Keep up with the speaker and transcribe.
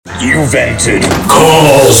You've entered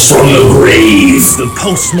Calls from the Grave, the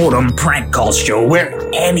post-mortem prank call show where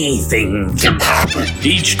anything can happen.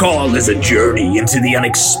 Each call is a journey into the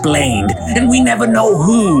unexplained, and we never know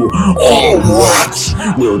who or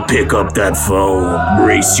what will pick up that phone.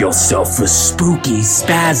 Brace yourself for spooky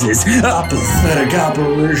spazzes, apathetic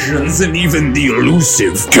apparitions, and even the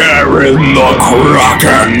elusive Karen the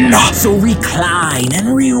Kraken. So recline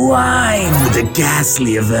and rewind with the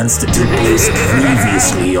ghastly events that took place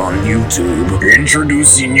previously on YouTube.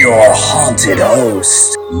 Introducing your haunted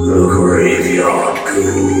host, the Graveyard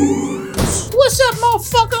Goons. What's up,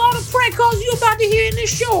 motherfucker? All the prank calls you about to hear in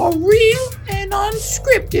this show are real and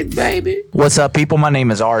unscripted, baby. What's up, people? My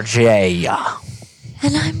name is RJ.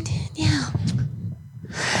 And I'm Danielle.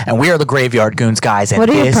 And we are the Graveyard Goons, guys. And What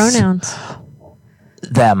are your pronouns?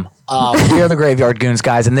 Them. We are the Graveyard Goons,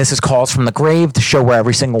 guys, and this is Calls from the Grave, the show where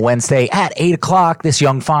every single Wednesday at 8 o'clock, this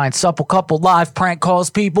young, fine, supple couple live prank calls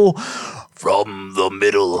people from the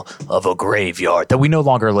middle of a graveyard that we no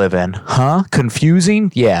longer live in. Huh?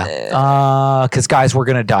 Confusing? Yeah. Because, guys, we're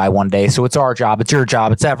going to die one day, so it's our job, it's your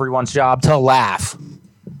job, it's everyone's job to laugh.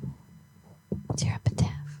 It's your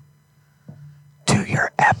epitaph. To your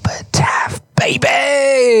epitaph,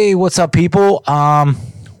 baby! What's up, people?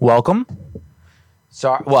 Welcome.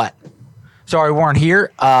 Sorry, what? Sorry we weren't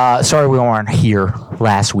here. Sorry we weren't here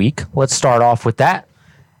last week. Let's start off with that.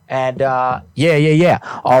 And yeah.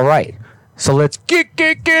 All right. So let's get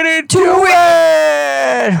into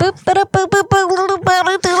it.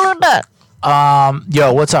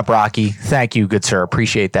 Yo, what's up, Rocky? Thank you, good sir.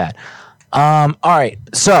 Appreciate that. All right.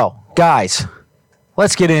 So, guys,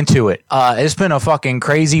 let's get into it. It's been a fucking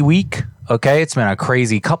crazy week. Okay, it's been a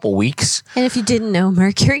crazy couple weeks. And if you didn't know,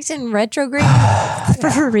 Mercury's in retrograde.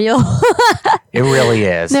 For real. It really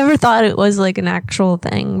is. Never thought it was like an actual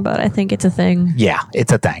thing, but I think it's a thing. Yeah,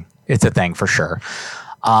 it's a thing. It's a thing for sure.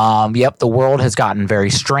 Yep, the world has gotten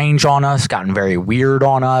very strange on us, gotten very weird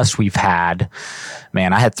on us. We've had,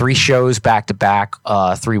 I had 3 shows back to back,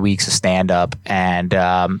 3 weeks of stand up, and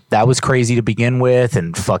that was crazy to begin with.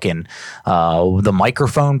 And fucking the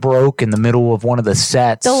microphone broke in the middle of one of the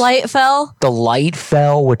sets. The light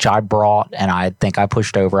fell, Which I brought, and I think I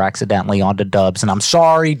pushed over accidentally onto Dubs. And I'm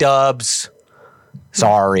sorry, Dubs.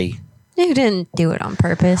 Sorry. You didn't do it on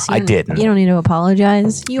purpose. I didn't. You don't need to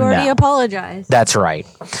apologize. You already apologized. That's right.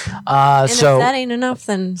 And if that ain't enough,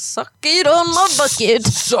 then suck it on my bucket.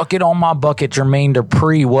 Suck it on my bucket, Jermaine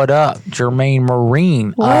Dupri. What up, Jermaine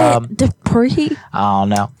Marine? What? Dupri? I don't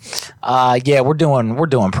know. Yeah, we're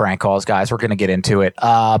doing prank calls, guys. We're gonna get into it.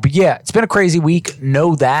 But yeah, it's been a crazy week.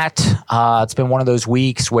 Know that. It's been one of those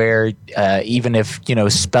weeks where even if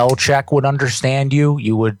spell check would understand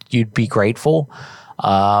you'd be grateful.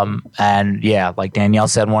 And yeah, like Danielle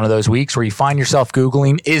said, one of those weeks where you find yourself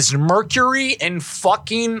Googling, is Mercury in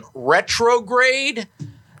fucking retrograde?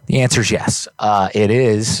 The answer is yes. It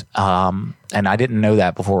is. And I didn't know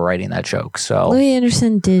that before writing that joke. So Louis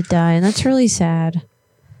Anderson did die, and that's really sad.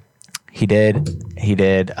 He did.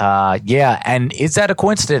 Yeah. And is that a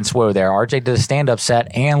coincidence? Whoa there. RJ did a stand-up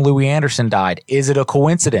set and Louis Anderson died. Is it a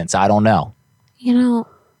coincidence? I don't know.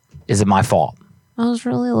 Is it my fault? I was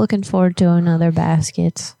really looking forward to another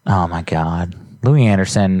Baskets. Oh, my God. Louis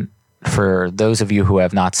Anderson, for those of you who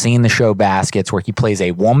have not seen the show Baskets, where he plays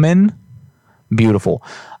a woman, beautiful.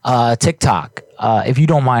 TikTok. If you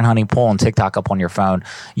don't mind, honey, pulling TikTok up on your phone.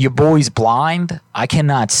 Your boy's blind. I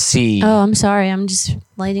cannot see. Oh, I'm sorry. I'm just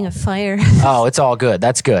lighting a fire. Oh, it's all good.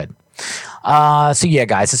 That's good. So yeah,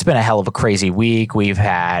 guys, it's been a hell of a crazy week. We've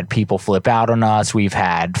had people flip out on us. We've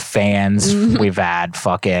had fans. We've had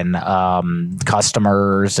fucking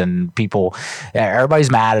customers and people. Everybody's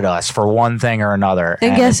mad at us for one thing or another.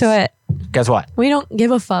 And guess what? Guess what? We don't give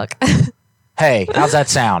a fuck. Hey, how's that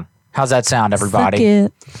sound? How's that sound, everybody?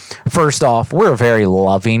 Fuck it. First off, we're a very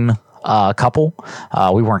loving couple.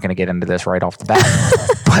 We weren't going to get into this right off the bat,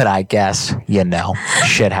 but I guess,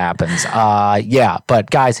 shit happens. Yeah, but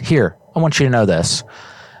guys, here, I want you to know this.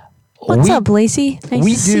 What's up, Lacey? Nice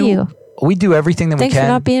to see you. We do everything that Thanks we can.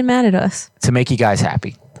 for not being mad at us. To make you guys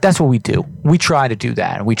happy. That's what we do. We try to do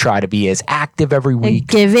that. And we try to be as active every week. And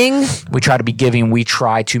giving. We try to be giving. We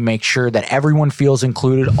try to make sure that everyone feels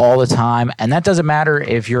included all the time. And that doesn't matter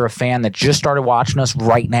if you're a fan that just started watching us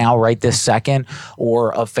right now, right this second,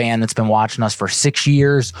 or a fan that's been watching us for 6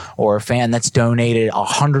 years, or a fan that's donated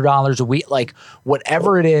 $100 a week. Like,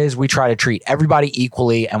 whatever it is, we try to treat everybody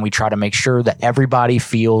equally, and we try to make sure that everybody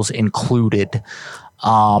feels included.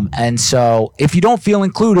 And so if you don't feel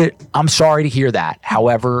included, I'm sorry to hear that.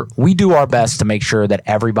 However, we do our best to make sure that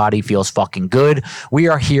everybody feels fucking good. We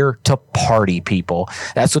are here to party, people.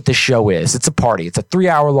 That's what this show is. It's a party. It's a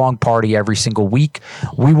 3-hour long party every single week.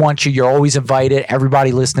 We want you. You're always invited.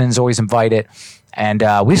 Everybody listening is always invited. And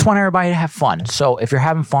we just want everybody to have fun. So if you're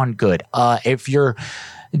having fun, good. If you're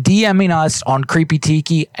DMing us on Creepy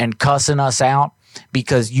Tiki and cussing us out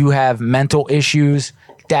because you have mental issues,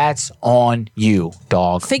 that's on you,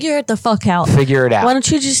 dog. Figure it the fuck out. Figure it out. Why don't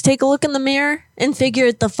you just take a look in the mirror and figure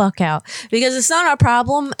it the fuck out? Because it's not our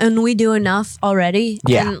problem and we do enough already.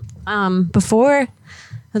 Yeah. And, before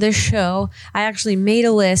this show, I actually made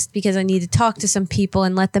a list because I need to talk to some people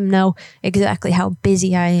and let them know exactly how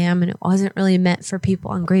busy I am. And it wasn't really meant for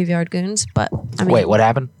people on Graveyard Goons. But I mean, wait, what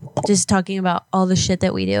happened? Just talking about all the shit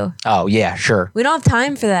that we do. Oh, yeah, sure. We don't have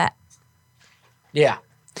time for that. Yeah.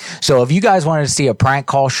 So if you guys wanted to see a prank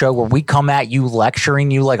call show where we come at you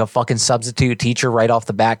lecturing you like a fucking substitute teacher right off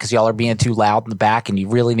the bat because y'all are being too loud in the back and you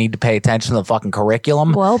really need to pay attention to the fucking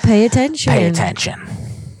curriculum. Well, pay attention. Pay attention.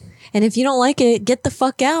 And if you don't like it, get the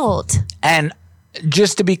fuck out. And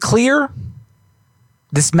just to be clear,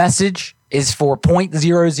 this message is for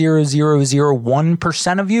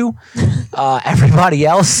 0.00001% of you. Everybody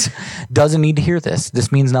else doesn't need to hear this.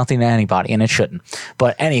 This means nothing to anybody, and it shouldn't.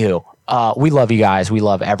 But anywho, we love you guys. We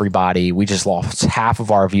love everybody. We just lost half of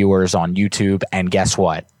our viewers on YouTube, and guess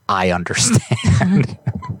what? I understand.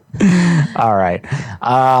 All right.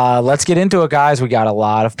 Let's get into it, guys. We got a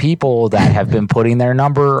lot of people that have been putting their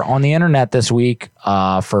number on the internet this week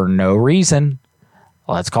for no reason.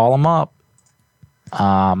 Let's call them up.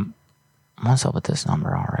 What's up with this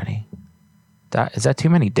number already? Is that too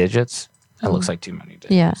many digits? It looks like too many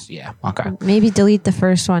digits. Yeah. Okay. Maybe delete the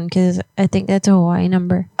first one because I think that's a Hawaii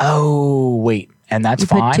number. Oh, wait. And that's you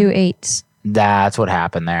fine? Put 2 8s. That's what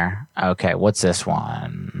happened there. Okay. What's this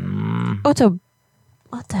one? What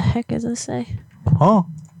the heck does this say? Huh?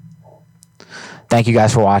 Thank you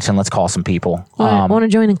guys for watching. Let's call some people. Want to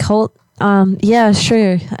join a cult? Yeah,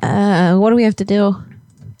 sure. What do we have to do?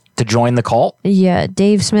 To join the cult? Yeah,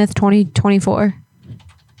 Dave Smith 2024.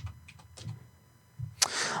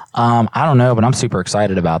 I don't know, but I'm super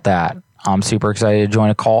excited about that. I'm super excited to join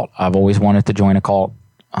a cult. I've always wanted to join a cult.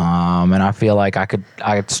 And I feel like I could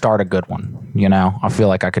start a good one. You know, I feel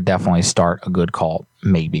like I could definitely start a good cult.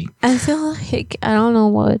 Maybe. I feel like I don't know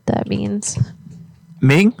what that means.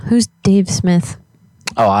 Me? Who's Dave Smith?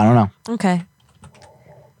 Oh, I don't know. Okay.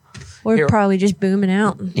 We're probably just booming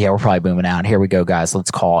out. Yeah, we're probably booming out. Here we go, guys. Let's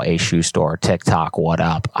call a shoe store. TikTok, what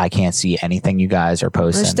up? I can't see anything you guys are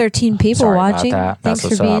posting. There's 13 people watching. Thanks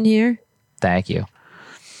for being here. Thank you.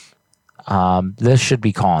 This should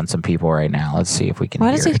be calling some people right now. Let's see if we can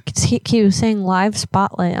Why does it keep saying live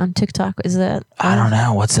spotlight on TikTok? Is that... I don't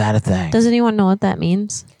know. What's that a thing? Does anyone know what that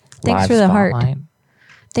means? Thanks live for the spotlight? heart.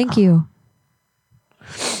 Thank you.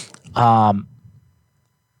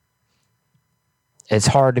 It's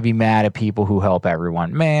hard to be mad at people who help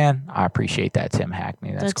everyone. Man, I appreciate that, Tim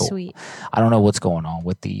Hackney. That's cool. Sweet. I don't know what's going on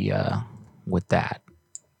with the with that.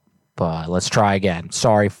 But let's try again.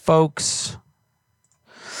 Sorry, folks.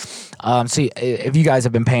 See, if you guys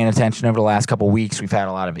have been paying attention over the last couple of weeks, we've had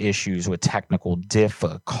a lot of issues with technical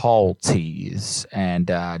difficulties. And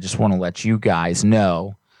I just want to let you guys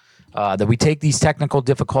know that we take these technical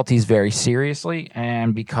difficulties very seriously.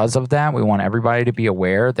 And because of that, we want everybody to be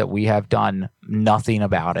aware that we have done nothing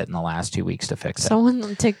about it in the last 2 weeks to fix it. Someone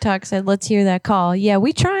on TikTok said, let's hear that call. Yeah,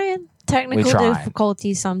 we trying. Technical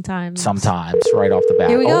difficulties sometimes. Sometimes, right off the bat.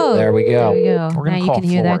 Here we go. There we go. There we go. We're gonna now you can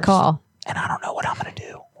hear that call. And I don't know what I'm going to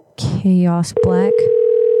do. Chaos Black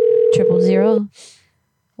 000.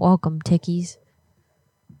 Welcome, Tickies.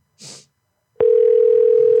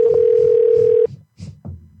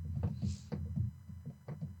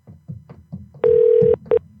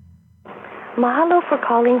 Mahalo for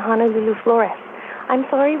calling Honolulu Florist. I'm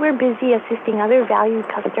sorry we're busy assisting other valued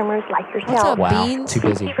customers like yourself. What's up, Wow, Beans? too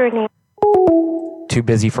busy. Too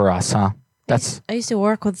busy for us, huh? I used to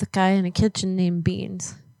work with a guy in a kitchen named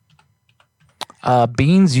Beans.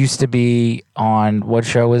 Beans used to be on, what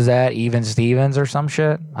show was that? Even Stevens or some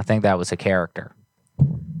shit? I think that was a character.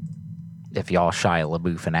 If y'all Shia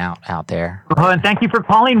LaBeoufing out there. And thank you for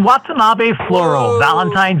calling Watanabe Floral.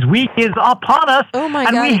 Valentine's week is upon us. Oh my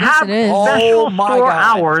and God, we have special store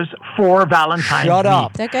hours for Valentine's Shut week.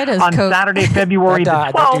 up. That guy does On coke. Saturday, February the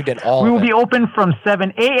 12th, we will be open from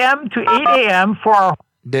 7 a.m. to 8 a.m. for our...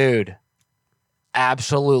 Dude,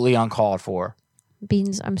 absolutely uncalled for.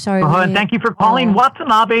 Beans, I'm sorry. And thank you for calling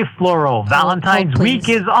Watanabe Floral. Valentine's week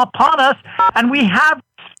is upon us, and we have...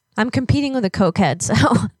 I'm competing with a cokehead, so...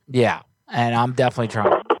 Yeah, and I'm definitely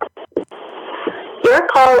trying. Your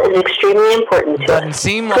call is extremely important to Doesn't us.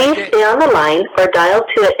 seem like Please it. stay on the line or dial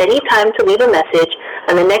 2 at any time to leave a message,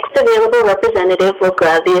 and the next available representative will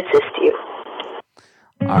gladly assist you.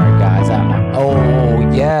 All right, guys.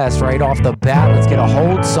 Oh, yes. Right off the bat, let's get a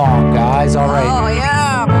hold song, guys. All right. Oh,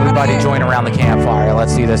 yeah. Everybody join around the campfire.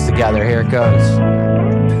 Let's see this together. Here it goes.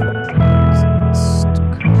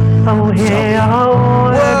 Oh, yeah.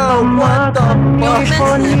 Whoa, what the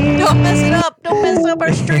Don't mess it up. Don't mess up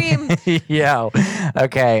our stream. Yo.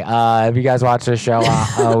 Okay. If you guys watch this show,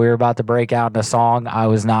 we were about to break out in a song. I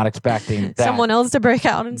was not expecting Someone else to break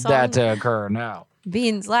out in song. that to occur. No.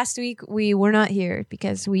 Beans, last week we were not here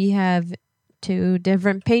because we have 2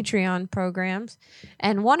 different Patreon programs,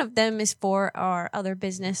 and one of them is for our other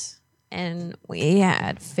business, and we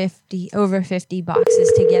had over 50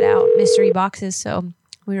 boxes to get out, mystery boxes, so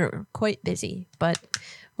we were quite busy, but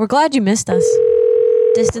we're glad you missed us.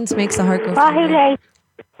 Distance makes the heart go further.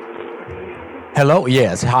 Hello?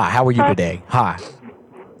 Yes. Hi. How are you today? Hi.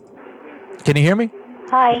 Can you hear me?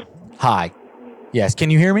 Hi. Hi. Yes.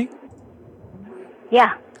 Can you hear me?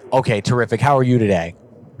 Yeah. Okay. Terrific. How are you today?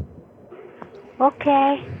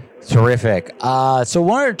 Okay. Terrific. So I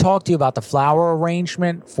wanted to talk to you about the flower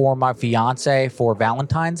arrangement for my fiance for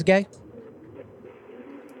Valentine's Day.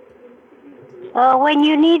 When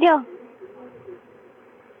you need them.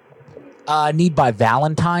 Need by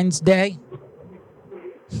Valentine's Day.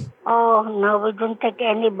 Oh, no, we don't take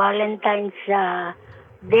any Valentine's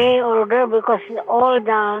Day order because all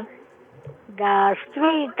the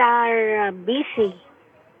streets are busy.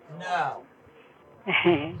 No.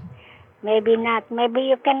 Maybe not. Maybe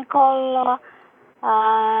you can call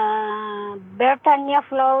Bertania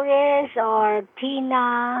Flores or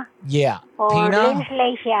Tina Yeah. or Tina?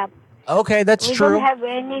 Linsley Shop. Okay, that's We true. don't have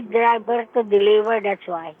any driver to deliver, that's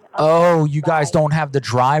why. Oh, you guys don't have the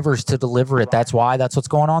drivers to deliver it. That's why. That's what's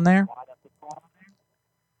going on there.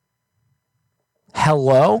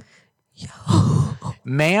 Hello?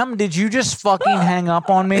 Ma'am, did you just fucking hang up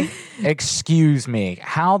on me? Excuse me.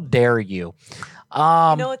 How dare you? You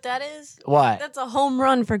know what that is? What? That's a home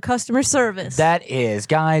run for customer service. That is,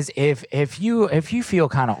 guys. If you feel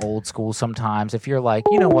kind of old school sometimes, if you're like,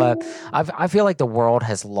 you know what, I feel like the world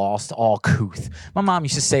has lost all couth. My mom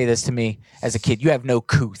used to say this to me as a kid. You have no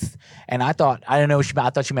couth, and I thought I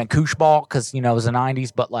thought she meant kooshball because it was the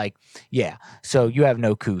 '90s. But like, yeah, so you have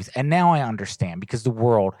no couth, and now I understand because the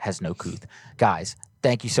world has no couth, guys.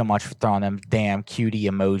 Thank you so much for throwing them damn cutie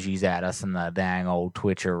emojis at us and the dang old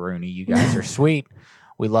Twitcher Rooney. You guys are sweet.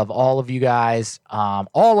 We love all of you guys.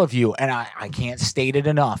 All of you. And I can't state it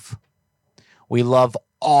enough. We love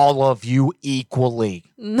all of you equally.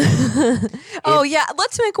 Oh, yeah.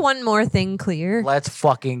 Let's make one more thing clear. Let's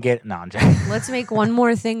fucking get... No, I'm joking. Let's make one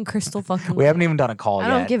more thing crystal fucking We haven't even done a call I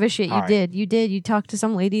yet. don't give a shit. All You right. did. You did. You talked to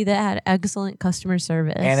some lady that had excellent customer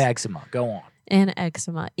service. And eczema. Go on. And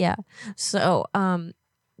eczema. Yeah. So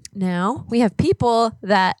now we have people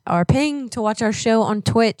that are paying to watch our show on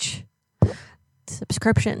Twitch.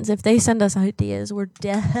 Subscriptions. If they send us ideas, we're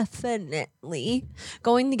definitely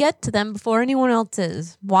going to get to them before anyone else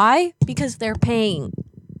is. Why? Because they're paying.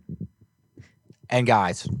 And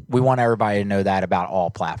guys, we want everybody to know that about all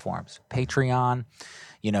platforms. Patreon,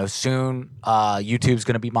 soon YouTube's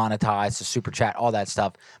going to be monetized, so super chat, all that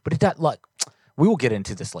stuff. But look, we will get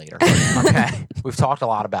into this later. Okay, we've talked a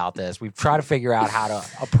lot about this. We've tried to figure out how to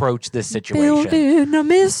approach this situation. Building a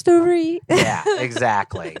mystery. Yeah,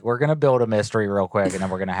 exactly. We're gonna build a mystery real quick, and then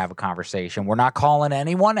we're gonna have a conversation. We're not calling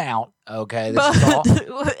anyone out. Okay, this is all.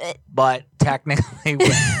 But technically,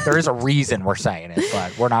 there is a reason we're saying it,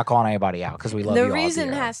 but we're not calling anybody out because we love you all. The reason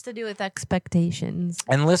dearly. has to do with expectations.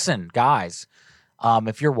 And listen, guys,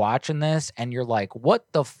 if you're watching this and you're like, what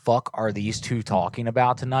the fuck are these two talking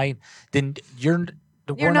about tonight? Then you're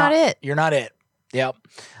not it. You're not it. Yep.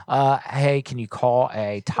 Hey, can you call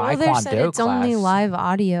a Taekwondo Well, they said it's class? only live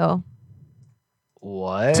audio.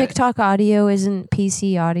 What? TikTok audio isn't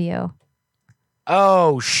PC audio.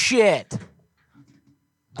 Oh, shit.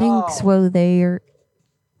 Thanks, Oh. whoa there.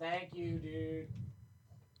 Thank you, dude.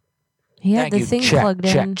 He had Thank the you. thing Check, plugged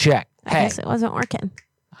in. check. I Hey, guess it wasn't working.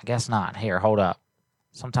 I guess not. Here, hold up.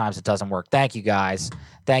 Sometimes it doesn't work. Thank you, guys.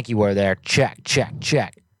 Thank you, we're there. Check.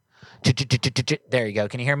 There you go.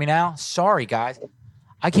 Can you hear me now? Sorry, guys.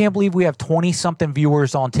 I can't believe we have 20-something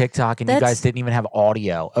viewers on TikTok and you guys didn't even have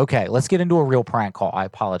audio. Okay, let's get into a real prank call. I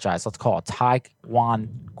apologize. Let's call a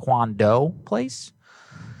Taekwondo place.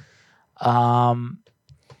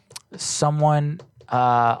 Someone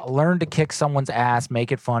learn to kick someone's ass,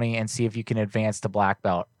 make it funny, and see if you can advance to black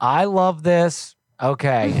belt. I love this.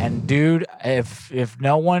 Okay, and dude, if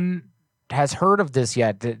no one has heard of this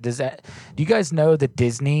yet. Do you guys know that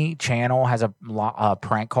Disney Channel has a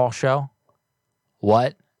prank call show?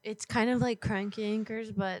 What? It's kind of like Cranky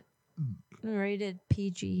Anchors, but rated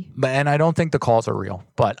PG. And I don't think the calls are real,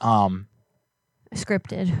 but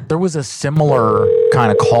Scripted. there was a similar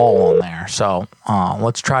kind of call on there. So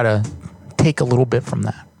let's try to take a little bit from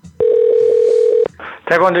that.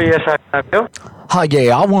 Taekwondo, yes, I have you. Hi,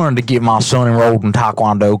 yeah, I wanted to get my son enrolled in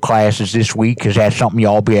Taekwondo classes this week. Is that something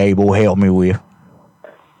y'all be able to help me with?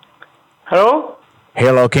 Hello?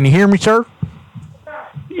 Hello, can you hear me, sir?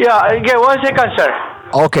 Yeah, 1 second, sir.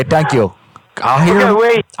 Okay, thank you. I hear him.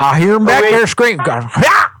 Wait. I hear him back Wait. there screaming.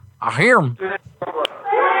 I hear him.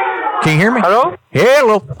 Can you hear me? Hello?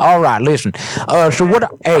 Hello. All right, listen. So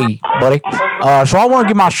what? Hey, buddy. So I want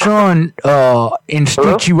to get my son Hello,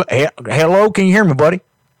 can you hear me, buddy?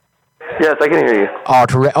 Yes, I can hear you.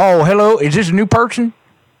 Oh, hello. Is this a new person?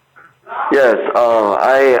 Yes,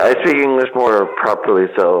 I speak English more properly,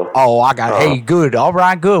 so... Oh, I got. Hey, good. All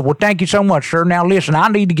right, good. Well, thank you so much, sir. Now, listen, I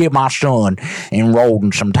need to get my son enrolled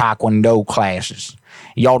in some Taekwondo classes.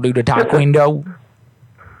 Y'all do the Taekwondo?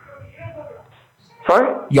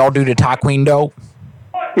 Sorry? Y'all do the Taekwondo?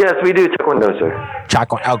 Yes, we do Taekwondo, sir.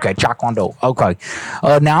 Taekwondo. Okay.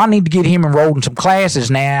 Now I need to get him enrolled in some classes.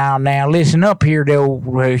 Now listen up here, though.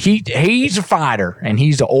 He's a fighter, and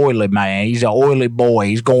he's an oily man. He's an oily boy.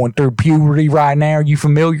 He's going through puberty right now. Are you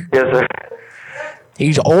familiar? Yes, sir.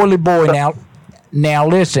 He's an oily boy. Now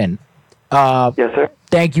listen. Yes, sir.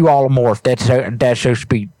 Thank you, Allamorph. That's so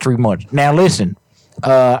speak 3 months. Now listen.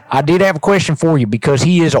 I did have a question for you because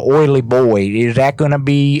he is an oily boy. Is that going to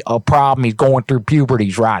be a problem? He's going through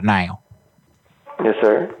puberties right now. Yes,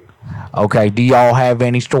 sir. Okay, do y'all have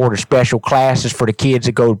any sort of special classes for the kids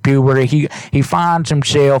that go to puberty? He finds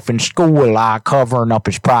himself in school a lot covering up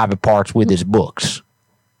his private parts with his books.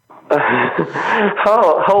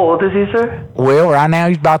 How old is he, sir? Well, right now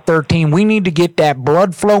he's about 13. We need to get that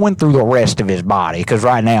blood flowing through the rest of his body because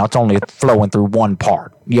right now it's only flowing through one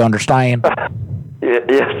part. You understand?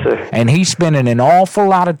 Yes, sir. And he's spending an awful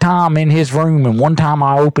lot of time in his room. And one time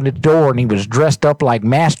I opened the door and he was dressed up like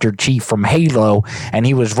Master Chief from Halo and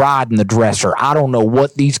he was riding the dresser. I don't know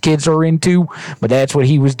what these kids are into, but that's what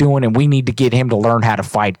he was doing. And we need to get him to learn how to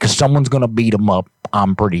fight because someone's going to beat him up,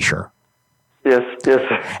 I'm pretty sure. Yes,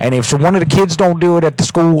 sir. And if one of the kids don't do it at the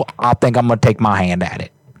school, I think I'm going to take my hand at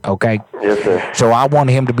it. Okay? Yes, sir. So I want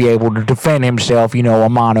him to be able to defend himself, a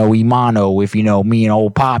mano y mano, if me and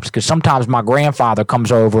old Pops, because sometimes my grandfather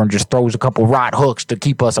comes over and just throws a couple right hooks to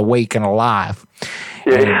keep us awake and alive.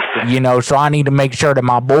 Yes. And, so I need to make sure that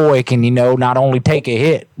my boy can, not only take a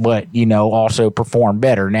hit, but, also perform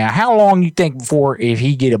better. Now, how long you think before if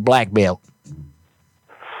he get a black belt?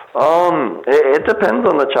 It depends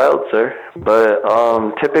on the child, sir. But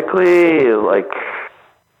typically, like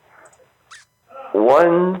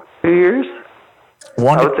 1-2 years. I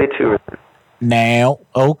would say 2 or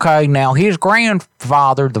 3. Now his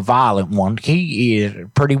grandfather, the violent one, he is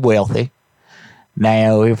pretty wealthy.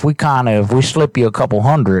 Now, if we slip you a couple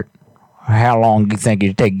hundred, how long do you think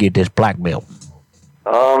it'd take to get this black belt?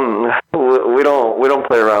 We don't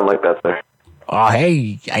play around like that, sir.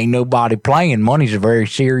 Hey, ain't nobody playing. Money's a very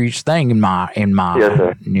serious thing in my Yes,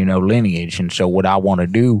 sir. Lineage. And so what I want to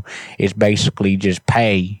do is basically just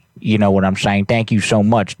pay. You know what I'm saying? Thank you so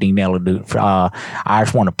much, Dinella. I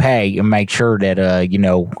just want to pay and make sure that,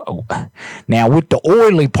 now with the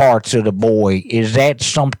oily parts of the boy, is that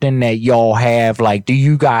something that y'all have? Like, do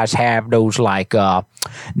you guys have those, like,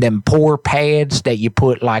 them pore pads that you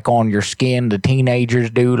put, like, on your skin, the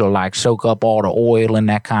teenagers do to, like, soak up all the oil and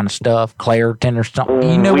that kind of stuff? Claritin or something?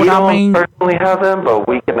 You know what I mean? We don't personally have them, but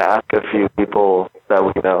we can ask a few people that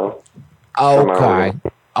we know.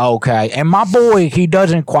 Okay, and my boy, he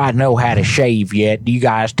doesn't quite know how to shave yet. Do you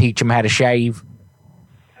guys teach him how to shave?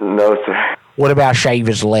 No, sir. What about shave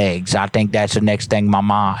his legs? I think that's the next thing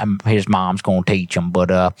his mom's going to teach him.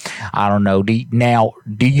 But I don't know. Do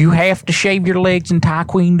you have to shave your legs in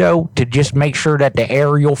Taekwondo to just make sure that the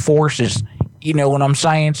aerial force is, you know what I'm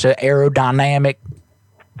saying, so aerodynamic?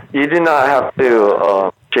 You do not have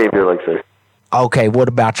to shave your legs, sir. Okay, what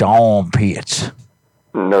about your armpits?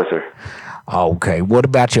 No, sir. Okay, what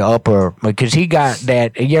about your upper? Because he got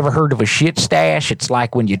that. You ever heard of a shit stash? It's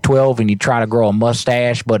like when you're 12 and you try to grow a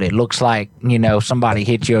mustache, but it looks like, somebody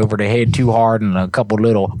hit you over the head too hard and a couple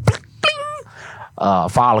little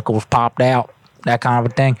follicles popped out, that kind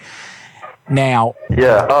of a thing. Now,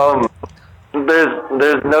 yeah,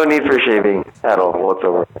 there's no need for shaving at all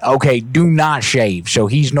whatsoever. Okay, do not shave. So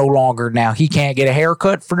he's no longer, now he can't get a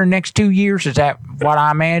haircut for the next 2 years. Is that what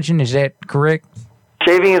I imagine? Is that correct?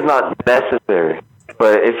 Shaving is not necessary,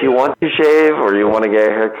 But if you want to shave or you want to get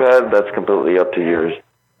a haircut, that's completely up to yours.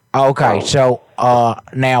 Okay, so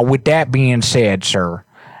now with that being said, sir,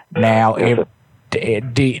 now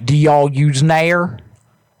do y'all use Nair?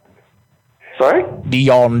 Sorry? Do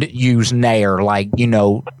y'all use Nair, like, you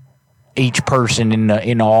know, each person in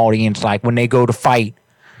the audience, like when they go to fight?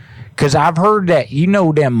 Because I've heard that, you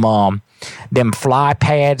know, them fly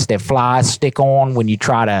pads that flies stick on when you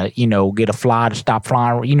try to, you know, get a fly to stop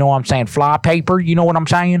flying. You know what I'm saying? Fly paper. You know what I'm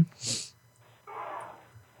saying?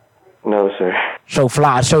 No, sir. So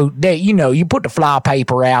that, you know, you put the fly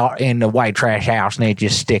paper out in the white trash house and it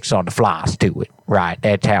just sticks on the flies to it. Right.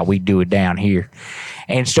 That's how we do it down here.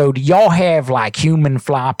 And so do y'all have like human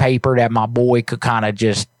fly paper that my boy could kind of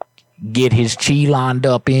just get his chi lined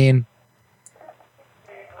up in?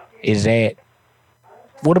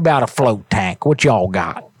 What about a float tank? What y'all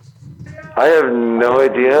got? I have no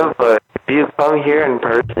idea, but if you come here in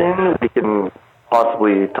person, we can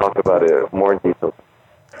possibly talk about it more in detail.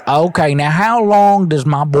 Okay, now how long does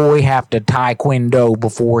my boy have to taekwondo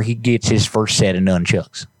before he gets his first set of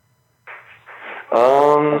nunchucks?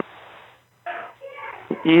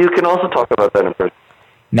 You can also talk about that in person.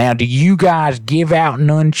 Now, do you guys give out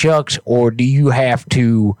nunchucks, or do you have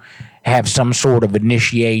to have some sort of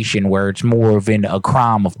initiation where it's more of a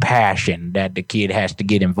crime of passion that the kid has to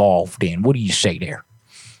get involved in? What do you say there?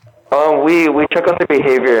 We check on the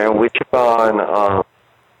behavior and we check on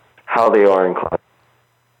how they are in class.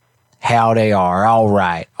 How they are. All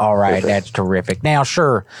right. Yes, that's terrific. Now,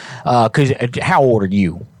 sir, because how old are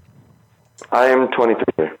you? I am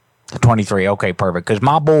 23. 23. Okay, perfect. Because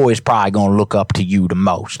my boy is probably going to look up to you the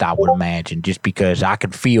most, I would imagine, just because I can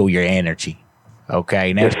feel your energy. Okay,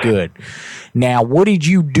 and that's good. Now, what did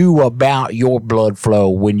you do about your blood flow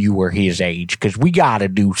when you were his age? Because we got to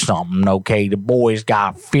do something, okay? The boy's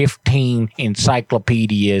got 15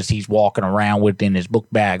 encyclopedias he's walking around with in his book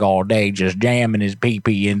bag all day, just jamming his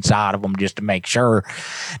pee-pee inside of them just to make sure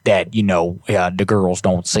that, you know, the girls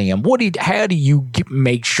don't see him. How do you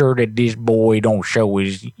make sure that this boy don't show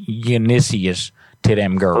his Dionysius to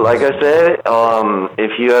them girls? Like I said,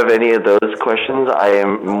 if you have any of those questions, I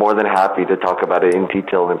am more than happy to talk about it in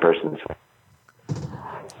detail in person.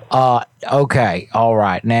 Okay, all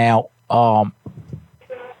right. Now, I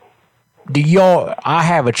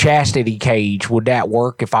have a chastity cage. Would that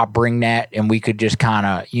work if I bring that and we could just kind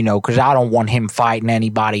of, you know, because I don't want him fighting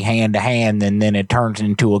anybody hand to hand and then it turns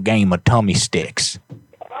into a game of tummy sticks.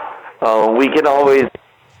 We can always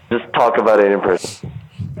just talk about it in person.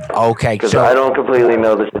 Okay, because I don't completely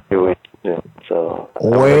know the situation. So,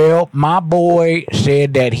 well, my boy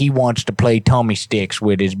said that he wants to play tummy sticks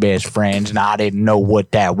with his best friends, and I didn't know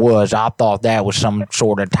what that was. I thought that was some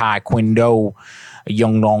sort of taekwondo,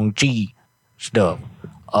 Yongdong-ji stuff.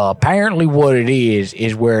 Apparently, what it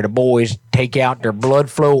is where the boys take out their blood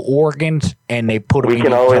flow organs and they put them in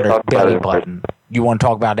each other's belly button. You want to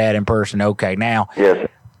talk about that in person? Okay, now. Yes.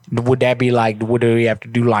 Would that be like, would we have to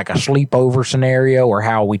do like a sleepover scenario, or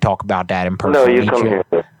how we talk about that in person? No, you come here.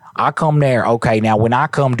 I come there. Okay, now when I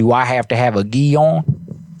come, do I have to have a gi on?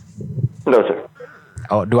 No, sir.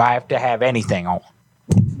 Oh, do I have to have anything on?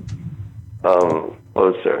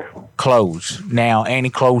 Clothes, sir. Clothes. Now, any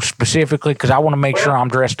clothes specifically? Because I want to make sure I'm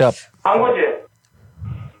dressed up.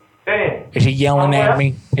 Is he yelling at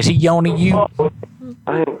me? Is he yelling at you?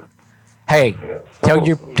 Hey, tell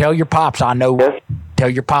your pops I know. Yes? Tell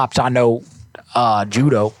your pops I know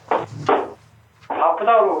judo.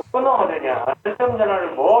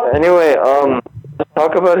 Anyway, let's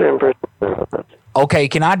talk about it in person. Okay,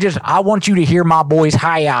 I want you to hear my boy's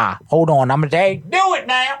hi-ya. Hold on, I'm going to say, do it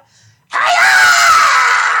now.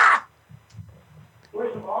 Hi-ya!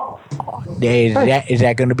 Where's the mom? Is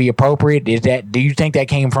that going to be appropriate? Do you think that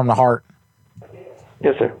came from the heart?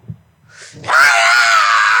 Yes, sir. Hi-ya!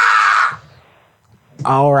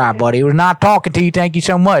 All right, buddy. It was not talking to you. Thank you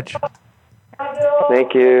so much.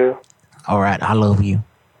 Thank you. All right, I love you.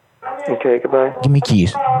 Okay, goodbye. Give me a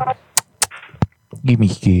kiss. Give me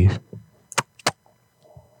a kiss.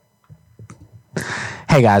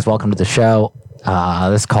 Hey, guys. Welcome to the show.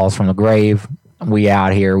 This call's from the grave. We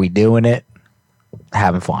out here. We doing it.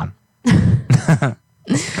 Having fun.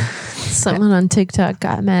 Someone on TikTok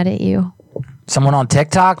got mad at you. Someone on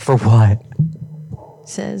TikTok? For what?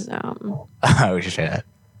 Says, oh, shit.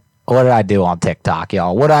 What did I do on TikTok,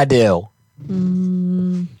 y'all? What did I do?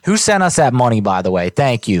 Who sent us that money, by the way?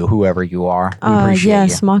 Thank you, whoever you are. We appreciate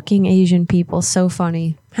you. Mocking Asian people. So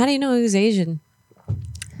funny. How do you know he was Asian?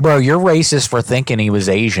 Bro, you're racist for thinking he was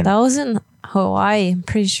Asian. That was in Hawaii. I'm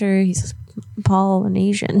pretty sure he's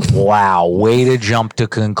Polynesian. Wow, way to jump to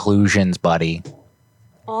conclusions, buddy.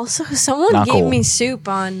 Also, someone gave me soup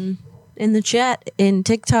on in the chat in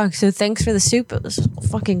TikTok. So thanks for the soup. It was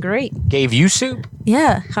fucking great. Gave you soup?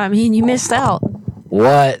 Yeah. I mean, you missed out.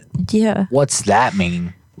 What? Yeah. What's that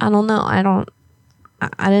mean? I don't know. I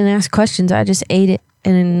didn't ask questions. I just ate it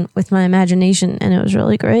and with my imagination, and it was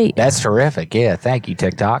really great. That's terrific. Yeah, thank you,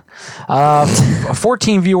 TikTok.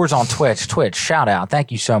 14 viewers on Twitch. Shout out.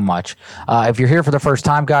 Thank you so much. If you're here for the first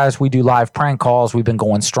time, guys, we do live prank calls. We've been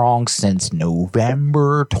going strong since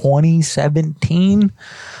November 2017.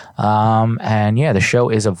 And yeah, the show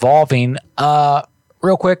is evolving.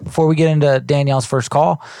 Real quick, before we get into Danielle's first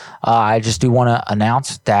call, I just do want to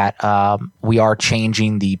announce that we are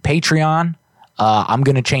changing the Patreon. I'm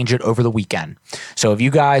going to change it over the weekend. So if you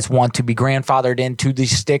guys want to be grandfathered into the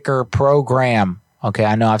sticker program, okay,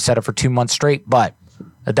 I know I've said it for 2 months straight, but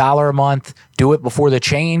 $1 a month, do it before the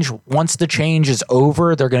change. Once the change is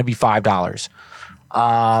over, they're going to be $5.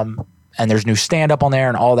 And there's new stand-up on there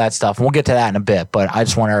and all that stuff. And we'll get to that in a bit, but I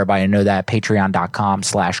just want everybody to know that.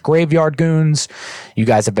 Patreon.com/graveyardgoons. You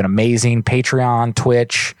guys have been amazing. Patreon,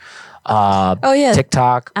 Twitch,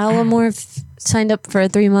 TikTok. Alamore signed up for a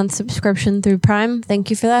 3-month subscription through Prime.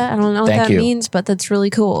 Thank you for that. I don't know what that means, but that's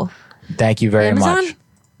really cool. Thank you very Amazon? much.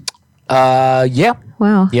 Yeah.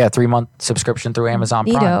 Wow. Yeah, 3-month subscription through Amazon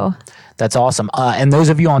Prime. Neato. That's awesome. And those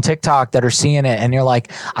of you on TikTok that are seeing it and you're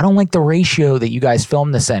like, I don't like the ratio that you guys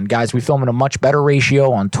film this in. Guys, we film in a much better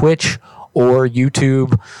ratio on Twitch or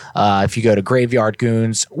YouTube. If you go to Graveyard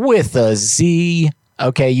Goons with a Z,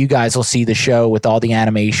 okay, you guys will see the show with all the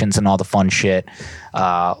animations and all the fun shit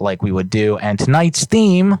like we would do. And tonight's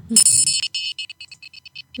theme...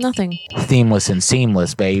 Nothing. Themeless and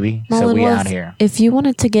seamless, baby. So we out here. If you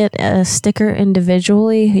wanted to get a sticker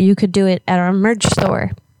individually, you could do it at our merch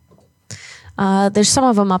store. There's some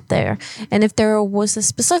of them up there. And if there was a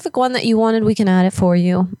specific one that you wanted, we can add it for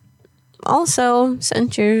you. Also,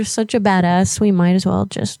 since you're such a badass, we might as well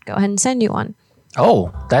just go ahead and send you one.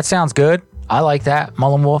 Oh, that sounds good. I like that.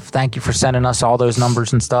 Mullen Wolf, thank you for sending us all those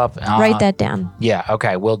numbers and stuff. Write that down. Yeah,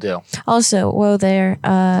 okay, will do. Also,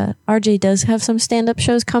 RJ does have some stand-up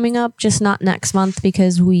shows coming up, just not next month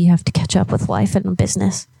because we have to catch up with life and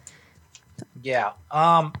business. Yeah.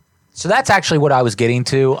 So that's actually what I was getting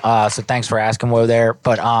to. So thanks for asking, Woe, there.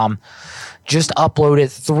 But just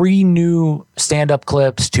uploaded 3 new stand-up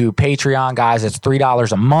clips to Patreon, guys. It's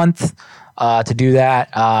 $3 a month. To do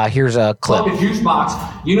that, here's a clip. Fucking juice box.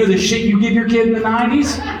 You know the shit you give your kid in the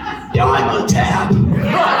 90s? Diamond Tap. Remember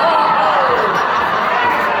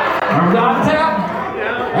Diamond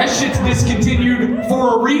Tap? That shit's discontinued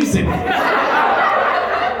for a reason.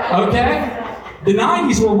 Okay? The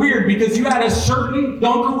 90s were weird because you had a certain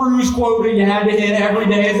Dunkaroos quota you had to hit every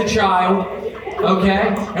day as a child.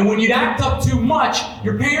 Okay? And when you'd act up too much,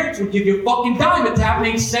 your parents would give you a fucking Diamond Tap and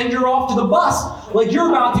they'd send you off to the bus like you're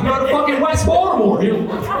about to go to fucking West Baltimore.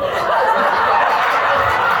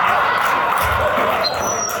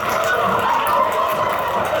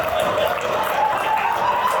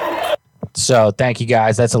 So thank you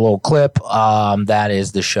guys. That's a little clip. That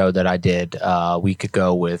is the show that I did a week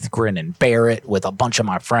ago with Grin and Barrett with a bunch of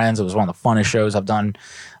my friends. It was one of the funnest shows I've done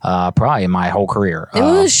probably in my whole career. It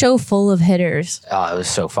was a show full of hitters. It was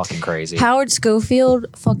so fucking crazy. Howard Schofield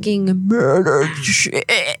fucking murdered shit.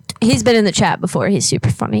 He's been in the chat before. He's super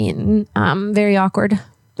funny and very awkward.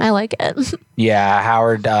 I like it. Yeah,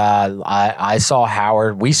 Howard. I saw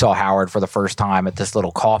Howard. We saw Howard for the first time at this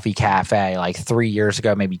little coffee cafe like 3 years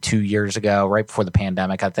ago, maybe 2 years ago, right before the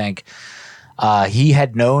pandemic, I think. He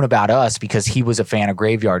had known about us because he was a fan of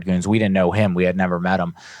Graveyard Goons. We didn't know him. We had never met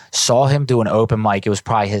him. Saw him do an open mic. It was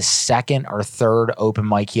probably his second or third open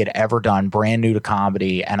mic he had ever done, brand new to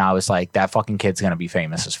comedy. And I was like, that fucking kid's going to be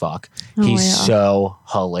famous as fuck. He's so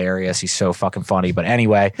hilarious. He's so fucking funny. But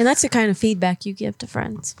anyway. And that's the kind of feedback you give to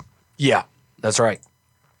friends. Yeah, that's right.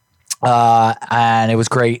 And it was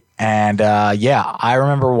great. And yeah, I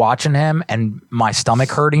remember watching him and my stomach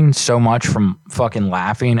hurting so much from fucking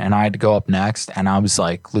laughing. And I had to go up next and I was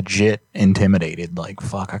like legit intimidated. Like,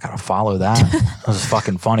 fuck, I got to follow that. That was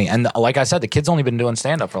fucking funny. And like I said, the kid's only been doing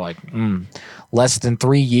stand up for like less than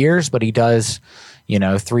 3 years, but he does,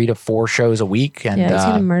 3 to 4 shows a week. And yeah, he's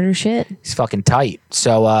going to murder shit. He's fucking tight.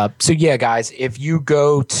 So yeah, guys, if you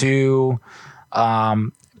go to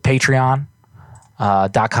Patreon,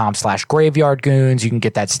 .com/Graveyard Goons. You can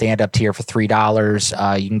get that stand-up tier for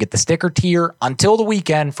 $3. You can get the sticker tier until the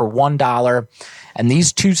weekend for $1. And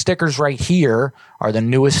these 2 stickers right here are the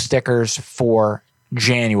newest stickers for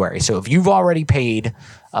January. So if you've already paid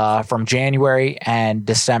from January and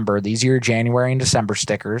December, these are your January and December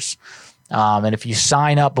stickers. And if you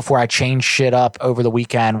sign up before I change shit up over the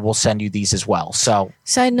weekend, we'll send you these as well. So,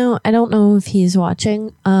 Side note, I don't know if he's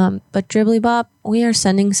watching, but Dribbly Bop, we are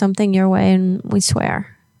sending something your way, and we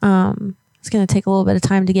swear. It's going to take a little bit of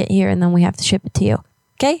time to get here, and then we have to ship it to you.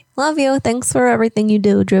 Okay? Love you. Thanks for everything you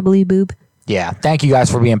do, Dribbly Boob. yeah, thank you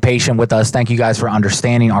guys for being patient with us. Thank you guys for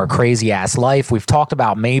understanding our crazy ass life. We've talked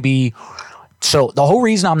about so the whole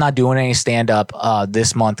reason I'm not doing any stand up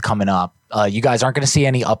this month coming up, you guys aren't going to see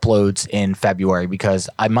any uploads in February because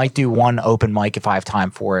I might do one open mic if I have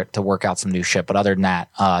time for it to work out some new shit. But other than that,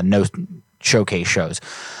 no showcase shows.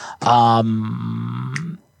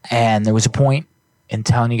 And there was a point in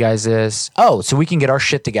telling you guys this. Oh, so we can get our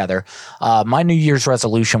shit together. My New Year's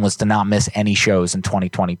resolution was to not miss any shows in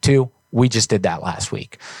 2022. We just did that last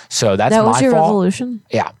week. So that's my fault. That was your resolution?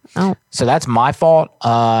 Yeah. Oh. So that's my fault.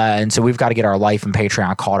 And so we've got to get our life and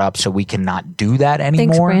Patreon caught up so we cannot do that anymore.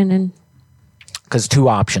 Thanks, Brandon. Because two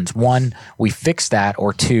options. One, we fix that.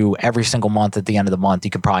 Or two, every single month at the end of the month,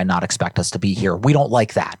 you can probably not expect us to be here. We don't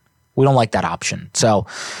like that. We don't like that option. So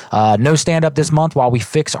no stand-up this month while we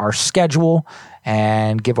fix our schedule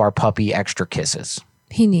and give our puppy extra kisses.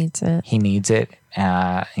 He needs it. He needs it.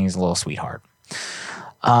 He's a little sweetheart.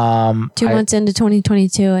 2 months into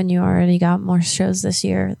 2022, and you already got more shows this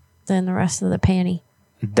year than the rest of the panty.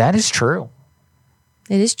 That is true.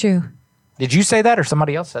 It is true. Did you say that or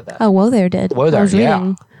somebody else said that? Oh, Whoa There did. Whoa There, I was yeah.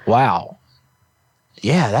 reading. Wow.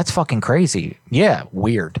 Yeah, that's fucking crazy. Yeah,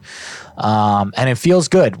 weird. And it feels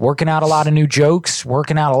good. Working out a lot of new jokes,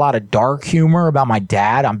 working out a lot of dark humor about my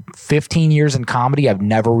dad. I'm 15 years in comedy. I've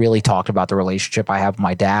never really talked about the relationship I have with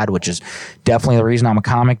my dad, which is definitely the reason I'm a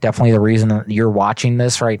comic, definitely the reason that you're watching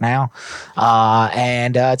this right now.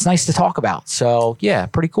 And it's nice to talk about. So, yeah,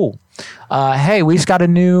 pretty cool. Hey, we just got a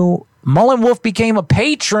new... Mullen Wolf became a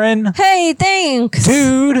patron. Hey, thanks.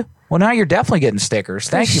 Dude. Well, now you're definitely getting stickers.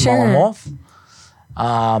 Thank you, Mullen Wolf.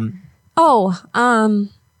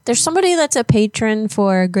 There's somebody that's a patron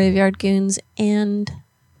for Graveyard Goons and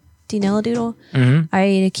Dinella Doodle. Mm-hmm. I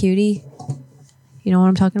Ate a Cutie. You know what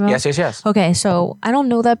I'm talking about? Yes. Okay, so I don't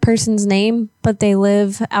know that person's name, but they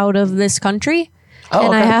live out of this country. Oh,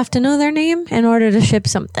 and I okay. have to know their name in order to ship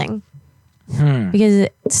something. Because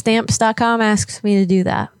stamps.com asks me to do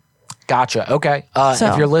that. Gotcha. Okay.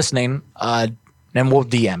 So- If you're listening, then we'll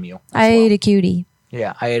DM you. I Ate a Cutie.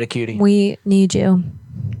 Yeah, I ate a cutie. We need you.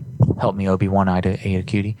 Help me, Obi-Wan. I ate a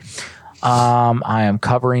cutie. I am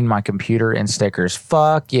covering my computer in stickers.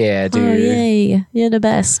 Fuck yeah, dude. Oh, yay. You're the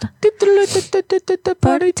best.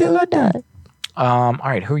 Party till I die. All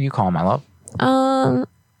right, who are you calling, my love?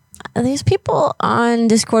 These people on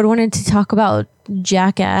Discord wanted to talk about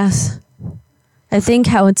Jackass. I think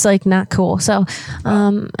how it's like not cool. So,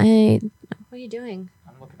 what are you doing?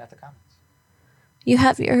 I'm looking at the comments. You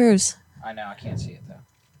have yours. I know, I can't see it though.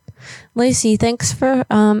 Lacey, thanks for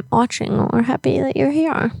watching. We're happy that you're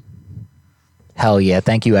here. Hell yeah,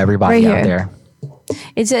 thank you everybody Right out here. there.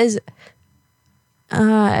 It says,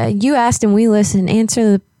 you asked and we listened.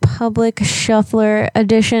 Answer the public shuffler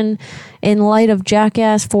edition. In light of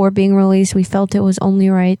Jackass 4 being released, we felt it was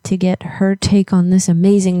only right to get her take on this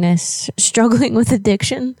amazingness. Struggling with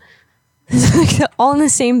addiction. It's like all in the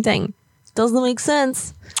same thing. Doesn't make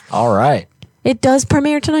sense. All right. It does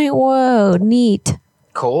premiere tonight. Whoa, neat.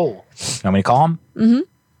 Cool. You want me to call him? Mm-hmm.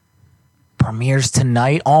 Premieres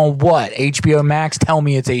tonight on what? HBO Max? Tell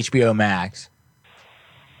me it's HBO Max.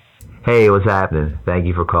 Hey, what's happening? Thank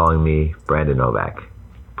you for calling me Brandon Novak.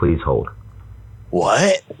 Please hold.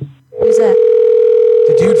 What? Who's that?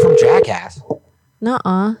 The dude from Jackass.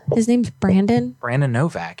 Nuh-uh. His name's Brandon. Brandon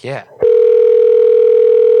Novak, yeah.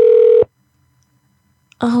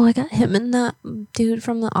 Oh, I got him and that dude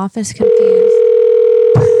from The Office confused.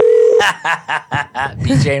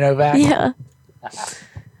 PJ Novak? Yeah.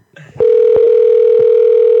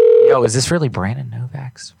 Yo, is this really Brandon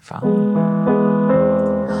Novak's phone?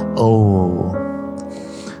 Oh.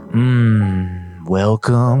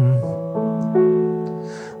 Welcome.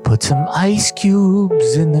 Put some ice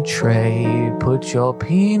cubes in the tray. Put your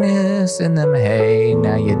penis in them hay.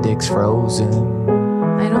 Now your dick's frozen.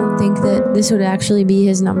 I don't think that this would actually be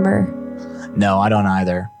his number. No, I don't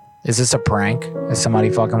either. Is this a prank? Is somebody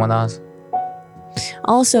fucking with us?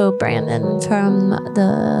 Also, Brandon from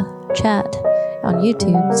the chat on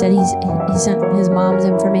YouTube said he sent his mom's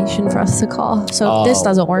information for us to call. So if this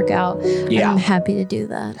doesn't work out, Yeah. I'm happy to do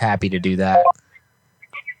that. Happy to do that.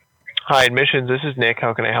 Hi, admissions. This is Nick.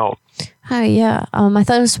 How can I help? Hi, yeah. I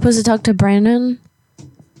thought I was supposed to talk to Brandon.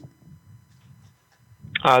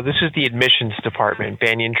 This is the admissions department,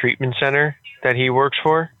 Banyan Treatment Center, that he works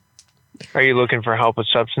for. Are you looking for help with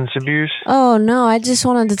substance abuse? Oh, no, I just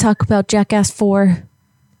wanted to talk about Jackass 4.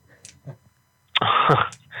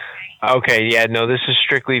 Okay, yeah, no, this is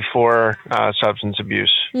strictly for substance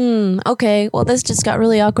abuse. Okay. Well, this just got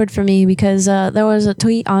really awkward for me because there was a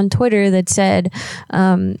tweet on Twitter that said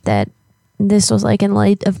that this was like in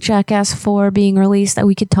light of Jackass 4 being released that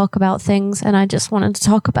we could talk about things, and I just wanted to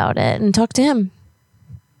talk about it and talk to him.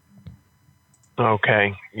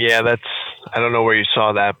 Okay, yeah, I don't know where you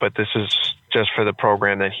saw that, but this is just for the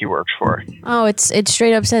program that he works for. Oh, it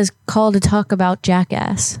straight up says call to talk about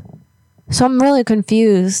Jackass. So I'm really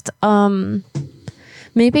confused.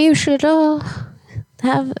 Maybe you should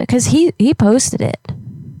have, because he posted it.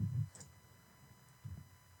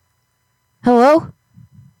 Hello?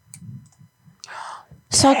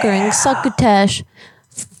 Suckering, succotash.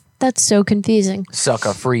 That's so confusing.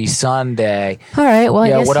 Sucker free Sunday. All right, well,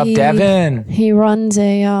 yeah, I guess what up, Devin? He runs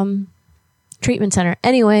a treatment center.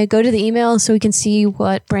 Anyway, go to the email so we can see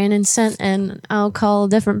what Brandon sent, and I'll call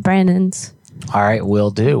different Brandons. All right,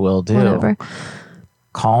 will do. Whatever.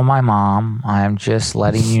 Call my mom. I'm just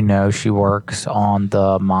letting you know she works on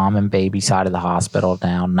the mom and baby side of the hospital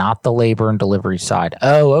now, not the labor and delivery side.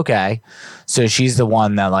 Oh, okay. So she's the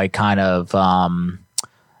one that like kind of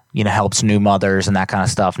helps new mothers and that kind of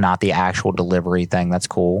stuff, not the actual delivery thing. That's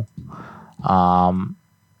cool.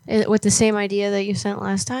 With the same idea that you sent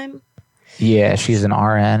last time? Yeah, she's an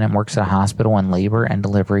RN and works at a hospital in labor and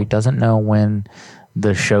delivery. Doesn't know when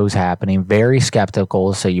the show's happening. Very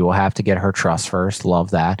skeptical, so you will have to get her trust first.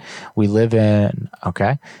 Love that. We live in,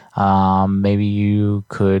 okay. Maybe you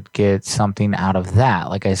could get something out of that.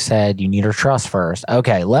 Like I said, you need her trust first.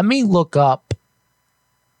 Okay, let me look up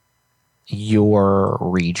your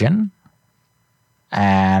region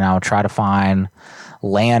and I'll try to find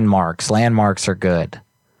landmarks. Landmarks are good.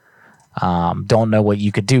 Don't know what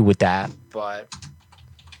you could do with that, but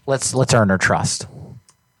let's earn her trust.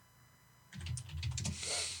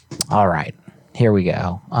 All right, here we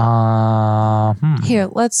go. Here,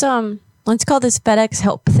 let's call this FedEx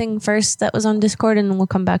help thing first that was on Discord, and then we'll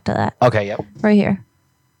come back to that. Okay, yep. Right here.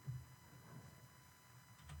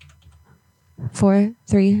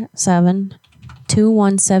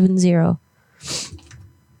 437-2170.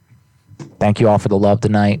 Thank you all for the love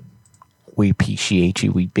tonight. We appreciate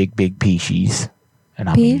you. We big peashies. And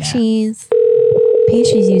I mean that. Peashies,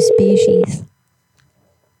 you species.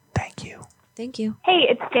 Thank you. Thank you. Hey,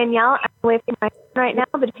 it's Danielle. I'm away from my phone right now,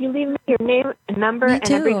 but if you leave me your name and number and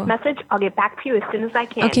a brief message, I'll get back to you as soon as I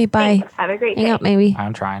can. Okay, bye. Thanks. Have a great Hang day. up, maybe.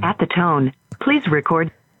 I'm trying. At the tone, please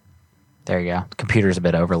record. There you go. The computer's a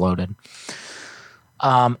bit overloaded.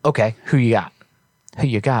 Okay, who you got? Who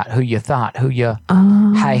you got? Who you thought? Who you...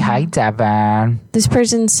 Hi, Devin. This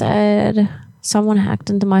person said someone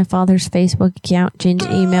hacked into my father's Facebook account, changed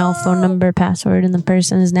email, phone number, password, and the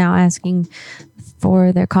person is now asking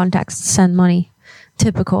for their contacts to send money.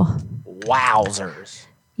 Typical. Wowzers.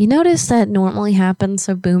 You notice that normally happens,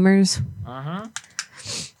 so boomers.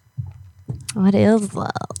 What is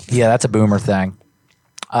that? Yeah, that's a boomer thing.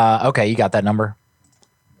 Okay, you got that number?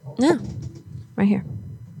 Yeah, right here.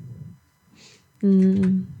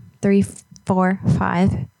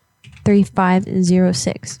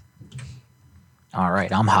 345-3506. All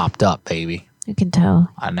right, I'm hopped up, baby. You can tell.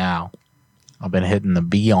 I know. I've been hitting the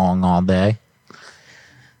Beyong all day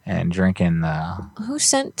and drinking Who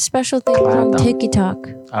sent special things on TikTok?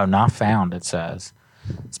 Oh, not found, it says.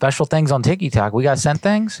 Special things on TikTok. We got sent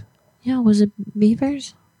things? Yeah, was it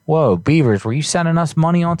Beavers? Whoa, Beavers, were you sending us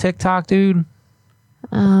money on TikTok, dude?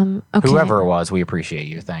 Okay. Whoever it was, we appreciate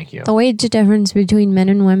you. Thank you. The wage difference between men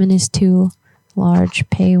and women is too large.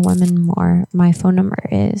 Pay women more. My phone number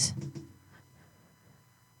is.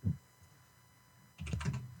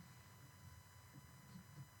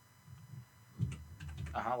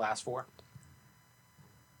 Last four.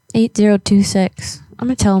 8026. I'm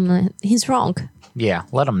going to tell him that he's wrong. Yeah,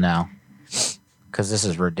 let him know. Because this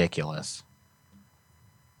is ridiculous.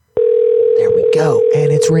 There we go.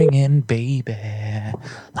 And it's ringing, baby.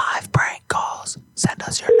 Live prank calls. Send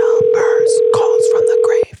us your numbers. Calls from the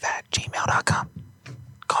grave at gmail.com.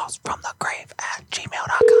 Calls from the grave at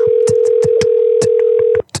gmail.com.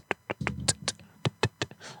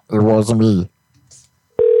 It wasn't me.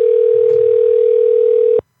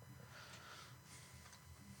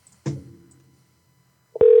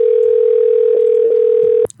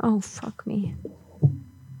 Oh, fuck me.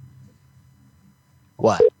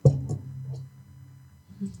 What?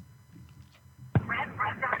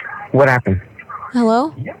 What happened?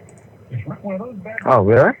 Hello? Oh,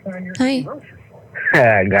 really? Hi.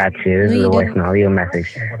 I got you. This is a voicemail. Leave a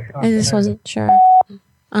message. I just wasn't sure.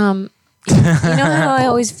 You know how I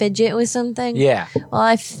always fidget with something? Yeah. Well,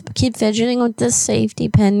 I keep fidgeting with this safety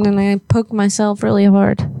pin and I poke myself really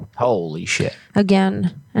hard. Holy shit.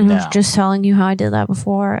 Again. And I was No. just telling you how I did that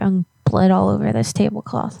before and bled all over this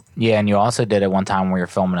tablecloth. Yeah, and you also did it one time when you were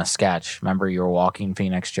filming a sketch. Remember you were walking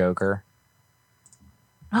Phoenix Joker?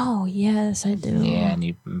 Oh, yes, I do. Yeah, and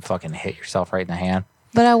you fucking hit yourself right in the hand.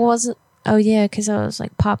 But I wasn't. Oh, yeah, because I was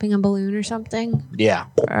like popping a balloon or something. Yeah.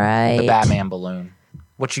 Right. The Batman balloon.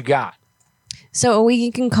 What you got? So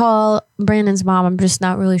we can call Brandon's mom. I'm just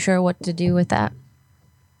not really sure what to do with that.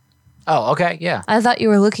 Oh, okay, yeah. I thought you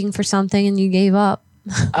were looking for something and you gave up.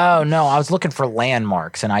 Oh, no, I was looking for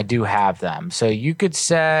landmarks, and I do have them. So you could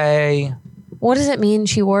say... What does it mean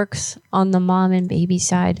she works on the mom and baby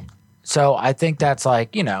side? So I think that's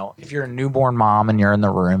like, you know, if you're a newborn mom and you're in the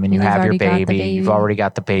room and you You've have your already got the baby, baby. you've already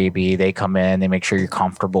got the baby, they come in, they make sure you're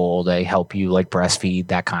comfortable, they help you like breastfeed,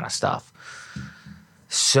 that kind of stuff.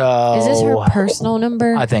 So Is this her personal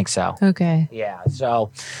number? I think so. Okay. Yeah.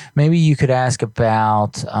 So maybe you could ask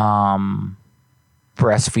about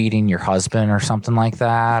breastfeeding your husband or something like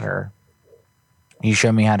that, or you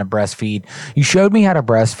showed me how to breastfeed. You showed me how to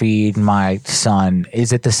breastfeed my son.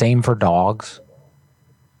 Is it the same for dogs?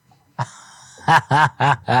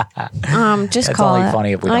 Just It's call only it.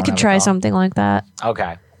 funny if we I don't could have a try dog. something like that.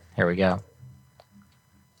 Okay. Here we go.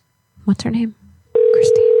 What's her name?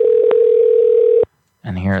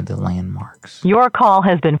 And here are the landmarks. Your call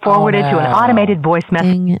has been forwarded to an no. automated voice message.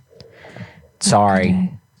 Dang it.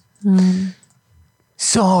 Sorry.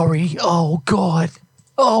 Sorry. Oh God.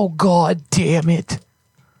 Oh God damn it.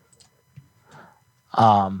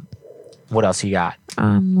 What else you got?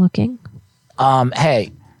 I'm looking.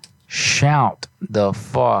 Hey, shout the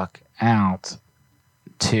fuck out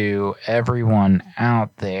to everyone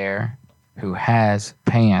out there who has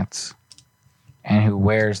pants and who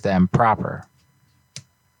wears them proper.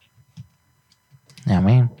 You know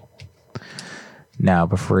what I mean? No,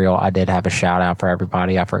 but for real, I did have a shout out for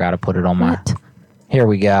everybody. I forgot to put it on my. Here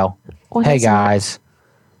we go. What Hey is it? guys.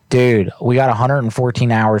 Dude, we got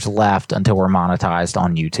 114 hours left until we're monetized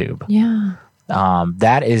on YouTube. Yeah.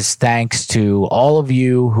 That is thanks to all of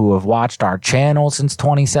you who have watched our channel since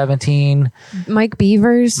 2017. Mike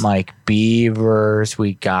Beavers. Mike Beavers,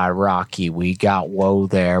 we got Rocky, we got Whoa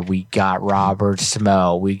There, we got Robert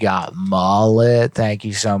Smo, we got Mullet. Thank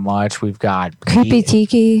you so much. We've got Creepy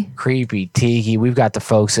Tiki. Creepy Tiki. We've got the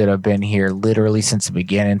folks that have been here literally since the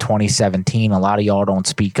beginning, 2017. A lot of y'all don't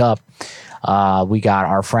speak up. We got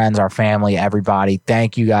our friends, our family, everybody.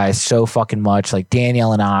 Thank you guys so fucking much. Like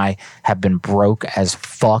Danielle and I have been broke as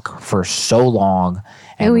fuck for so long,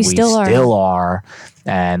 and we still are.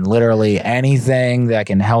 And literally anything that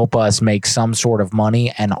can help us make some sort of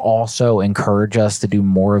money and also encourage us to do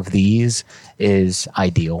more of these is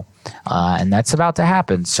ideal. And that's about to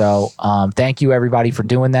happen. So thank you everybody for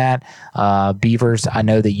doing that. Beavers, I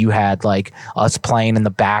know that you had like us playing in the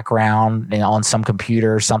background and on some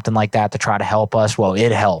computer or something like that to try to help us. Well,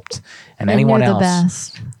 it helped. And anyone you're else,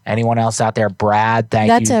 the best. anyone else out there, Brad, thank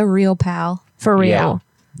That's you. a real pal. For real.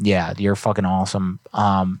 Yeah, you're fucking awesome.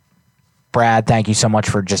 Brad, thank you so much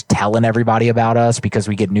for just telling everybody about us because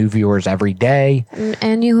we get new viewers every day.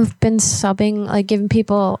 And you have been subbing, like giving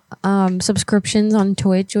people subscriptions on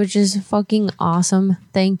Twitch, which is fucking awesome.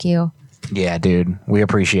 Thank you. Yeah, dude, we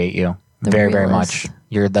appreciate you The very, very realest. much.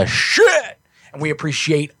 You're the shit, and we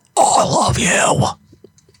appreciate all of you.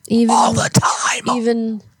 Even all the time.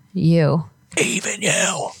 Even you. Even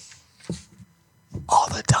you. All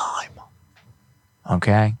the time.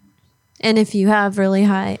 Okay. And if you have really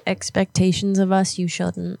high expectations of us, you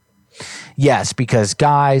shouldn't. Yes, because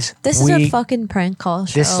guys, This is a fucking prank call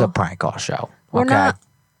show. This is a prank call show. We're okay?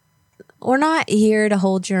 We're not here to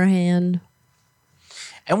hold your hand.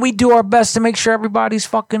 And we do our best to make sure everybody's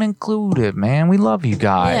fucking included, man. We love you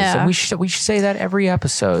guys. Yeah. And we should say that every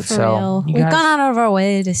episode. For so real. you We've guys- gone out of our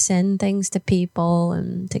way to send things to people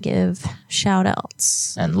and to give shout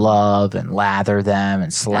outs. and love and lather them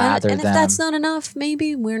and slather And if them. that's not enough,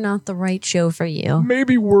 maybe we're not the right show for you.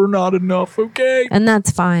 Maybe we're not enough, okay? And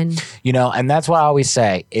that's fine. You know, and that's what I always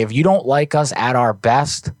say. If you don't like us at our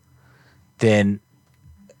best, then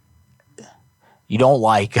you don't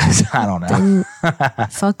like us. I don't know.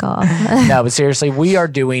 Fuck off. No, but seriously, we are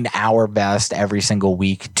doing our best every single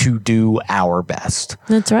week to do our best.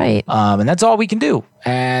 That's right. And that's all we can do.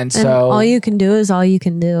 And And so all you can do is all you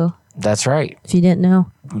can do. that's right. If you didn't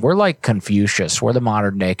know. We're like Confucius. We're the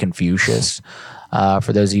modern day Confucius.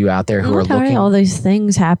 For those of you out there who are How looking. all these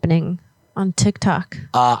things happening on TikTok?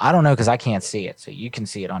 I don't know because I can't see it. So you can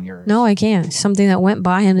see it on yours. No, I can't. Something that went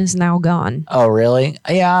by and is now gone. Oh, really?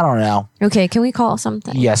 Yeah, I don't know. Okay, can we call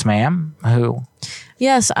something? Yes, ma'am. Who?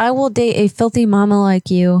 Yes, I will date a filthy mama like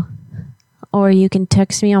you. Or you can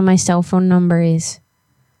text me on my cell phone numbers.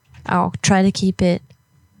 I'll try to keep it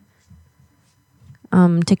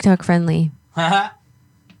TikTok friendly.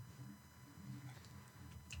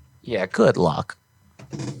 Yeah, good luck.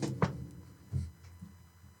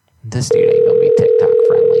 This dude ain't gonna be TikTok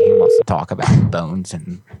friendly. He wants to talk about bones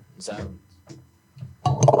and zones.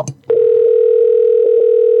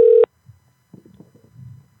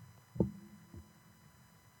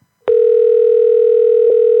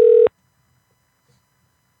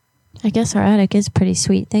 I guess our attic is pretty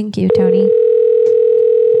sweet. Thank you, Tony.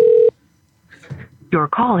 Your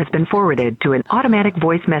call has been forwarded to an automatic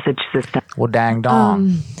voice message system. Well, dang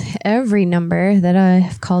dong. Every number that I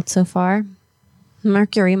have called so far,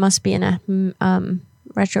 Mercury must be in a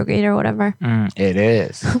retrograde or whatever. It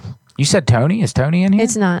is. You said Tony? Is Tony in here?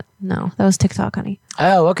 It's not. No, that was TikTok, honey.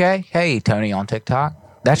 Oh, okay. Hey, Tony on TikTok.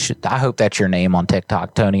 I hope that's your name on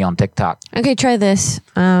TikTok. Tony on TikTok. Okay, try this.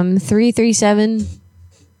 337.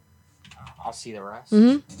 I'll see the rest.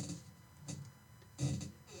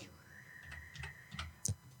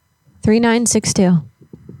 3962.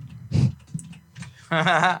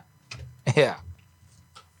 Yeah.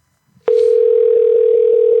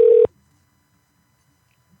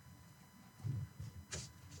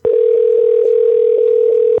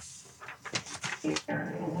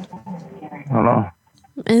 Hello.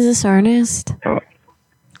 Is this Ernest?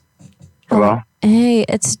 Hello. Hey,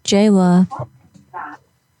 it's Jayla.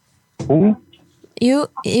 Who? You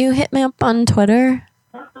hit me up on Twitter?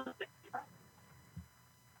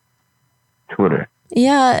 Twitter.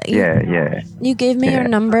 Yeah. Yeah. You gave me your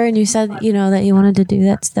number and you said, that you wanted to do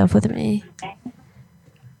that stuff with me.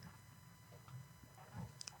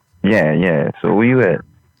 Yeah. So where you at?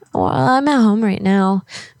 Well, I'm at home right now.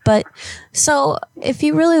 But so if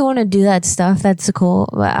you really want to do that stuff, that's cool.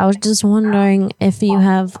 But I was just wondering if you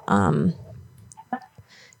have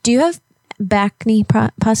do you have back knee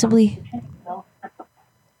possibly?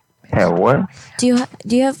 Have what? Do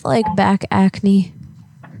you have like back acne?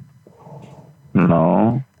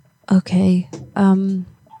 No. Okay.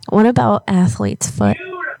 What about athlete's foot?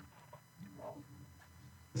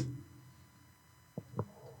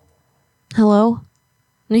 Hello?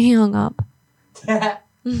 He hung up.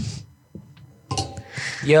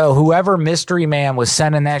 Yo, whoever mystery man was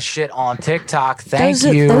sending that shit on TikTok, thank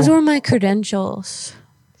you. Those were my credentials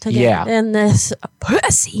to get in this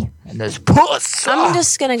pussy. And this pussy. I'm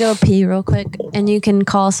just gonna go pee real quick, and you can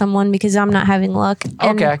call someone because I'm not having luck. And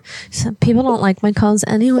Okay. some people don't like my calls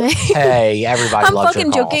anyway. Hey, everybody I'm loves your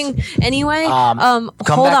fucking calls. joking. Anyway, Come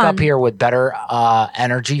hold back on. up here with better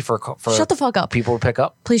energy for Shut the fuck up. people to pick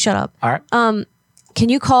up. Please shut up. All right. Can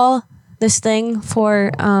you call this thing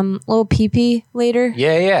for little PP later?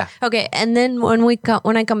 Yeah. Okay, and then when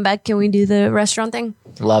I come back, can we do the restaurant thing?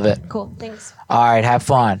 Love it. Cool. Thanks. All right, have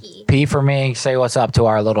fun. P for me. Say what's up to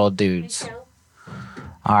our little dudes.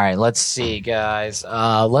 All right, let's see, guys.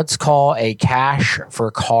 Let's call a cash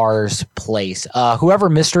for cars place. Whoever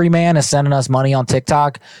mystery man is sending us money on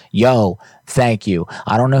TikTok, yo, thank you.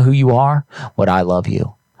 I don't know who you are, but I love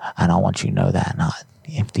you, and I want you to know that. Not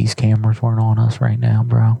if these cameras weren't on us right now,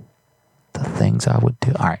 bro, the things I would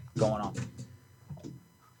do. All right, going on.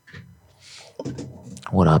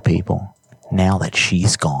 What up, people? Now that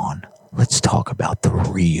she's gone, let's talk about the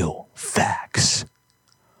real facts.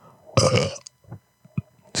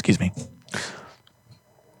 Excuse me.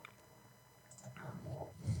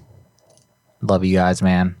 Love you guys,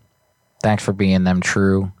 man. Thanks for being them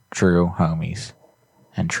true homies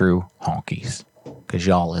and true honkies. Because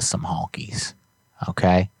y'all is some honkies.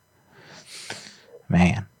 Okay?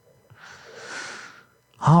 Man.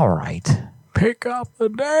 All right. Pick up the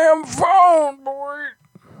damn phone, boy.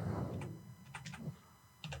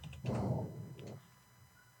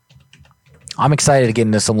 I'm excited to get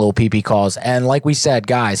into some little PP calls. And like we said,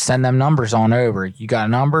 guys, send them numbers on over. You got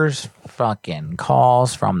numbers? Fucking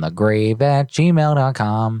calls from the grave at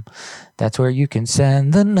gmail.com. That's where you can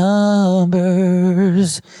send the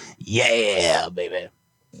numbers. Yeah, baby.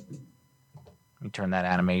 Let me turn that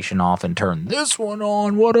animation off and turn this one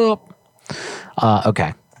on. What up?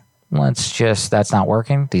 Okay. That's not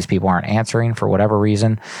working. These people aren't answering for whatever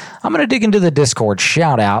reason. I'm going to dig into the Discord.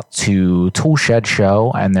 Shout out to Toolshed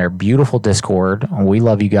Show and their beautiful Discord. We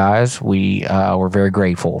love you guys. We're very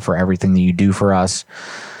grateful for everything that you do for us.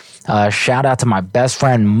 Shout out to my best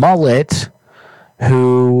friend Mullet,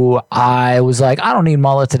 who I was like, I don't need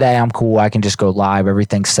Mullet today. I'm cool. I can just go live.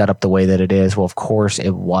 Everything's set up the way that it is. Well, of course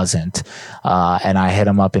it wasn't. And I hit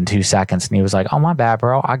him up in 2 seconds and he was like, oh, my bad,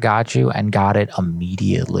 bro. I got you, and got it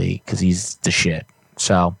immediately because he's the shit.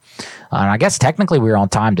 So, and I guess technically we were on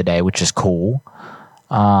time today, which is cool.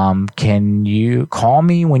 Can you call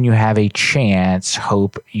me when you have a chance?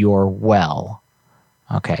 Hope you're well.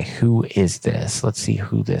 Okay. Who is this? Let's see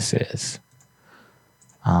who this is.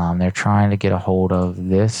 They're trying to get a hold of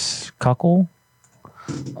this cuckle.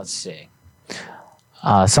 Let's see.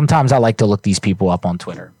 Sometimes I like to look these people up on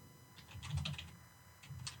Twitter.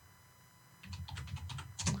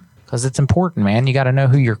 Because it's important, man. You got to know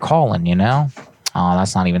who you're calling, you know? Oh,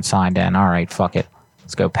 that's not even signed in. All right, fuck it.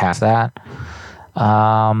 Let's go past that.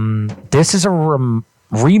 This is a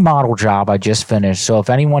remodel job I just finished. So if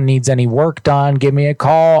anyone needs any work done, give me a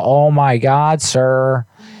call. Oh, my God, sir.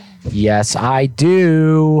 Yes, I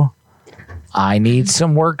do. I need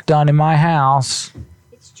some work done in my house.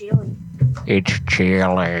 It's chilly. It's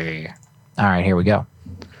chilly. All right, here we go.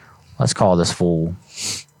 Let's call this fool.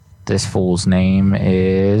 This fool's name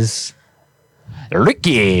is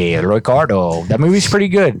Ricky Ricardo. That movie's pretty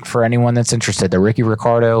good for anyone that's interested. The Ricky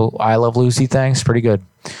Ricardo I Love Lucy thing's pretty good.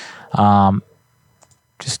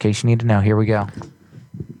 Just in case you need to know, here we go.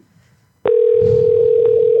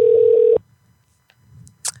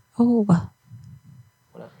 Oh.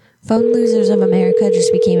 Phone Losers of America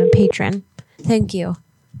just became a patron. Thank you.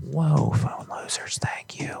 Whoa, Phone Losers,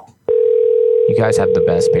 thank you. You guys have the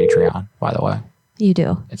best Patreon, by the way. You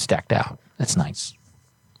do. It's decked out. It's nice.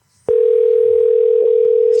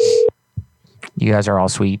 You guys are all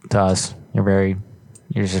sweet to us. You're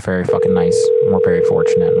just very fucking nice. We're very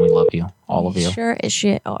fortunate and we love you. All of you. Sure as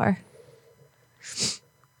shit are.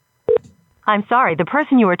 I'm sorry, the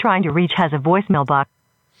person you are trying to reach has a voicemail box.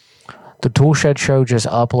 The Toolshed Show just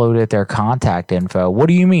uploaded their contact info. What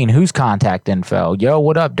do you mean? Whose contact info? Yo,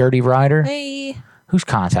 what up, Dirty Rider? Hey. Whose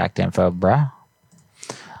contact info, bruh?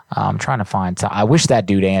 I'm trying to find... I wish that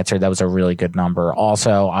dude answered. That was a really good number.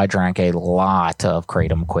 Also, I drank a lot of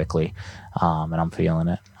Kratom quickly, and I'm feeling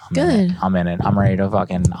it. I'm in it. I'm ready to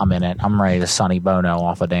I'm in it. I'm ready to Sonny Bono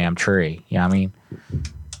off a damn tree. You know what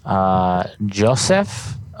I mean?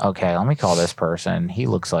 Joseph? Okay, let me call this person. He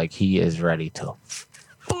looks like he is ready to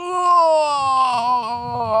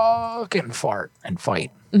fucking fart and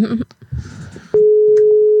fight.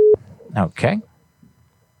 Okay.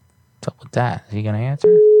 What's up with that? Is he going to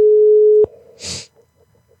answer?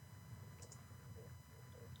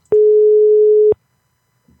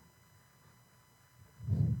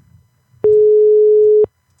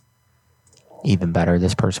 Even better,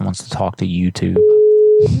 this person wants to talk to YouTube,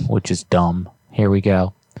 which is dumb. Here we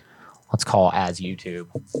go. Let's call as YouTube.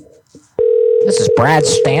 This is Brad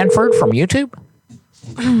Stanford from YouTube.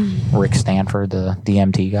 Rick Stanford, the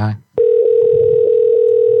DMT guy.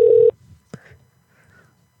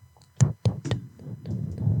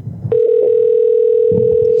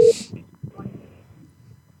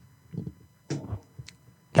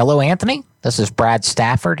 Hello, Anthony. This is Brad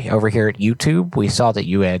Stafford over here at YouTube. We saw that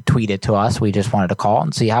you had tweeted to us. We just wanted to call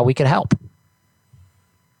and see how we could help.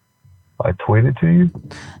 I tweeted to you?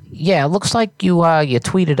 Yeah, it looks like you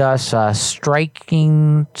tweeted us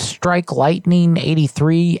Strike Lightning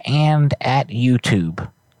 83 and at YouTube.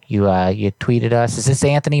 You tweeted us. Is this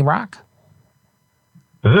Anthony Rock?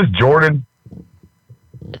 Is this Jordan?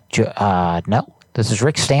 No. This is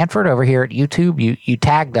Rick Stanford over here at YouTube. You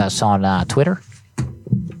tagged us on Twitter.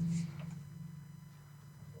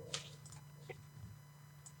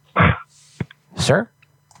 Sir?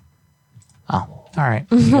 Oh, all right.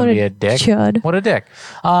 You gonna be a dick? Chud. What a dick.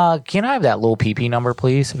 Can I have that little PP number,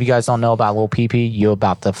 please? If you guys don't know about little PP, you're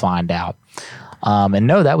about to find out. And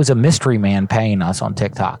no, that was a mystery man paying us on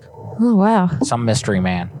TikTok. Oh, wow. Some mystery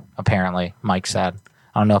man, apparently, Mike said.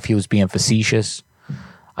 I don't know if he was being facetious.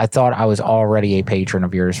 I thought I was already a patron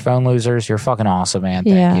of yours. Phone Losers, you're fucking awesome, man.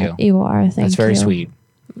 Thank you. You are. Thank you. That's very sweet.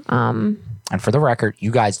 And for the record,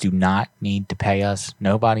 you guys do not need to pay us.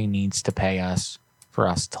 Nobody needs to pay us for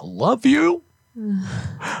us to love you,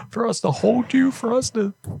 for us to hold you, for us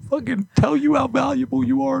to fucking tell you how valuable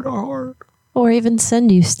you are in our heart. Or even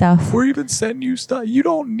send you stuff. Or even send you stuff. You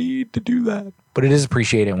don't need to do that. But it is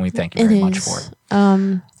appreciated and we thank you very much for it.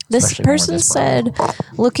 This Especially person said,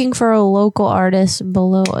 looking for a local artist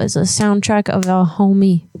below is a soundtrack of a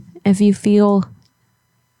homie. If you feel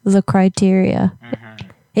the criteria.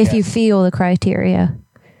 If you feel the criteria,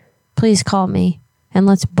 please call me and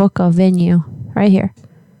let's book a venue right here.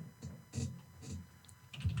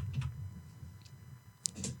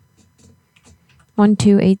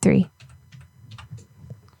 (1283).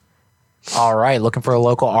 All right, looking for a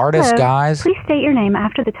local artist, Hello. guys. Please state your name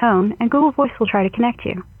after the tone, and Google Voice will try to connect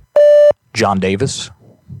you. John Davis.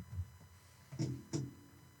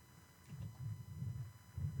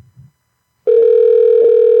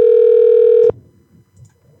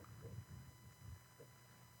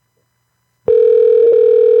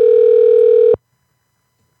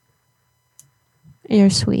 You're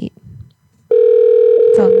sweet.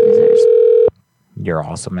 Phone Losers. You're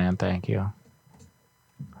awesome, man. Thank you.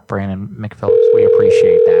 Brandon McPhillips. We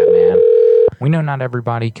appreciate that, man. We know not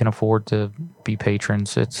everybody can afford to be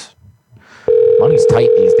patrons. Money's tight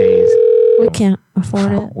these days. We can't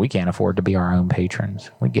afford it. We can't afford to be our own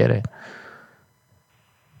patrons. We get it.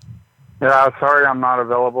 Yeah, sorry I'm not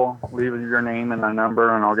available. Leave your name and a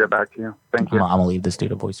number, and I'll get back to you. Thank you. I'm going to leave this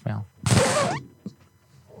dude a voicemail.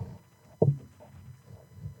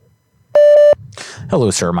 Hello,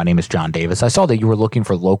 sir. My name is John Davis. I saw that you were looking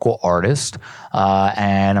for local artists,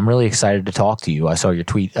 and I'm really excited to talk to you. I saw your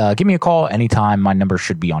tweet. Give me a call anytime. My number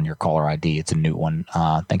should be on your caller ID. It's a new one.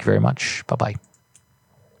 Thank you very much. Bye-bye.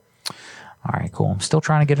 All right, cool. I'm still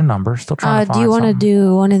trying to get a number. Still trying to find do you want to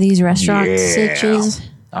do one of these restaurant Yeah. stitches?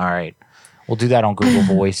 All right. We'll do that on Google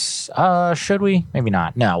Voice. Should we? Maybe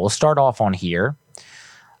not. No, we'll start off on here.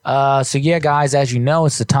 So yeah, guys, as you know,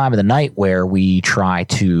 it's the time of the night where we try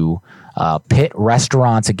to pit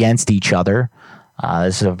restaurants against each other.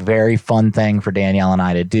 This is a very fun thing for Danielle and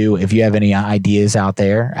I to do. If you have any ideas out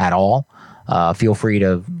there at all, feel free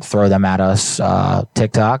to throw them at us.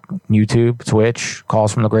 TikTok, YouTube, Twitch,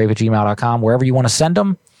 callsfromthegrave@gmail.com, wherever you want to send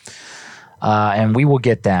them. And we will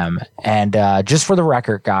get them. And just for the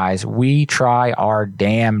record, guys, we try our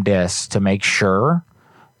damnedest to make sure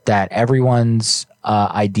that everyone's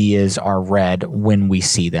ideas are read when we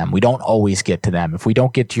see them. We don't always get to them. If we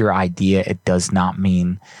don't get to your idea, it does not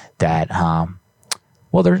mean that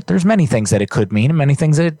well, there's many things that it could mean and many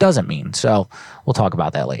things that it doesn't mean. So we'll talk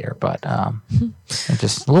about that later. But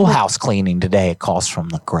just a little house cleaning today. It calls from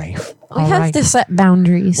the grave. We have to set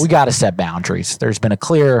boundaries. We got to set boundaries. There's been a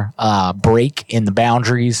clear break in the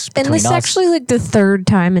boundaries between And this is us. actually like the third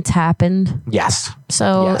time it's happened. Yes.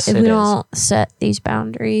 So Yes, if it we is. don't set these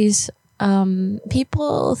boundaries,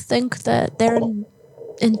 people think that they're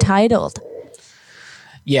entitled.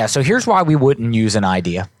 Yeah, so here's why we wouldn't use an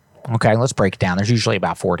idea. Okay, let's break it down. There's usually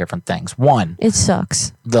about 4 different things. One, it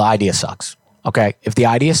sucks. The idea sucks. Okay, if the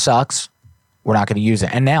idea sucks, we're not going to use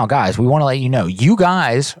it. And now, guys, we want to let you know, you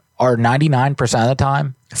guys are 99% of the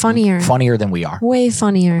time funnier than we are. Way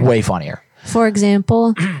funnier. Way funnier. For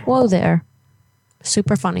example, whoa there.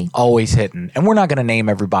 Super funny. Always hitting. And we're not going to name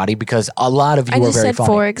everybody because a lot of you I are just very said funny.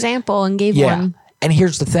 for example and gave one. And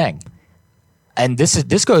here's the thing. And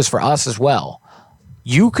this goes for us as well.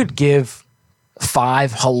 You could give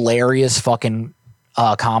 5 hilarious fucking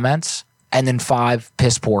comments and then 5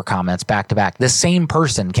 piss poor comments back to back. The same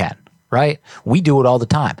person can, right? We do it all the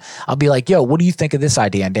time. I'll be like, yo, what do you think of this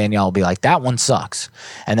idea? And Danielle will be like, that one sucks.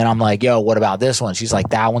 And then I'm like, yo, what about this one? She's like,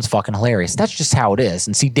 that one's fucking hilarious. That's just how it is.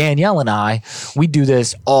 And see, Danielle and I, we do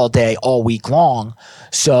this all day, all week long.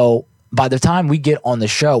 So by the time we get on the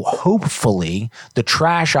show, hopefully the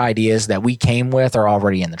trash ideas that we came with are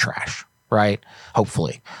already in the trash, right?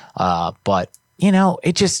 Hopefully. But you know,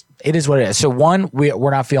 it is what it is. So 1, we're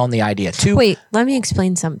not feeling the idea. 2, Wait, let me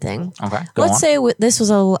explain something. Okay, Let's say this was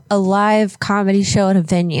a live comedy show at a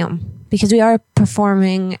venue, because we are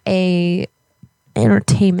performing a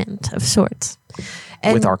entertainment of sorts.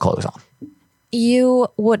 And with our clothes on. you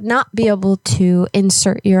would not be able to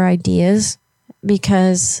insert your ideas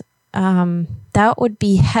because that would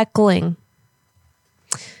be heckling.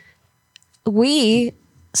 We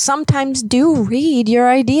sometimes do read your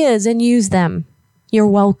ideas and use them. You're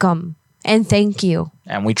welcome and thank you.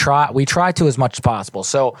 And we try to as much as possible.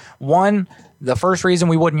 So 1, the first reason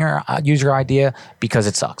we wouldn't use your idea, because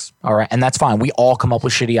it sucks. All right. And that's fine. We all come up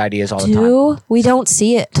with shitty ideas all the time. 2, we don't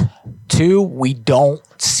see it. 2, we don't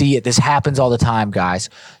see it. This happens all the time, guys.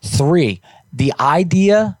 3, the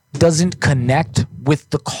idea doesn't connect with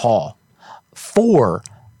the call. 4,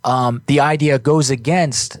 the idea goes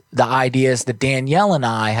against the ideas that Danielle and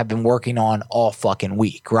I have been working on all fucking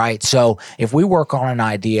week, right? So if we work on an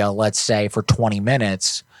idea, let's say for 20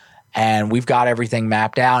 minutes, and we've got everything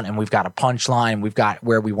mapped out and we've got a punchline, we've got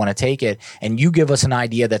where we want to take it, and you give us an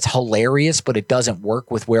idea that's hilarious, but it doesn't work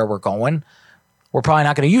with where we're going, we're probably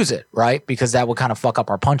not going to use it, right? Because that would kind of fuck up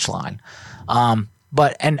our punchline.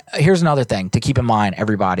 And here's another thing to keep in mind,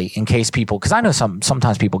 everybody, in case people, because I know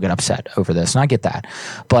sometimes people get upset over this, and I get that.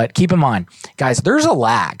 But keep in mind, guys, there's a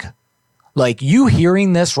lag. Like you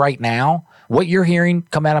hearing this right now, what you're hearing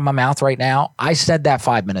come out of my mouth right now, I said that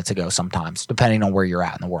 5 minutes ago sometimes, depending on where you're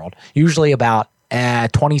at in the world. Usually about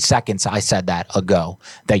 20 seconds I said that ago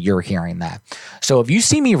that you're hearing that. So if you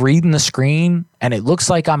see me reading the screen and it looks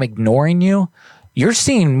like I'm ignoring you, you're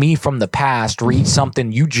seeing me from the past read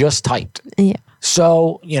something you just typed. Yeah.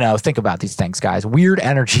 So, think about these things, guys. Weird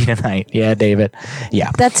energy tonight. Yeah, David.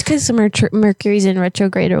 Yeah. That's because Mercury's in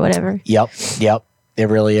retrograde or whatever. Yep. It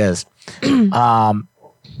really is.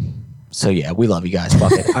 So yeah, we love you guys.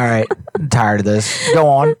 Fuck it. All right. I'm tired of this. Go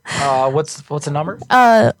on. What's the number?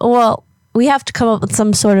 Well, we have to come up with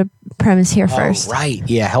some sort of premise here first. Oh, right.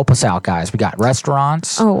 Yeah, help us out, guys. We got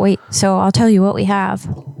restaurants. Oh, wait. So I'll tell you what we have.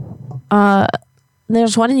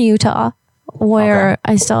 There's one in Utah where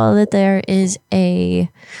I saw that there is a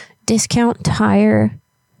discount tire,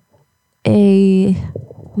 a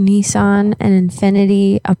Nissan, an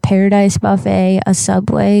Infiniti, a Paradise Buffet, a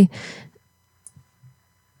Subway,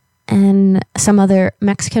 and some other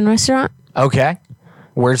Mexican restaurant. Okay.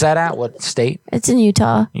 Where's that at? What state? It's in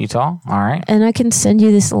Utah. Utah? All right. And I can send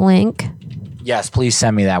you this link. Yes, please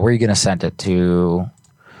send me that. Where are you going to send it to?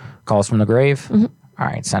 Calls from the Grave? Mm-hmm. All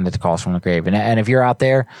right, send it to Calls from the Grave. And if you're out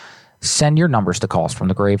there, send your numbers to Calls from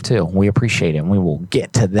the Grave too. We appreciate it, and we will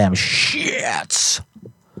get to them shits.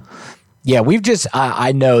 Yeah, we've just,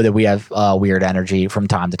 I know that we have weird energy from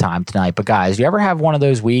time to time tonight, but guys, you ever have one of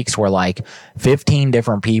those weeks where like 15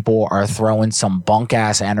 different people are throwing some bunk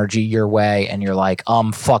ass energy your way and you're like,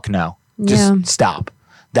 fuck no, just stop.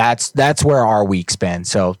 That's where our week's been.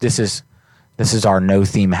 So this is our no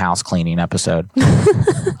theme house cleaning episode.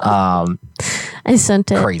 I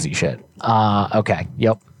sent it. Crazy shit. Okay.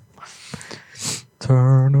 Yep.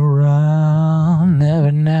 Turn around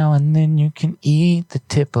every now and then you can eat the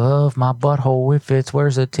tip of my butthole if it's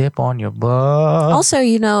where's the tip on your butt. Also,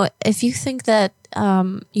 if you think that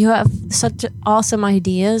you have such awesome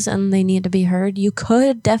ideas and they need to be heard, you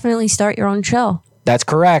could definitely start your own show. That's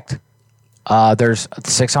correct. There's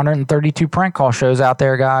 632 prank call shows out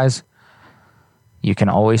there, guys. You can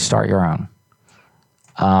always start your own.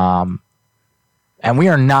 And we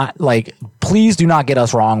are not please do not get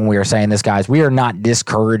us wrong when we are saying this, guys. We are not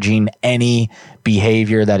discouraging any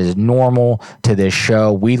behavior that is normal to this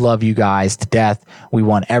show. We love you guys to death. We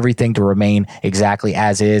want everything to remain exactly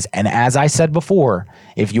as is. And as I said before,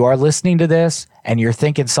 if you are listening to this and you're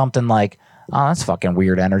thinking something like, oh, that's fucking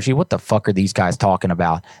weird energy, what the fuck are these guys talking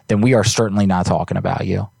about? Then we are certainly not talking about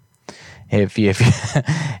you. If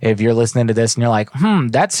you're listening to this and you're like,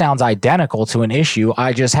 that sounds identical to an issue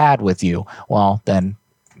I just had with you, well, then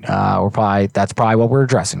that's probably what we're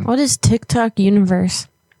addressing. What is TikTok Universe?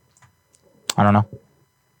 I don't know.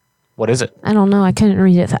 What is it? I don't know. I couldn't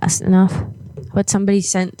read it fast enough. But somebody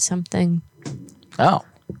sent something. Oh.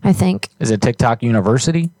 I think. Is it TikTok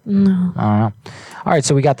University? No. I don't know. All right,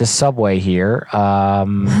 so we got the Subway here.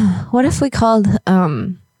 What if we called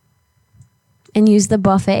and use the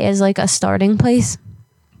buffet as like a starting place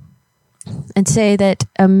and say that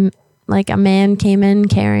like a man came in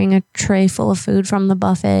carrying a tray full of food from the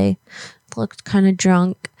buffet, looked kind of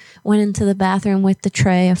drunk, went into the bathroom with the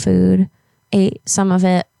tray of food, ate some of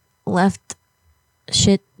it, left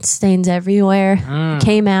shit stains everywhere,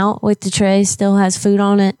 came out with the tray, still has food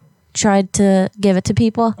on it, tried to give it to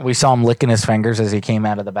people. We saw him licking his fingers as he came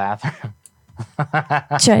out of the bathroom.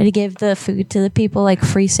 Try to give the food to the people, like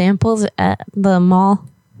free samples at the mall.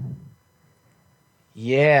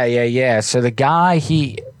 Yeah. So the guy,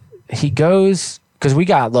 he goes, because we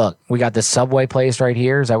got this Subway place right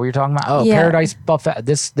here. Is that what you're talking about? Oh, yeah. Paradise Buffet.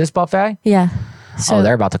 This buffet? Yeah. So,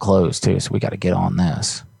 they're about to close too, so we got to get on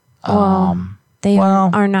this. They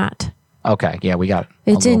are not. Okay, yeah, we got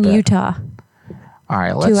it's in bit. Utah. All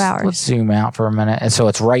right, 2 hours. Let's zoom out for a minute. And so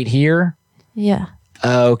it's right here? Yeah.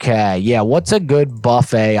 Okay, yeah. What's a good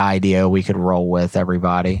buffet idea we could roll with,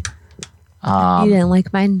 everybody? You didn't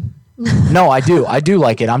like mine? No, I do. I do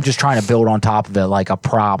like it. I'm just trying to build on top of it like a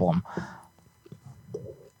problem.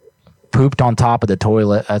 Pooped on top of the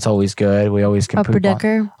toilet. That's always good. We always can Upper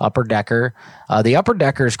Decker. Upper Decker. The Upper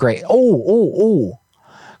Decker is great. Oh.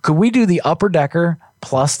 Could we do the Upper Decker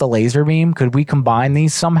plus the laser beam? Could we combine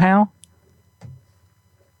these somehow?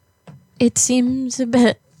 It seems a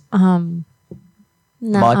bit not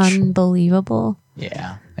Much? Unbelievable.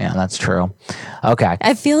 Yeah, that's true. Okay.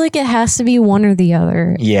 I feel like it has to be one or the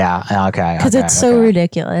other. Yeah, okay. Because it's so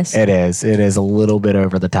ridiculous. It is. It is a little bit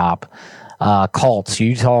over the top. Cults.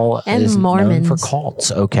 Utah and is Mormons. known for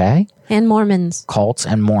cults, okay? And Mormons. Cults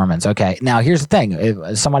and Mormons. Okay. Now, here's the thing.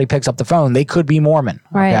 If somebody picks up the phone, they could be Mormon.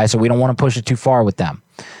 Right. Okay, so we don't want to push it too far with them.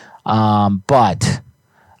 But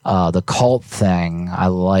the cult thing, I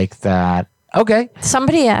like that. Okay.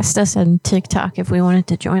 Somebody asked us on TikTok if we wanted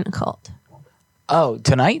to join a cult. Oh,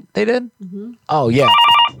 tonight they did? Mm-hmm. Oh, yeah.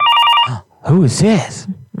 Who is this?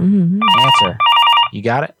 Mm-hmm. Answer. You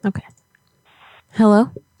got it? Okay.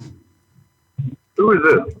 Hello? Who is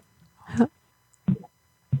this?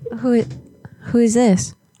 Who is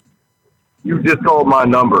this? You just called my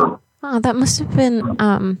number. Oh, that must have been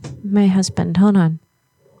my husband. Hold on.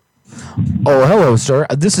 Oh, hello, sir.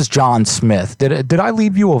 This is John Smith. Did I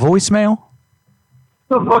leave you a voicemail?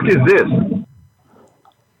 The fuck is this?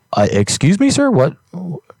 Excuse me, sir? What?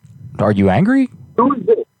 Are you angry? Who is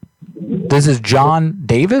this? This is John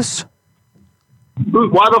Davis.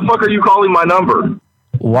 Why the fuck are you calling my number?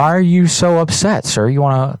 Why are you so upset, sir? You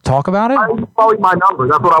want to talk about it? Why are you calling my number?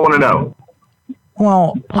 That's what I want to know.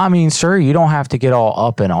 Well, I mean, sir, you don't have to get all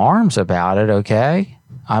up in arms about it, okay?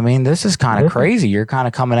 I mean, this is kind of crazy. You're kind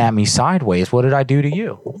of coming at me sideways. What did I do to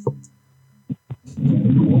you?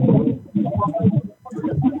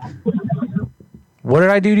 What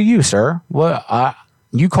did I do to you, sir? What?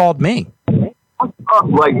 You called me.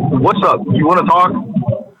 Like, what's up? You want to talk?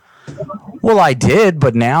 Well, I did,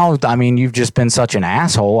 but now, I mean, you've just been such an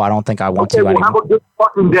asshole. I don't think I want to anymore. Have a good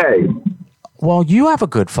fucking day. Well, you have a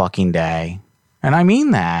good fucking day. And I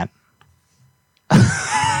mean that.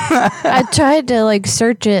 I tried to like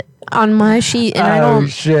search it on my sheet and I don't.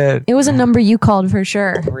 Shit. It was a number you called for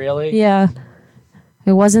sure. Really? Yeah.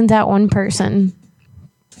 It wasn't that one person.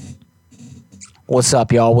 What's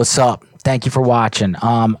up, y'all? What's up? Thank you for watching.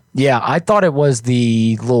 Yeah, I thought it was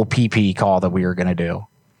the little PP call that we were gonna do.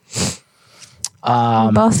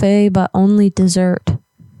 Buffet, but only dessert.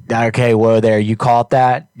 Okay, well, there you caught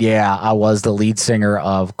that. Yeah, I was the lead singer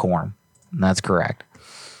of Korn. That's correct.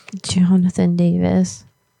 Jonathan Davis.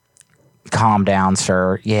 Calm down,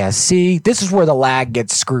 sir. Yeah, see, this is where the lag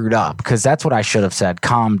gets screwed up because that's what I should have said.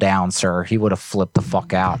 Calm down, sir. He would have flipped the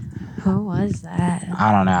fuck out. Who was that?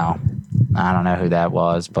 I don't know. I don't know who that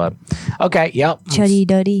was, but okay, yep. Chuddy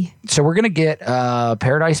Duddy. So we're gonna get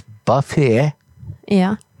Paradise Buffet.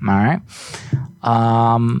 Yeah. All right.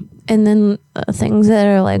 And then things that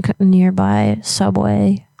are like nearby,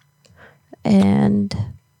 Subway and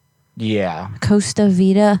Yeah. Costa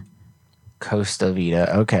Vida. Costa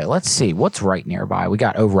Vida. Okay, let's see. What's right nearby? We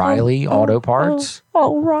got O'Reilly Auto Parts.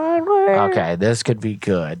 O'Reilly. Okay, this could be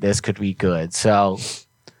good. This could be good. So,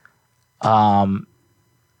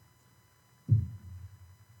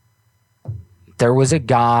 there was a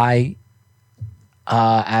guy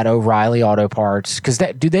at O'Reilly Auto Parts because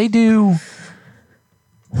do they do?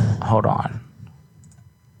 Hold on.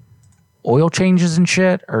 Oil changes and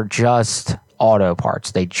shit, or just auto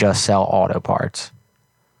parts? They just sell auto parts.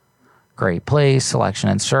 Great place, selection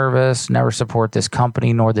and service. Never support this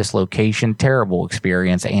company nor this location. Terrible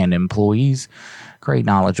experience and employees. Great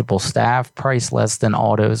knowledgeable staff. Price less than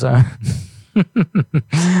AutoZone.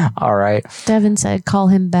 All right. Devin said, call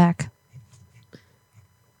him back.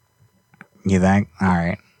 You think? All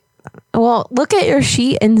right. Well, look at your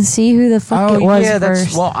sheet and see who the fuck it was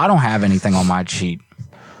first. Well, I don't have anything on my sheet.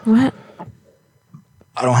 What?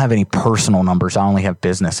 I don't have any personal numbers. I only have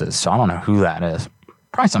businesses, so I don't know who that is.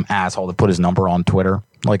 Probably some asshole that put his number on Twitter,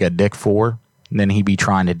 like a Dick 4. And then he'd be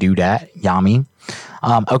trying to do that. Yummy.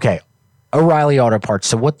 Okay. O'Reilly Auto Parts.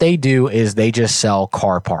 So what they do is they just sell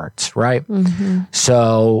car parts, right? Mm-hmm.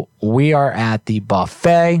 So we are at the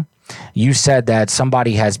buffet. You said that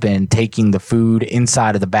somebody has been taking the food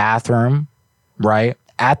inside of the bathroom, right?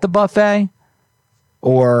 At the buffet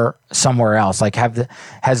or somewhere else? Like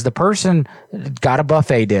has the person got a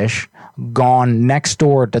buffet dish, gone next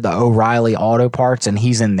door to the O'Reilly Auto Parts and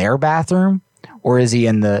he's in their bathroom? Or is he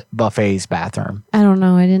in the buffet's bathroom? I don't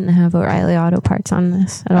know. I didn't have O'Reilly Auto Parts on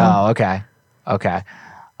this at all. Oh, okay. Okay.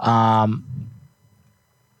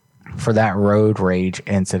 For that road rage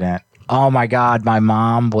incident. Oh my God, my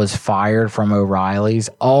mom was fired from O'Reilly's.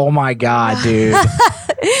 Oh my God, dude.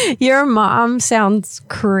 Your mom sounds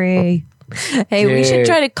cray. Hey, we should Dude,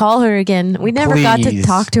 try to call her again. We never got to please.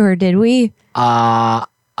 talk to her, did we? I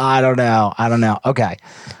don't know. Okay.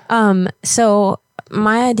 So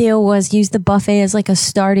my idea was use the buffet as like a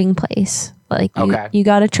starting place. Like Okay. you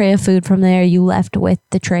got a tray of food from there. You left with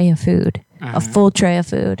the tray of food, a full tray of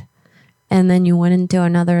food. And then you went into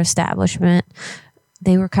another establishment.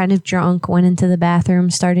 They were kind of drunk, went into the bathroom,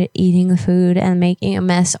 started eating the food and making a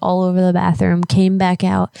mess all over the bathroom, came back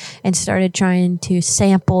out and started trying to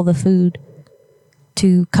sample the food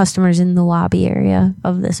to customers in the lobby area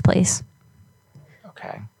of this place.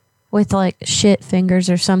 Okay. With like shit fingers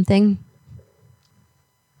or something.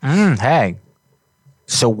 Hey.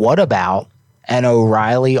 So what about an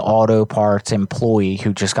O'Reilly Auto Parts employee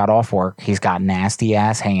who just got off work? He's got nasty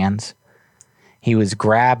ass hands. He was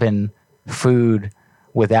grabbing food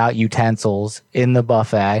without utensils in the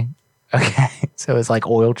buffet. Okay. So it's like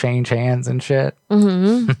oil change hands and shit.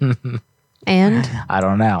 Mm-hmm. And? I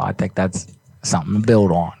don't know. I think that's something to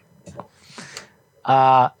build on.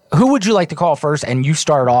 Who would you like to call first? And you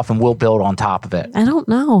start off and we'll build on top of it. I don't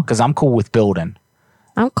know. Because I'm cool with building.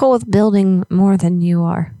 I'm cool with building more than you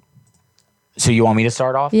are. So you want me to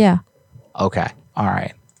start off? Yeah. Okay. All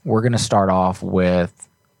right. We're going to start off with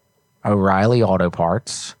O'Reilly Auto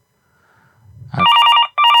Parts.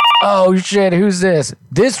 Oh, shit. Who's this?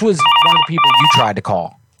 This was one of the people you tried to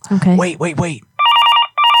call. Okay. Wait.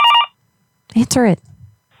 Answer it.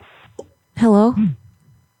 Hello?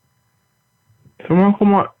 Someone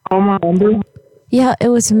call my number? Yeah, it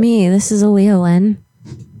was me. This is Aaliyah Lynn.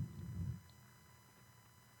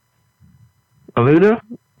 Alita?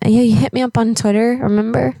 Yeah, you hit me up on Twitter,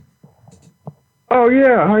 remember? Oh,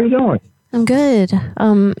 yeah. How you doing? I'm good.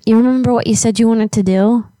 You remember what you said you wanted to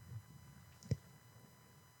do?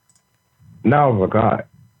 No, I forgot.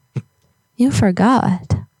 You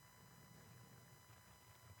forgot.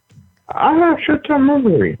 I have short-term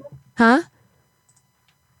memory. Huh?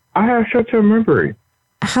 I have short-term memory.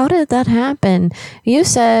 How did that happen? You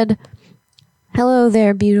said, "Hello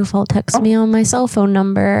there, beautiful. Text me on my cell phone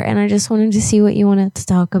number," and I just wanted to see what you wanted to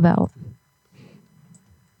talk about.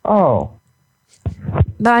 Oh.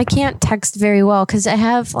 But I can't text very well because I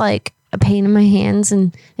have like a pain in my hands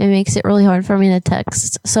and it makes it really hard for me to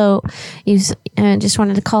text. So you just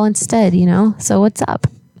wanted to call instead, you know? So what's up?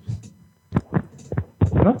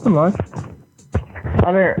 Not so much.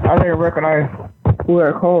 I didn't recognize who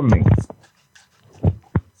had called me.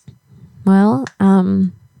 Well,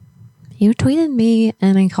 you tweeted me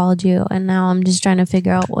and I called you, and now I'm just trying to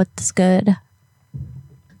figure out what's good.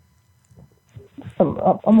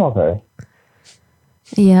 I'm okay.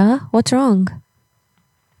 Yeah? What's wrong?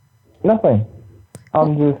 Nothing.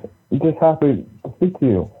 I'm just happy to speak to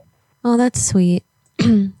you. Oh, that's sweet.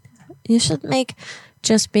 You should make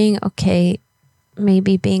just being okay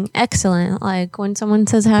maybe being excellent. Like when someone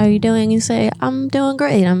says, "How are you doing?" you say, "I'm doing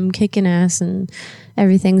great. I'm kicking ass and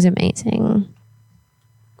everything's amazing."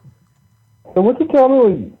 So what you tell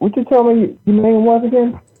me your name was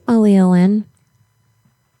again? Aaliyah Lynn.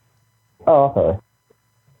 Oh,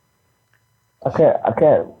 okay.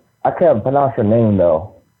 I can't pronounce your name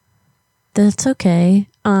though. That's okay.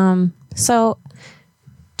 So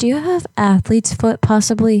do you have athlete's foot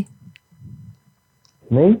possibly?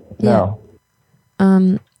 Me? Yeah.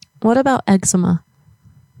 No. What about eczema?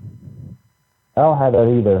 I don't have that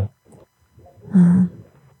either.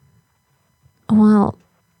 Well,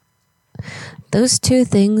 those two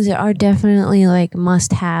things are definitely like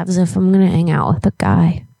must-haves if I'm gonna hang out with a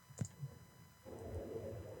guy.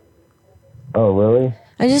 Oh, really?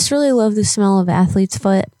 I just really love the smell of athlete's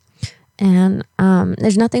foot. And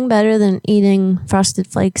there's nothing better than eating Frosted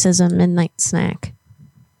Flakes as a midnight snack.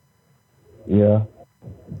 Yeah.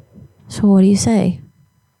 So what do you say?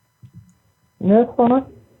 That's fine.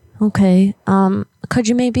 Okay. Could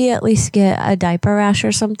you maybe at least get a diaper rash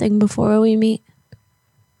or something before we meet?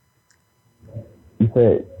 You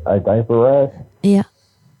said a diaper rash? Yeah.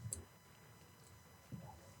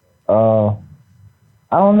 I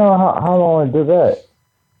don't know how I want to do that.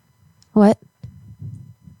 What?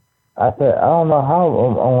 I said, I don't know how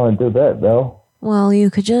I want to do that, though. Well, you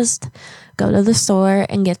could just go to the store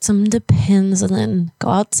and get some Depends and then go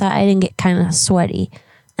outside and get kind of sweaty.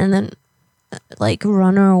 And then, like,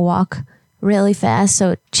 run or walk really fast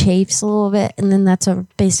so it chafes a little bit. And then that's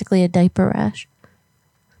basically a diaper rash.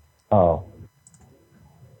 Oh.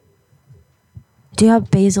 Do you have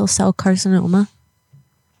basal cell carcinoma?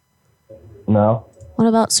 No. What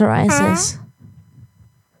about psoriasis?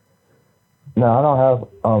 No, I don't have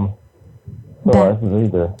psoriasis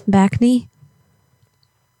either. Back knee?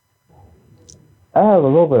 I have a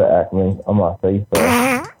little bit of acne on my face,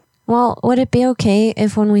 though. Well, would it be okay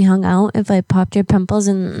if when we hung out, if I popped your pimples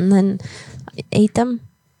and then ate them?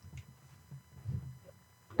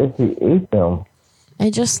 If you eat them? I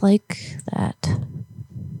just like that.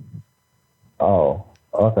 Oh,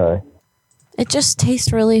 okay. It just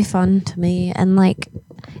tastes really fun to me, and like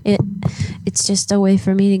it's just a way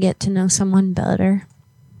for me to get to know someone better.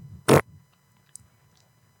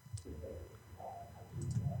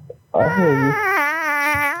 I hear you.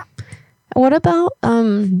 What about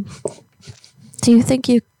do you think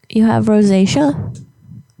you have rosacea?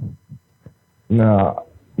 No,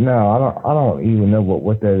 I don't even know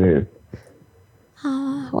what that is.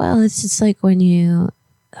 Well, it's just like when you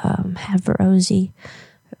have rosy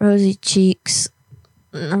cheeks,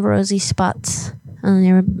 rosy spots on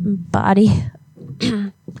your body.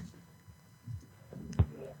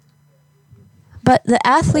 But the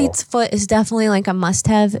athlete's foot is definitely like a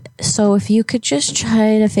must-have. So if you could just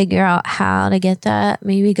try to figure out how to get that,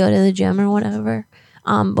 maybe go to the gym or whatever,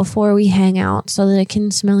 before we hang out, so that I can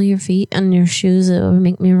smell your feet and your shoes, it would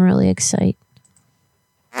make me really excited.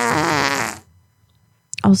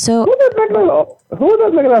 Also, who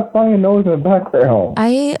does make that funny noise in the background?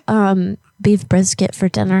 I ate beef brisket for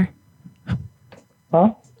dinner.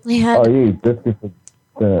 Huh? I had you eat biscuits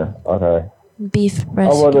for dinner. Okay. Beef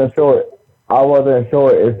brisket. I wasn't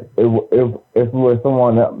sure if it was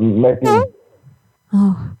someone that making.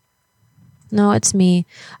 Oh. No, it's me.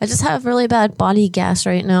 I just have really bad body gas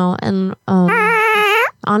right now, and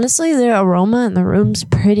Honestly, the aroma in the room's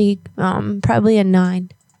pretty, probably a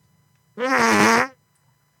 9.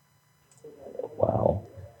 Wow.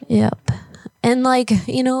 Yep. And like,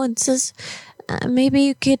 it's just, maybe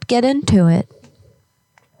you could get into it.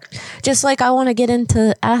 Just like I want to get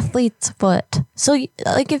into athlete's foot. So,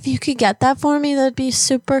 like, if you could get that for me, that'd be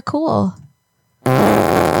super cool.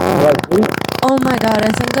 Oh my god,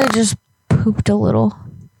 I think I just pooped a little.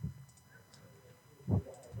 You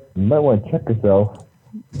might want to check yourself.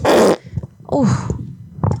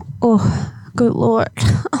 Oh, good lord.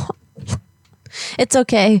 It's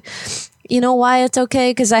okay. You know why it's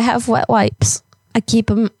okay? Because I have wet wipes. I keep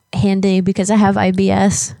them handy because I have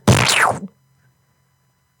IBS.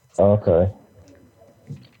 Okay.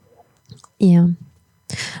 Yeah.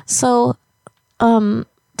 So,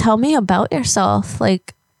 tell me about yourself.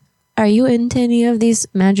 Like, are you into any of these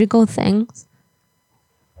magical things?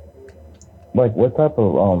 Like, what type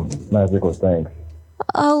of magical things?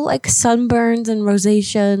 Oh, like sunburns and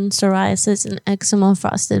rosacea and psoriasis and eczema,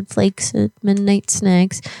 frosted flakes, and midnight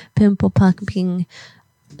snacks, pimple popping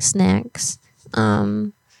snacks.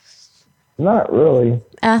 Not really.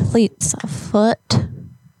 Athlete's foot.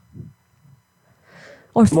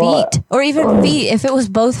 Or feet. Or even feet. If it was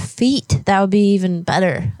both feet, that would be even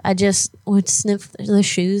better. I just would sniff the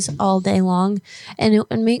shoes all day long and it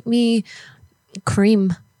would make me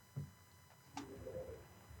cream.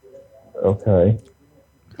 Okay.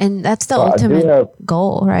 And that's the ultimate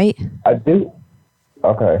goal, right? I do.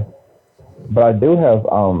 Okay. But I do have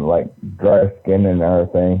like dry skin and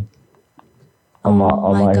everything on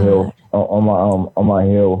my heel, on my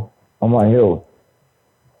heels.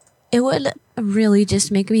 It would really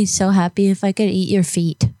just make me so happy if I could eat your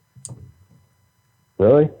feet.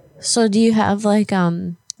 Really? So do you have like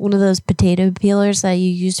one of those potato peelers that you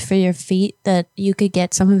use for your feet that you could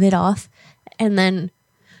get some of it off and then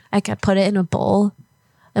I could put it in a bowl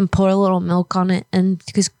and pour a little milk on it and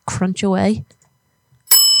just crunch away?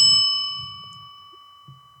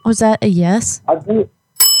 Was that a yes? I do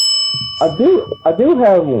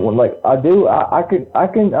have one. Like I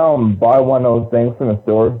can buy one of those things from the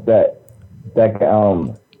store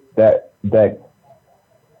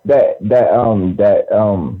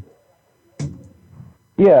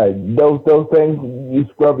yeah, those things you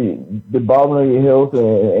scrub the bottom of your heels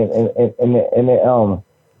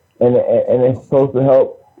and it's supposed to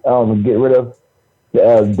help get rid of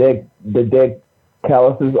the dead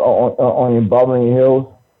calluses on your bottom of your heels.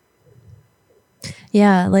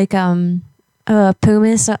 Yeah, like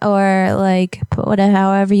pumice or like whatever,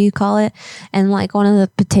 however you call it, and like one of the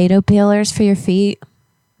potato peelers for your feet.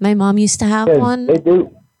 My mom used to have one. They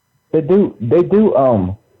do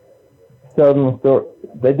sell them store.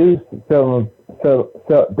 They do sell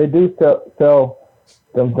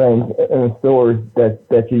some things in the stores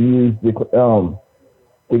that you use to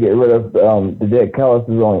get rid of the dead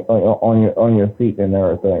calluses on your feet and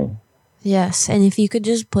everything. Yes, and if you could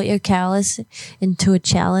just put your callus into a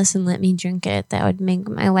chalice and let me drink it, that would make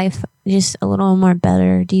my life just a little more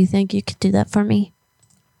better. Do you think you could do that for me?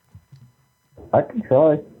 I can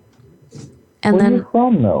try. And Where then, are you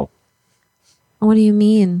from, though? What do you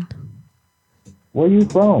mean? Where are you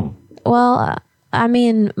from? Well, I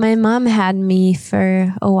mean, my mom had me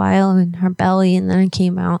for a while in her belly, and then I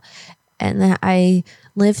came out, and then I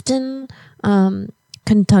lived in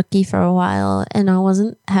Kentucky for a while, and I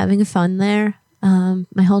wasn't having fun there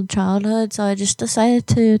my whole childhood, so I just decided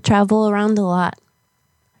to travel around a lot.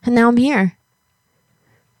 And now I'm here.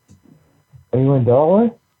 Are you in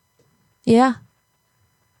Delaware? Yeah.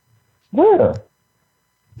 Where?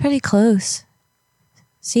 Pretty close.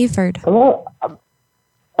 Seaford. Oh,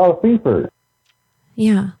 Seaford.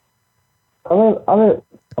 Yeah.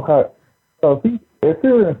 Okay. So if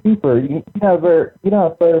you're in Seaford, you're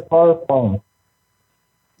not very far from.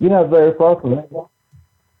 You're not very far from it.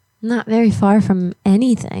 Not very far from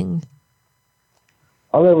anything.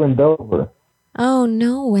 I live in Dover. Oh,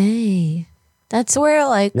 no way. That's where,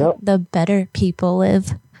 like, the better people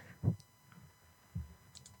live.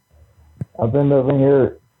 I've been living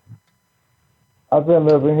here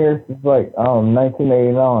since, like,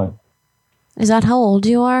 1989. Is that how old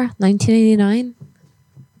you are? 1989?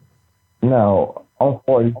 No, I'm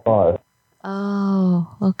 45.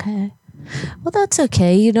 Oh, okay. Well, that's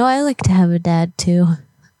okay. You know, I like to have a dad, too.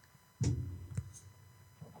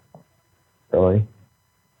 Really?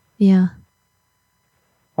 Yeah.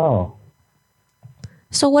 Oh.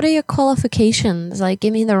 So what are your qualifications? Like,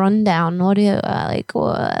 give me the rundown. What do you, how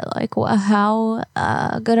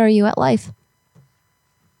good are you at life?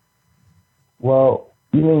 Well,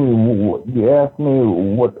 you mean, you asked me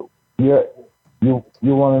what, you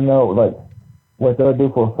want to know, like, what do I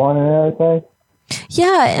do for fun and everything?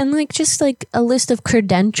 Yeah, and like just like a list of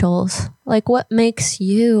credentials. Like what makes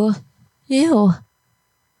you you?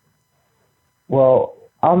 Well,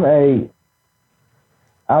 I'm a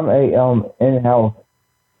in-house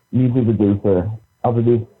music producer. I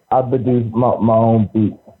produce my own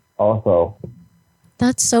beats also.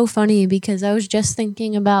 That's so funny because I was just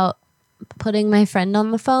thinking about putting my friend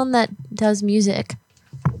on the phone that does music.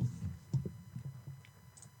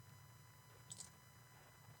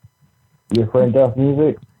 Your friend does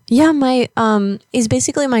music? Yeah, my he's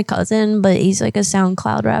basically my cousin, but he's like a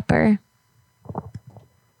SoundCloud rapper.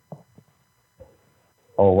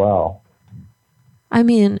 Oh wow. I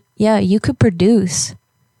mean, yeah, you could produce.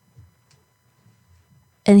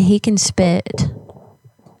 And he can spit.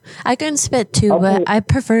 I can spit too, but I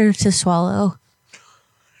prefer to swallow.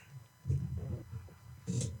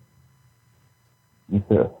 You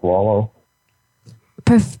said swallow?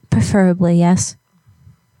 Preferably, yes.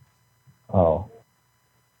 Oh.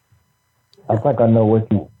 I think I know what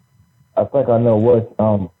you're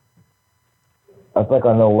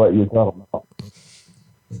talking about.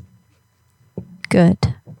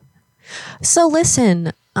 Good. So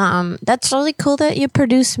listen, that's really cool that you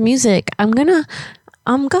produce music. I'm gonna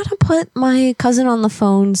put my cousin on the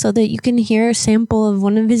phone so that you can hear a sample of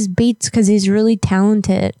one of his beats because he's really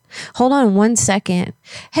talented. Hold on 1 second.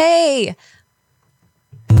 Hey,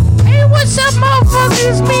 what's up, motherfuckers?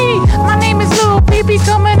 It's me. My name is Lil Peepee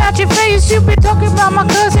coming out your face. You been talking about my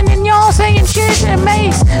cousin and y'all saying shit and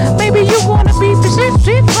makes. Maybe you wanna be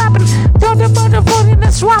shit clapping. Talking about the foot and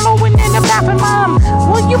the swallowing and the laughing, mom.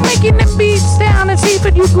 Well, you making the beats down and see if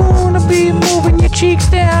you gonna be moving your cheeks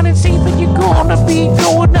down and see if you gonna be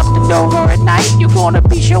going up the door at night. You gonna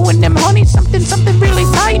be showing them honey something really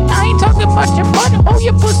tight. I ain't talking about your butt or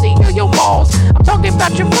your pussy or your balls. I'm talking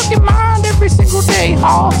about your fucking mind every single day,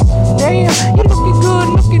 huh? Damn, you looking good,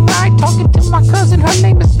 looking right. Talking to my cousin, her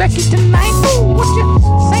name is Becky tonight. Ooh, what you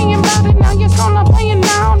saying about it? Now you're gonna play it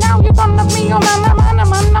now. Now you're gonna be on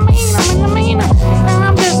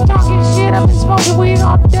I'm just talking shit. I've been smoking weed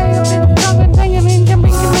all day. I've been talking,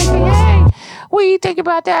 hey, what you think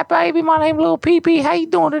about that, baby? My name Lil Peepee. How you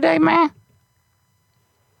doing today, man?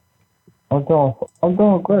 I'm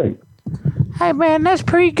doing great. Hey, man, that's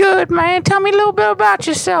pretty good, man. Tell me a little bit about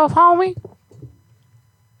yourself, homie.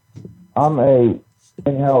 I'm a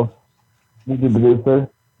in-house music producer.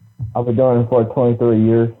 I've been doing it for 23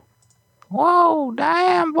 years. Whoa,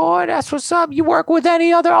 damn, boy, that's what's up. You work with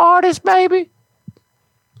any other artists, baby?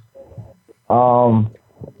 No,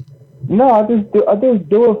 I just do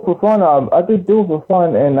it for fun. I just do it for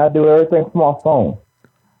fun, and I do everything from my phone.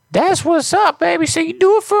 That's what's up, baby. So you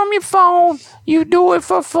do it from your phone, you do it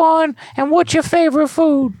for fun, and what's your favorite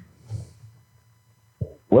food?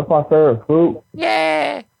 What's my favorite food?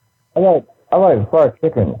 Yeah. I like fried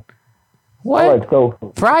chicken. What? I like soul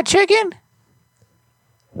food. Fried chicken?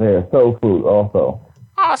 Yeah, soul food also.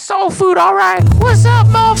 Oh, soul food, all right. What's up,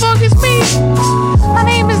 motherfuckers? Me. My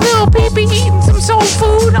name is Lil Peepee, eating some soul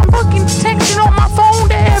food. I'm fucking texting on my phone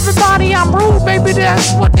to everybody. I'm rude, baby.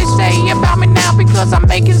 That's what they say about me now because I'm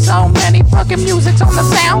making so many fucking musics on the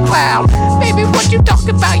SoundCloud. Baby, what you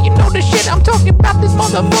talking about? You know the shit I'm talking about. This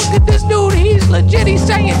motherfucker, this dude, he's legit. He's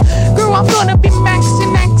saying, girl, I'm gonna be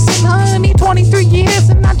maxing, honey. 23 years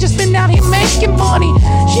and I just been out here making money.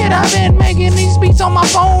 Shit, I've been making these beats on my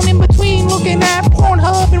phone in between looking at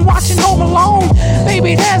Pornhub and watching Home Alone.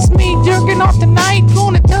 Baby, that's me jerking off tonight.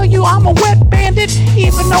 Gonna tell you I'm a wet bandit,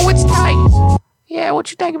 even though it's tight. Yeah, what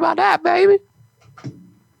you think about that, baby?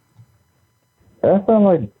 That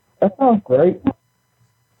sounds great.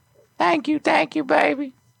 Thank you,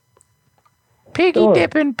 baby. Piggy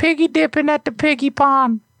dipping at the piggy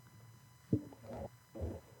pond.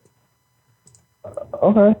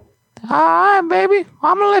 Okay. All right, baby.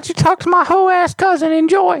 I'm gonna let you talk to my hoe ass cousin.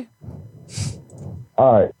 Enjoy.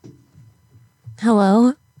 All right.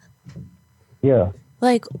 Hello? Yeah.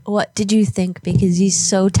 Like, what did you think? Because he's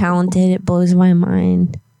so talented, it blows my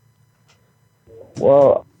mind.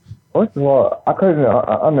 Well, first of all, I couldn't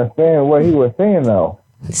understand what he was saying, though.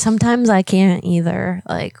 Sometimes I can't either.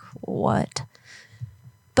 Like, what?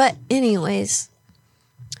 But anyways,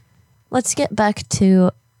 let's get back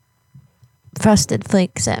to Frosted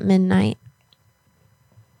Flakes at midnight.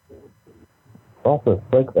 Frosted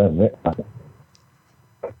Flakes at midnight?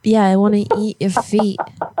 Yeah, I want to eat your feet.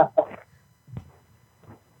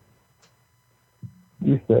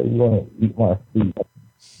 You said you want to eat my feet.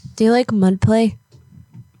 Do you like mud play?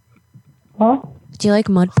 Huh? Do you like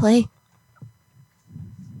mud play?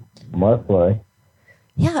 Mud play?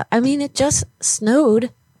 Yeah, I mean, it just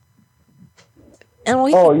snowed. And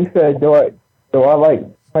you said, do I like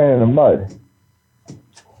playing in the mud?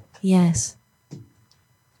 Yes.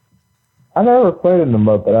 I never played in the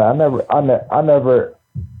mud, but I never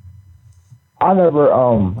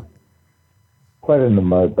played in the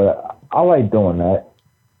mud, but I like doing that.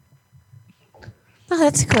 Oh,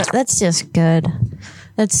 that's good. That's just good.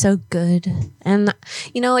 That's so good. And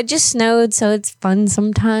it just snowed, so it's fun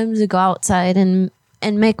sometimes to go outside and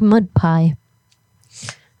make mud pie.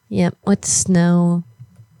 Yep, with snow.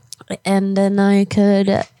 And then I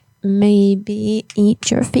could maybe eat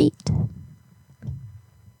your feet.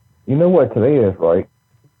 You know what today is, right?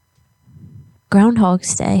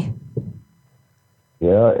 Groundhog's Day.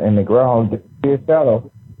 Yeah, and the groundhog did see a shadow.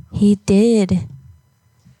 He did.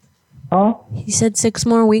 Huh? He said 6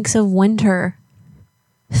 more weeks of winter.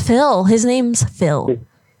 Phil. His name's Phil.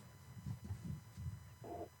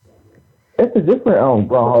 It's a different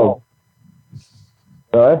groundhog.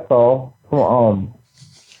 So that's all.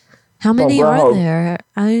 How many are there?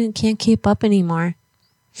 I can't keep up anymore.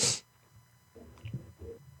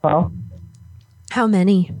 Huh? How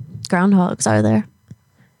many groundhogs are there?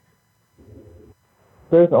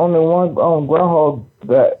 There's only one groundhog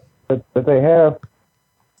that they have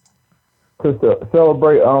to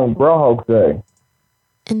celebrate Groundhog Day.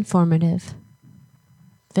 Informative.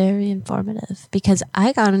 Very informative. Because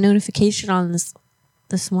I got a notification on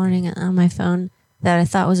this morning on my phone that I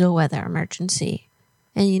thought was a weather emergency.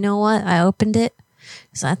 And you know what? I opened it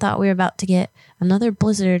because I thought we were about to get another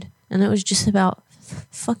blizzard, and it was just about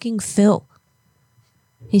fucking Phil.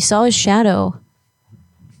 He saw his shadow,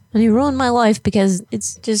 and he ruined my life because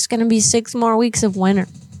it's just going to be 6 more weeks of winter.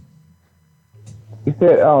 He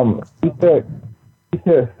said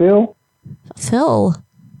Phil? Phil?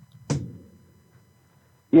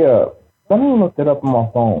 Yeah. Let me look it up on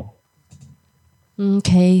my phone.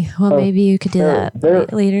 Okay. Well, maybe you could do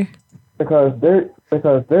that later. Because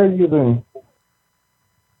they're using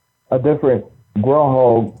a different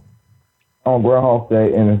groundhog on Groundhog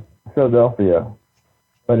Day in Philadelphia,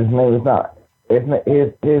 but his name is not. His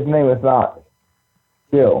name is not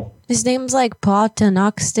Phil. His name's like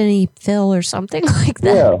Pautanoxtony Phil or something like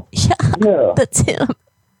that. Yeah. That's him.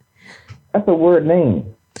 That's a weird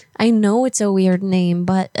name. I know it's a weird name,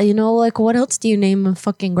 but what else do you name a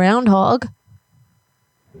fucking groundhog?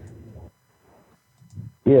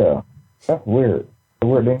 Yeah, that's weird. A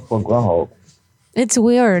weird name for a groundhog. It's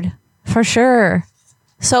weird, for sure.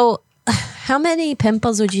 So, how many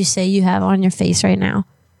pimples would you say you have on your face right now?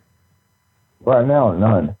 Right now,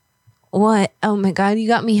 none. What? Oh my God, you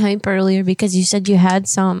got me hype earlier because you said you had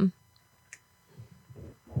some.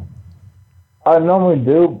 I normally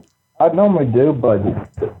do,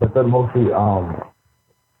 but they're mostly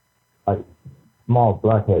like small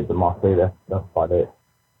blackheads in my face. That's about it.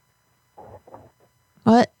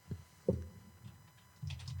 What?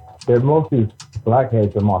 They're mostly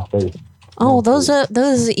blackheads in my face. Oh,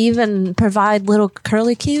 those even provide little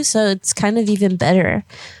curlicues, so it's kind of even better.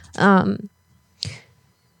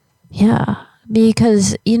 Yeah,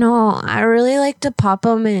 because I really like to pop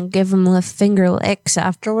them and give them the finger licks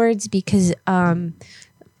afterwards because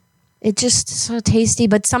it's just so tasty.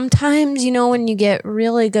 But sometimes when you get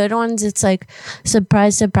really good ones, it's like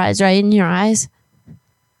surprise, surprise, right in your eyes.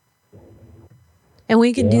 And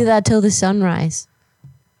we can do that till the sunrise.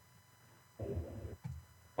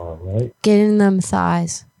 All right. Get in them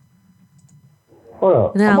thighs. Hold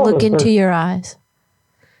up. And then I'll look into your eyes.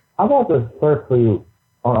 I'm about to search for you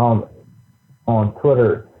on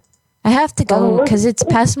Twitter. I have to go because it's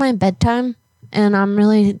past my bedtime and I'm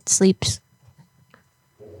really sleeps.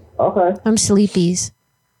 Okay. I'm sleepies.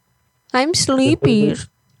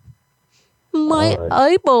 My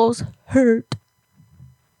eyeballs hurt.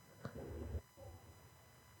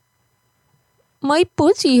 My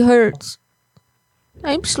pussy hurts.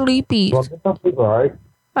 I'm sleepy. Well, get some sleep, all right?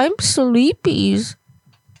 I'm sleepies.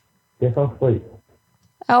 Get some sleep.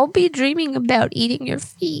 I'll be dreaming about eating your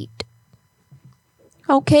feet.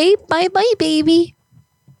 Okay, bye-bye, baby.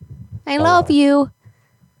 I love you.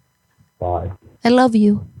 Bye. I love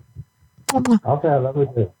you. Okay, I love you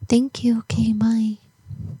too. Thank you. Okay, bye.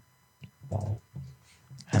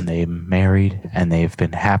 And they married, and they've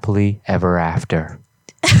been happily ever after.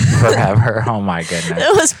 Forever. Oh my goodness.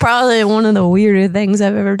 It was probably one of the weirder things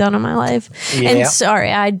I've ever done in my life. Yeah. And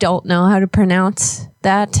sorry, I don't know how to pronounce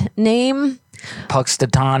that name.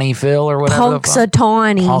 Punxsutawney Phil or whatever.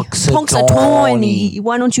 Punxsutawney. Punxsutawney.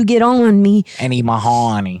 Why don't you get on me? Annie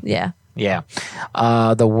Mahoney. Yeah. Yeah.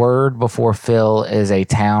 The word before Phil is a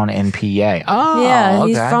town in PA. Oh, yeah,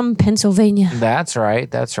 he's okay. from Pennsylvania. That's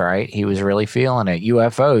right. That's right. He was really feeling it.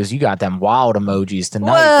 UFOs, you got them wild emojis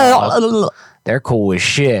tonight. Well, they're cool as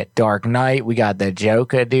shit. Dark Knight, we got the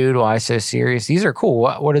Joker, dude. Why so serious? These are cool.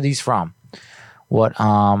 What are these from? What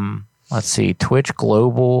Let's see. Twitch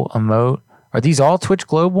Global emote. Are these all Twitch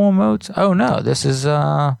Global emotes? Oh, no. This is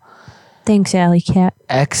Thanks, Alley Cat.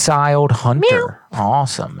 Exiled Hunter.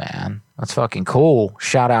 Awesome, man. That's fucking cool.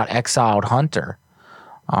 Shout out Exiled Hunter.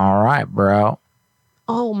 All right, bro.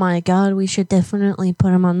 Oh my God, we should definitely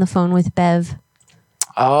put him on the phone with Bev.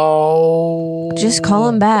 Oh. Just call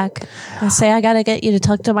him back. I say I gotta get you to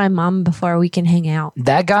talk to my mom before we can hang out.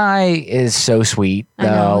 That guy is so sweet, though, I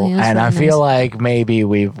know, he is and really I feel nice. like maybe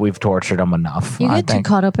we've tortured him enough. You I get too think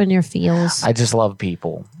caught up in your feels. I just love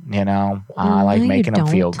people, you know. I like No, you making them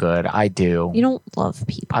feel don't. good. I do. You don't love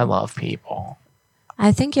people. I love people.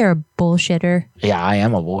 I think you're a bullshitter. Yeah, I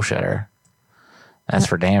am a bullshitter. That's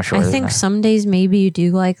for damn sure. I isn't think it? some days maybe you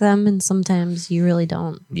do like them, and sometimes you really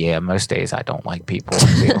don't. Yeah, most days I don't like people. I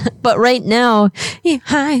feel. But right now, you're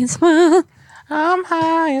high as fuck. I'm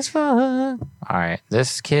high as fuck. All right,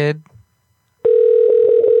 this kid.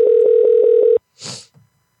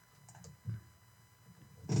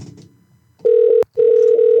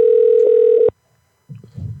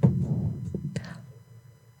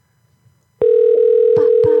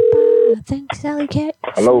 Thanks, Sally Cat.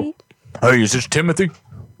 Hello? Hey, is this Timothy?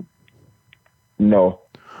 No.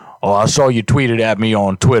 Oh, I saw you tweeted at me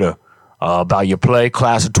on Twitter about your play,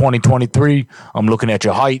 class of 2023. I'm looking at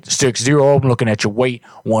your height, 6'0". I'm looking at your weight,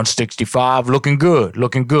 165. Looking good,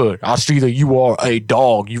 looking good. I see that you are a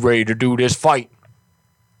dog. You ready to do this fight?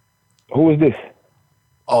 Who is this?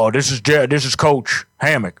 Oh, this is Coach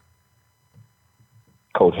Hammock.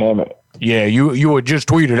 Coach Hammett. Yeah, you had just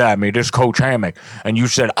tweeted at me, this Coach Hammock, and you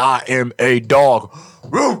said, I am a dog.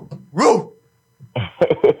 Roo, roo.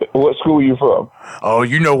 What school are you from? Oh,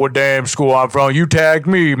 you know what damn school I'm from. You tagged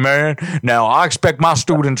me, man. Now, I expect my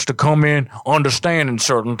students to come in understanding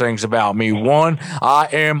certain things about me. One, I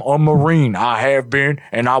am a Marine. I have been,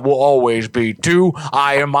 and I will always be. Two,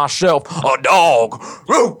 I am myself a dog.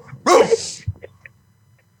 Roo, roo.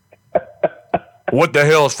 What the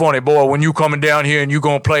hell is funny, boy? When you coming down here and you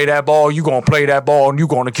gonna play that ball, you gonna play that ball and you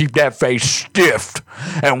gonna keep that face stiff.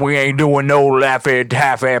 And we ain't doing no laugh-ass,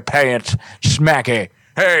 half-ass pants smacky.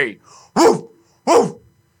 Hey, woo, woo.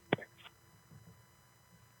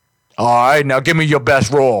 All right, now give me your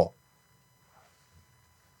best roll.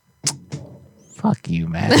 Fuck you,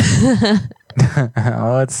 man.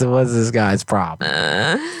 What's this guy's problem?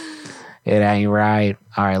 It ain't right.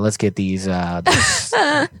 All right, let's get these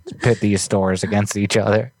pit these stores against each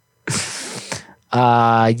other.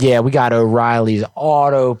 Yeah, we got O'Reilly's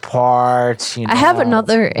Auto Parts. You know. I have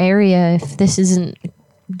another area if this isn't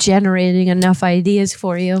generating enough ideas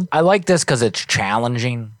for you. I like this because it's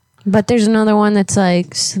challenging. But there's another one that's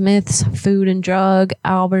like Smith's Food and Drug,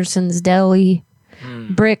 Albertson's Deli,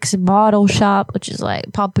 Brick's Bottle Shop, which is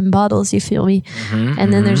like popping bottles, you feel me?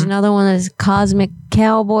 And then there's another one that's Cosmic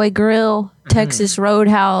Cowboy Grill, Texas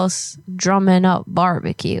Roadhouse, Drumming Up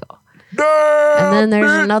Barbecue. And then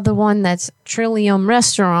there's another one that's Trillium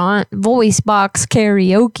Restaurant, Voice Box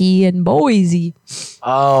Karaoke in Boise,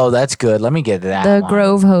 Oh, that's good. Let me get to that the one.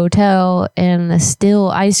 Grove Hotel, and the Still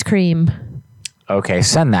Ice Cream. Okay,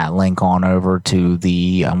 send that link on over to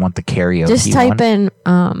the, I want the karaoke Just type one.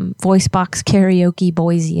 in Voice Box Karaoke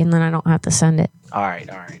Boise, and then I don't have to send it. All right,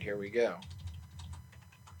 here we go.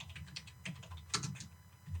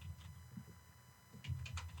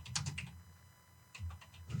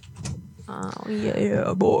 Oh,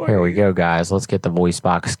 yeah, boy. Here we go, guys. Let's get the voice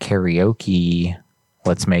box karaoke.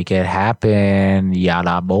 Let's make it happen.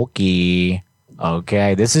 Yada bulky.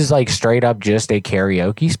 Okay, this is like straight up just a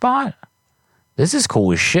karaoke spot. This is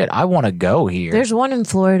cool as shit. I want to go here. There's one in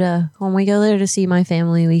Florida. When we go there to see my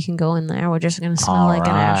family, we can go in there. We're just going to smell like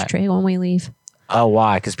an Alright. ashtray when we leave. Oh,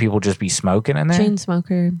 why? Because people just be smoking in there? Chain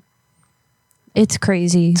smoker. It's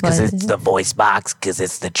crazy. Because but- it's the voice box, because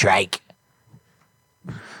it's the trike.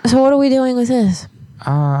 So what are we doing with this?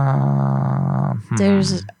 Hmm.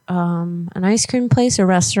 There's an ice cream place, a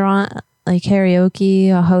restaurant, like karaoke,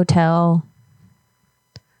 a hotel.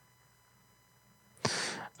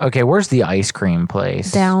 Okay, where's the ice cream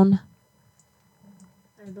place? Down,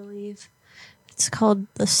 I believe. It's called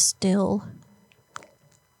The Still.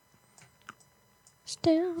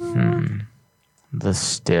 Still. The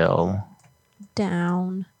Still.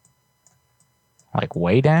 Down. Like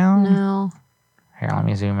way down? No. Here, let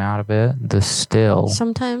me zoom out a bit. The Still.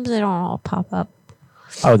 Sometimes they don't all pop up.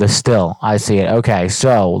 Oh, the Still. I see it. Okay,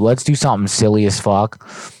 so let's do something silly as fuck.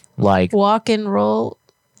 Like Walk and roll.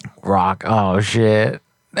 rock. Oh, shit.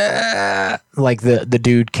 Like the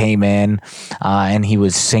dude came in and he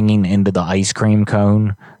was singing into the ice cream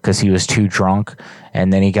cone because he was too drunk.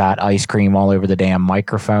 And then he got ice cream all over the damn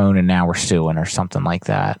microphone and now we're suing or something like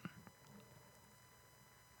that.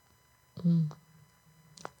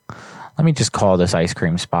 Let me just call this ice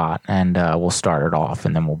cream spot, and we'll start it off,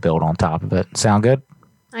 and then we'll build on top of it. Sound good?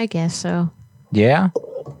 I guess so. Yeah?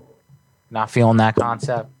 Not feeling that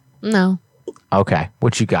concept? No, Okay.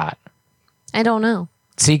 What you got? I don't know.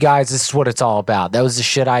 See, guys, this is what it's all about. That was a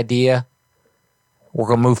shit idea. We're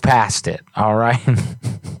going to move past it. All right?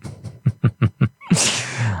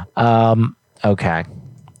 Okay.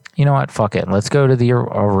 You know what? Fuck it. Let's go to the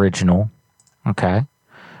original. Okay.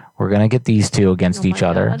 We're going to get these two against each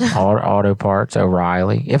other. Auto Parts,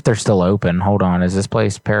 O'Reilly. If they're still open. Hold on. Is this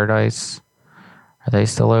place Paradise? Are they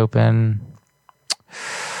still open?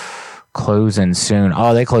 Closing soon.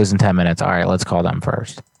 Oh, they close in 10 minutes. All right, let's call them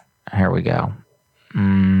first. Here we go. We're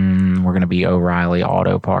going to be O'Reilly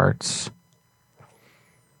Auto Parts.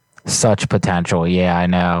 Such potential. Yeah, I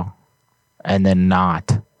know. And then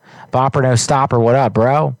not. Bopper No Stopper, what up,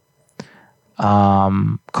 bro?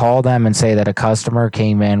 Call them and say that a customer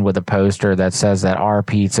came in with a poster that says that our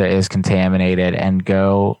pizza is contaminated and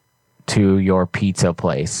go to your pizza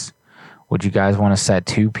place. Would you guys want to set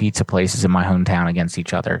two pizza places in my hometown against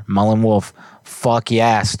each other? Mullen Wolf, fuck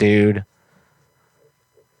yes, dude.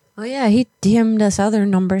 Oh, yeah, he DM'd us other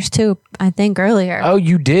numbers too, I think, earlier. Oh,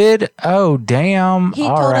 you did? Oh, damn. He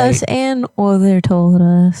told us and Other told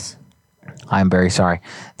us. I'm very sorry.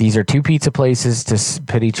 These are two pizza places to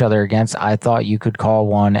pit each other against. I thought you could call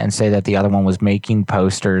one and say that the other one was making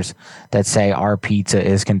posters that say our pizza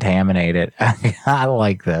is contaminated. I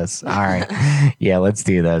like this. All right. Yeah, let's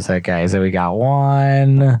do this. Okay, so we got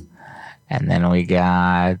one, and then we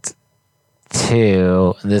got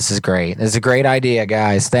two. This is great. This is a great idea,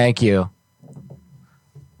 guys. Thank you.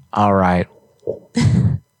 All right.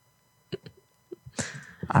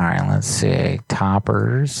 All right, let's see.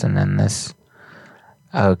 Toppers, and then this.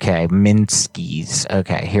 Okay, Minsky's.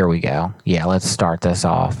 Okay, here we go. Yeah, let's start this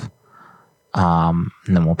off. And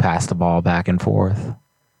then we'll pass the ball back and forth.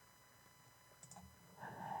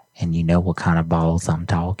 And you know what kind of balls I'm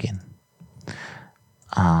talking.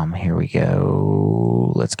 Here we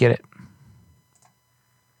go. Let's get it.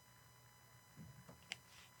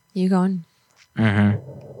 You going? Mm-hmm.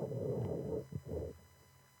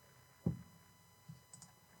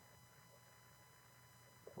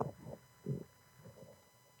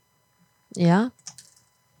 Yeah.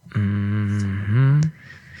 Mm-hmm.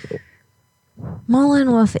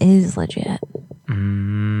 Mullen Wolf is legit.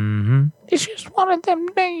 Mm-hmm. It's just one of them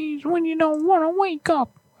days when you don't want to wake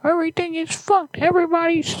up. Everything is fucked.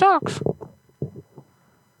 Everybody sucks.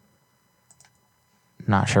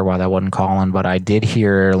 Not sure why that wasn't calling, but I did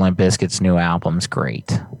hear Limp Bizkit's new album's great.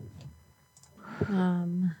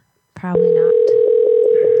 Probably not.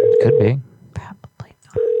 Could be.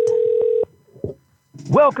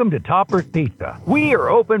 Welcome to Topper's Pizza. We are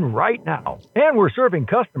open right now, and we're serving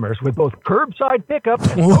customers with both curbside pickup and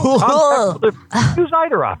contactless delivery. Use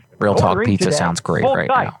either option. Real Talk Ordering Pizza today. sounds great Hold right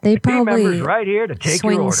tight. now. They The team probably members right here to take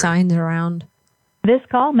your swing order. signs around. This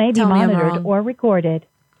call may be Tell me I'm monitored wrong. or recorded.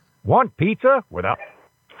 Want pizza without...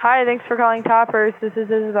 Hi, thanks for calling Toppers. This is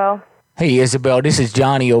Isabel. Hey, Isabel, this is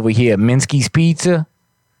Johnny over here at Minsky's Pizza.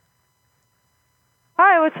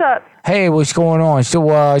 Hi, what's up? Hey, what's going on? So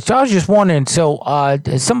I was just wondering,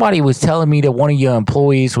 somebody was telling me that one of your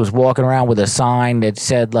employees was walking around with a sign that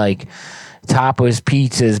said, like, Topper's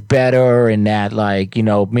Pizza is better and that, like, you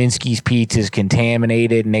know, Minsky's Pizza is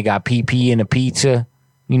contaminated and they got PP in the pizza.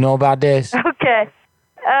 You know about this? Okay.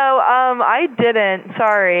 Oh, I didn't.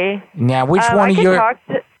 Sorry. Now, which I one of can your... talk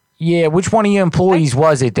to- Yeah, which one of your employees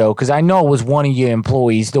was it, though? Because I know it was one of your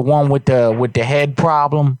employees, the one with the head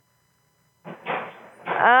problem.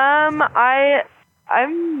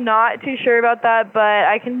 I'm not too sure about that, but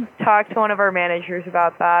I can talk to one of our managers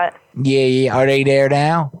about that. Yeah. Are they there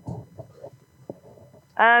now?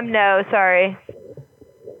 No, sorry.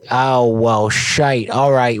 Oh, well, shite.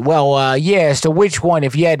 All right. Well, yeah, so which one,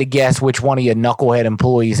 if you had to guess which one of your knucklehead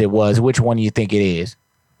employees it was, which one do you think it is?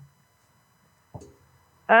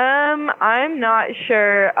 I'm not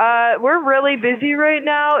sure. We're really busy right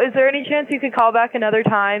now. Is there any chance you could call back another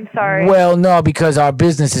time? Sorry. Well, no, because our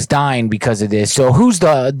business is dying because of this. So who's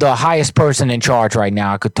the highest person in charge right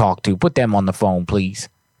now I could talk to? Put them on the phone, please.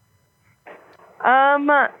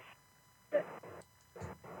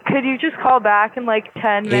 Could you just call back in like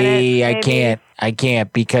 10 minutes? Hey, maybe? I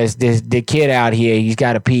can't because the kid out here, he's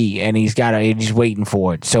got to pee and he's waiting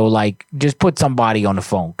for it. So, like, just put somebody on the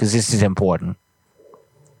phone because this is important.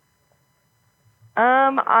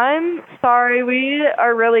 I'm sorry. We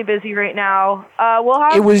are really busy right now. We'll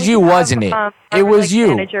have. It was we you, can have, wasn't it? our, It was like, you.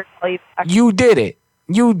 manager call you back. You did it.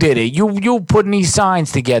 You did it. You putting these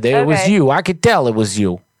signs together. It was Okay. you. I could tell it was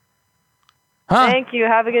you. Huh? Thank you.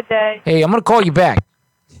 Have a good day. Hey, I'm going to call you back.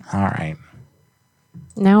 All right.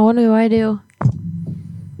 Now what do I do?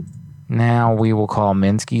 Now we will call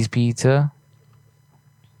Minsky's Pizza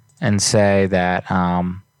and say that,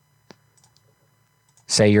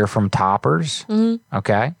 say you're from Toppers. Mm-hmm.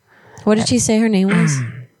 Okay. What did she say her name was?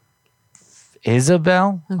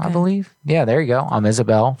 Isabel, I believe. Yeah, there you go. I'm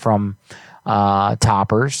Isabel from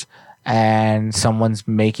Toppers. And someone's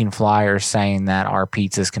making flyers saying that our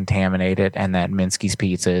pizza is contaminated and that Minsky's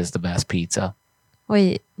Pizza is the best pizza.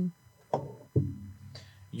 Wait.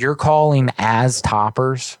 You're calling as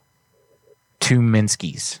Toppers to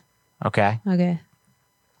Minsky's, okay? Okay.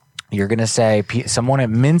 You're going to say someone at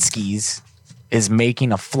Minsky's is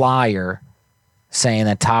making a flyer saying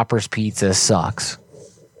that Toppers Pizza sucks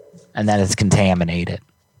and that it's contaminated.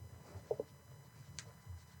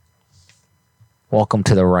 Welcome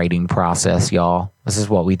to the writing process, y'all. This is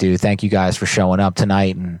what we do. Thank you guys for showing up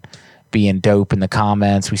tonight and being dope in the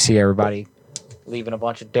comments. We see everybody leaving a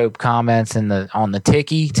bunch of dope comments on the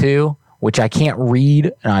Tiki too, which I can't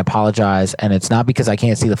read, and I apologize. And it's not because I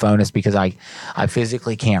can't see the phone; it's because I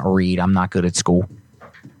physically can't read. I'm not good at school.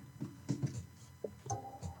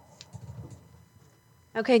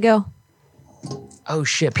 Okay, go. Oh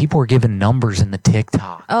shit! People are giving numbers in the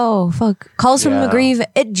TikTok. Oh, fuck. Calls from Yeah. McGreeve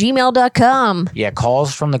at gmail.com. Yeah,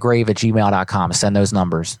 calls from the grave at gmail.com. Send those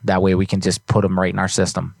numbers. That way we can just put them right in our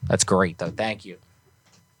system. That's great, though. Thank you.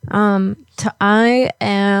 I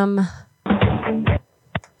am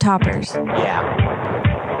Toppers. Yeah.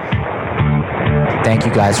 Thank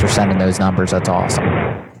you guys for sending those numbers. That's awesome.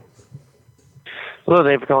 Hello,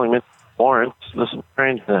 thank you for calling Miss Lawrence. This is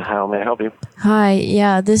Brian. How may I help you? Hi,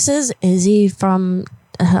 yeah, this is Izzy from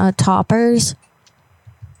Toppers.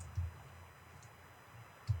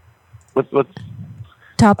 What?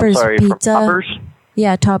 Toppers I'm sorry, from Pizza. Toppers?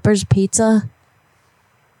 Yeah, Toppers Pizza.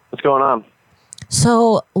 What's going on?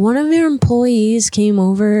 So one of your employees came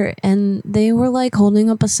over and they were like holding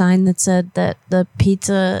up a sign that said that the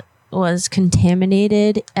pizza was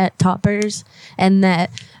contaminated at Toppers and that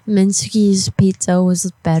Minsky's Pizza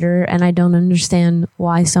was better, and I don't understand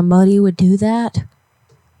why somebody would do that.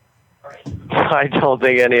 I don't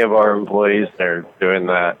think any of our employees are doing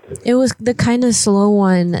that. It was the kind of slow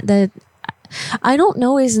one that I don't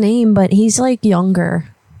know his name, but he's like younger.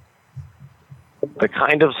 The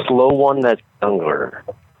kind of slow one that's younger.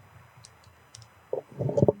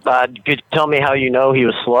 Could you tell me how you know he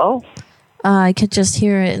was slow? I could just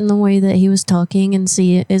hear it in the way that he was talking and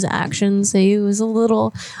see his actions. He was a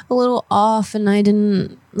little off, and I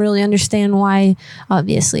didn't really understand why.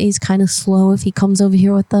 Obviously, he's kind of slow if he comes over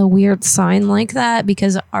here with a weird sign like that,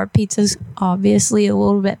 because our pizza's obviously a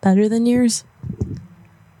little bit better than yours.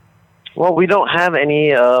 Well, we don't have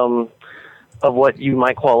any of what you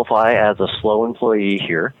might qualify as a slow employee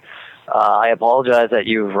here. I apologize that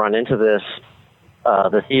you've run into this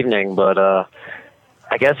this evening, but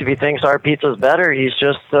I guess if he thinks our pizza's better, he's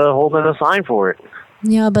just holding a sign for it.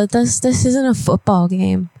 Yeah, but this isn't a football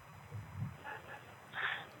game.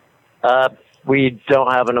 We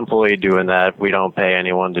don't have an employee doing that. We don't pay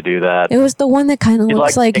anyone to do that. It was the one that kind of You'd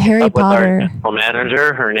looks like to pick Harry up with our Potter. general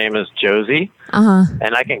manager. Her name is Josie, Uh-huh.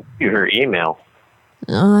 and I can give you her email.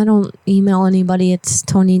 I don't email anybody. It's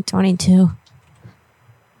 2022.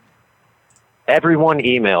 Everyone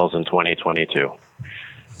emails in 2022.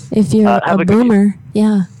 If you're have a a good- boomer,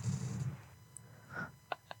 yeah.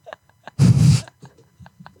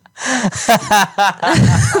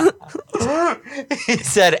 He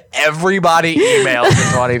said everybody emails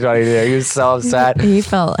in 2022. He was so upset. He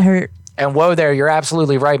felt hurt. And whoa there, you're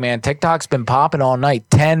absolutely right, man. TikTok's been popping all night.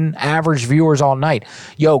 10 average viewers all night.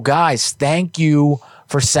 Yo, guys, thank you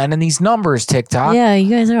for sending these numbers, TikTok. Yeah, you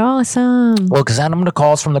guys are awesome. Look, send them to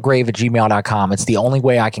callsfromthegrave@gmail.com. It's the only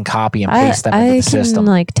way I can copy and I paste them into the can system.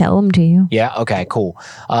 like tell them to you. Yeah, okay, cool.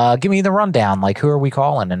 Give me the rundown. Like, who are we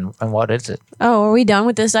calling and what is it? Oh, are we done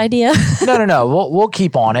with this idea? No. We'll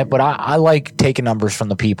keep on it, but I like taking numbers from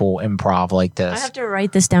the people improv like I this. have to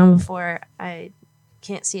write this down before I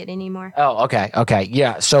can't see it anymore. Oh, okay.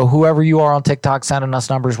 Yeah, so whoever you are on TikTok sending us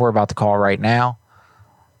numbers, we're about to call right now.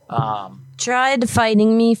 Tried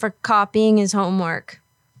fighting me for copying his homework.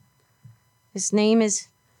 His name is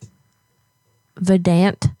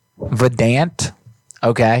Vedant. Vedant?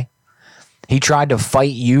 Okay. He tried to fight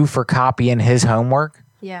you for copying his homework?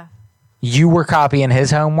 Yeah. You were copying his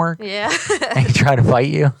homework? Yeah. And he tried to fight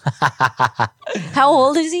you? How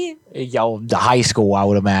old is he? Yo, the high school, I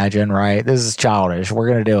would imagine, right? This is childish. We're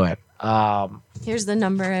going to do it. Here's the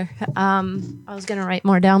number. I was going to write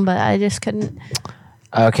more down, but I just couldn't.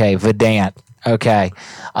 Okay, Vedant. Okay.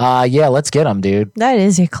 Yeah, let's get him, dude. That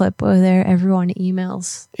is a clip over there. Everyone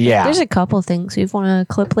emails. Yeah. There's a couple things we've wanted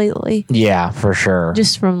to clip lately. Yeah, for sure.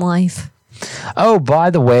 Just from life. Oh, by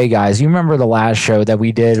the way, guys, you remember the last show that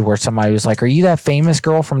we did where somebody was like, "Are you that famous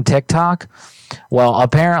girl from TikTok?" Well,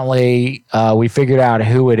 apparently, we figured out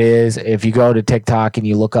who it is. If you go to TikTok and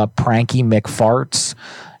you look up Pranky McFarts,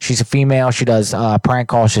 she's a female. She does prank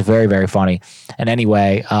calls. She's very, very funny. And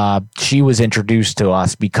anyway, she was introduced to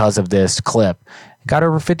us because of this clip. Got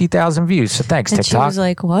over 50,000 views. So thanks, And TikTok. she was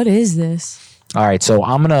like, "What is this?" All right, so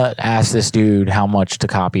I'm gonna ask this dude how much to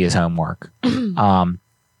copy his homework.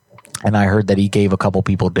 And I heard that he gave a couple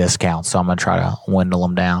people discounts, so I'm gonna try to dwindle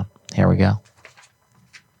them down. Here we go.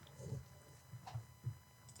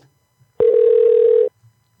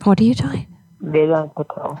 What are you doing?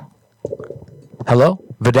 Hello,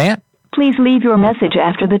 Vedant? Please leave your message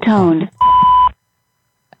after the tone.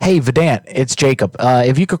 Hey, Vedant, it's Jacob.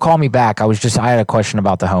 If you could call me back, I had a question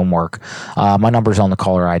about the homework. My number's on the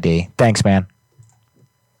caller ID. Thanks, man.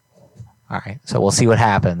 All right, so we'll see what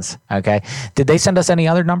happens. Okay. Did they send us any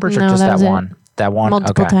other numbers or No, just that that was it. one? That one?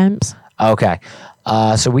 Multiple Okay. times. Okay.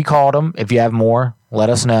 So we called them. If you have more, let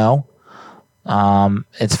us know.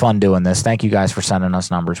 It's fun doing this. Thank you guys for sending us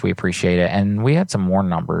numbers. We appreciate it. And we had some more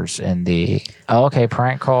numbers in the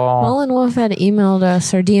prank call. Mullen Wolf had emailed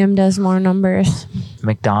us or DM'd us more numbers.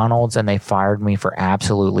 McDonald's, and they fired me for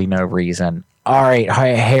absolutely no reason. All right, hi,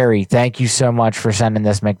 Harry, thank you so much for sending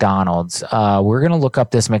this McDonald's. We're going to look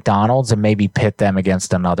up this McDonald's and maybe pit them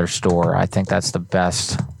against another store. I think that's the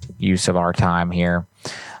best use of our time here.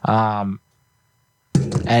 And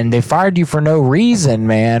they fired you for no reason,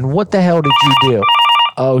 man. What the hell did you do?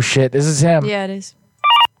 Oh, shit, this is him. Yeah, it is.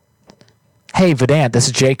 Hey, Vedant, this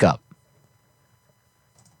is Jacob.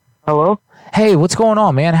 Hello? Hey, what's going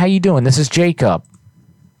on, man? How you doing? This is Jacob.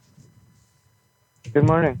 Good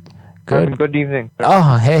morning. Good. Good evening.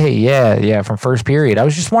 Oh, hey, yeah, from first period. I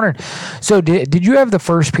was just wondering, so did you have the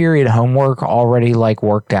first period homework already, like,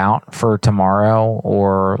 worked out for tomorrow?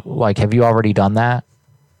 Or, like, have you already done that?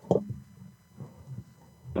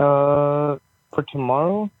 For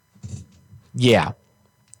tomorrow? Yeah.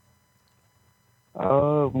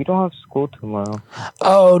 We don't have school tomorrow.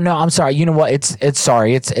 Oh, no, I'm sorry. You know what? It's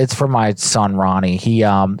for my son, Ronnie. He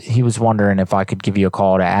was wondering if I could give you a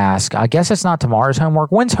call to ask. I guess it's not tomorrow's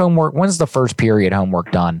homework. When's the first period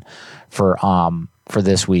homework done for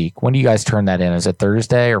this week? When do you guys turn that in? Is it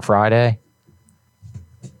Thursday or Friday?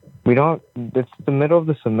 We don't. It's the middle of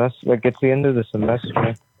the semester. Like, it's the end of the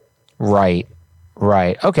semester. Right.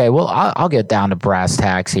 Okay. Well, I'll get down to brass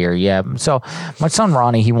tacks here. Yeah. So my son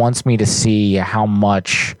Ronnie, he wants me to see how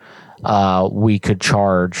much we could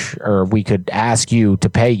charge, or we could ask you to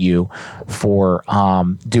pay you for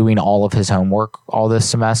doing all of his homework all this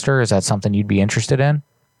semester. Is that something you'd be interested in?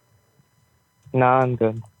 Nah, I'm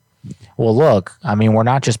good. Well, look, I mean, we're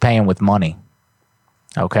not just paying with money.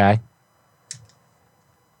 Okay.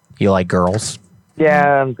 You like girls?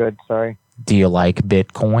 Yeah, I'm good. Sorry. Do you like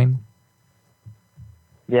Bitcoin?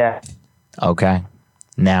 Yeah. Okay.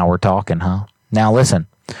 Now we're talking, huh? Now listen,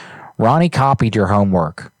 Ronnie copied your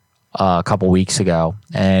homework a couple weeks ago,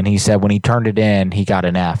 and he said when he turned it in, he got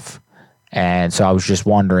an F. And so I was just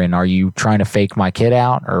wondering, are you trying to fake my kid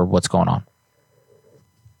out, or what's going on?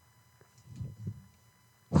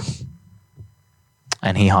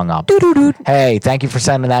 And he hung up. Hey, thank you for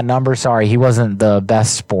sending that number. Sorry, he wasn't the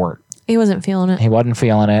best sport. He wasn't feeling it. He wasn't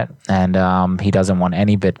feeling it, and he doesn't want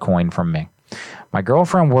any Bitcoin from me. My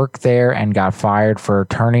girlfriend worked there and got fired for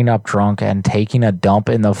turning up drunk and taking a dump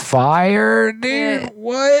in the fire. Dude,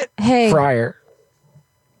 what? Hey. Fryer.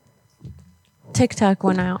 TikTok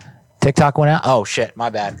went out. TikTok went out? Oh, shit. My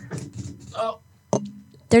bad.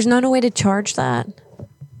 There's not a way to charge that.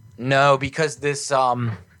 No, because this,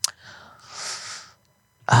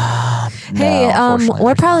 Hey, unfortunately,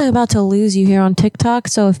 we're probably about to lose you here on TikTok,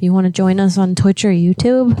 so if you want to join us on Twitch or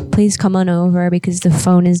YouTube, please come on over because the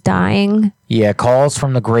phone is dying. Yeah, calls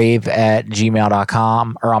from the grave at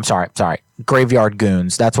gmail.com. Or I'm sorry. Graveyard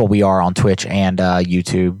Goons. That's what we are on Twitch and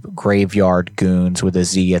YouTube. Graveyard Goons with a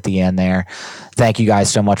Z at the end there. Thank you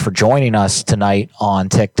guys so much for joining us tonight on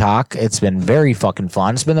TikTok. It's been very fucking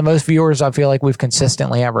fun. It's been the most viewers I feel like we've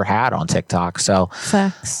consistently ever had on TikTok. So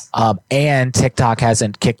facts. And TikTok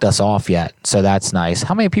hasn't kicked us off yet. So that's nice.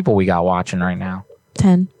 How many people we got watching right now?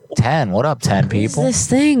 10. 10. What up, 10 people? What's this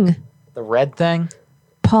thing? The red thing?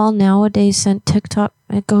 Paul nowadays sent TikTok.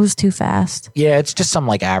 It goes too fast. Yeah, it's just some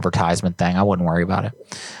like advertisement thing. I wouldn't worry about it.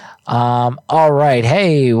 All right.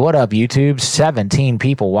 Hey, what up, YouTube? 17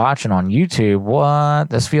 people watching on YouTube. What?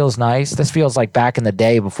 This feels nice. This feels like back in the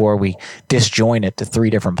day before we disjointed to 3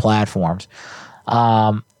 different platforms.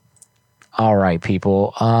 All right,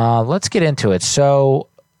 people. Let's get into it. So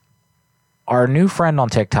our new friend on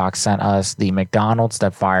TikTok sent us the McDonald's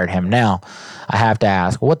that fired him. Now, I have to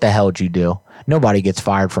ask, what the hell did you do? Nobody gets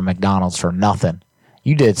fired from McDonald's for nothing.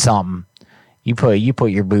 You did something. You put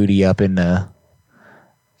your booty up in the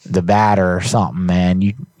batter or something, man.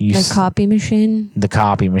 The copy machine. The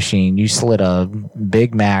copy machine. You slid a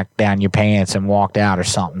Big Mac down your pants and walked out or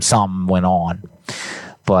something. Something went on.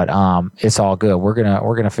 But it's all good. We're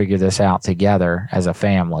gonna figure this out together as a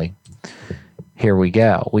family. Here we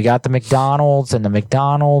go. We got the McDonald's, and the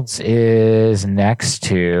McDonald's is next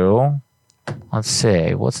to. Let's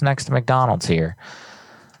see. What's next to McDonald's here?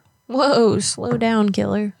 Whoa, slow down,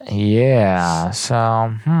 killer. Yeah,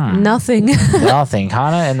 so Nothing. Nothing.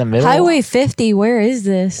 Kind of in the middle. Highway 50, where is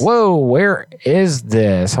this? Whoa, where is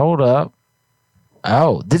this? Hold up.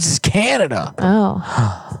 Oh, this is Canada.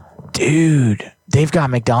 Oh. Dude, they've got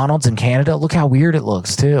McDonald's in Canada. Look how weird it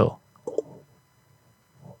looks, too.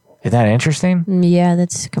 Isn't that interesting? Yeah,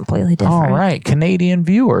 that's completely different. All right, Canadian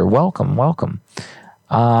viewer, welcome.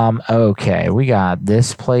 Okay, we got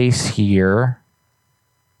this place here.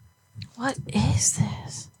 What is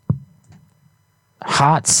this?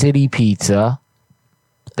 Hot City Pizza.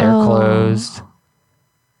 They're closed.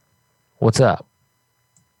 What's up?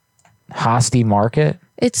 Hosty Market?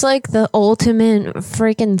 It's like the ultimate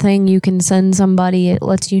freaking thing you can send somebody. It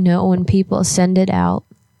lets you know when people send it out,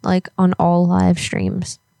 like on all live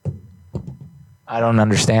streams. I don't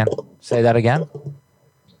understand. Say that again.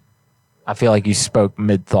 I feel like you spoke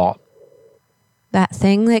mid-thought. That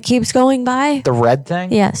thing that keeps going by? The red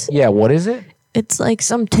thing? Yes. Yeah, what is it? It's like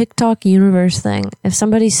some TikTok universe thing. If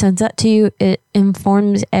somebody sends that to you, it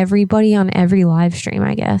informs everybody on every live stream,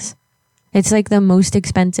 I guess. It's like the most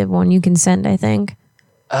expensive one you can send, I think.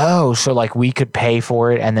 Oh, so like we could pay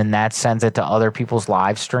for it and then that sends it to other people's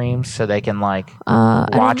live streams so they can like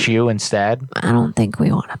watch you instead? I don't think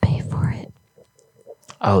we want to pay for it.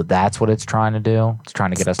 Oh, that's what it's trying to do? It's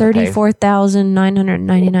trying to get us to pay.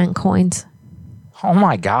 34,999 coins. Oh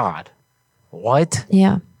my God. What?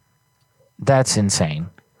 Yeah. That's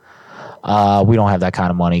insane. We don't have that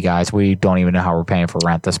kind of money, guys. We don't even know how we're paying for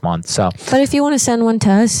rent this month. So, but if you want to send one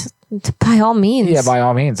to us, by all means. Yeah, by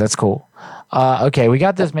all means. That's cool. Okay, we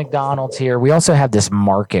got this McDonald's here. We also have this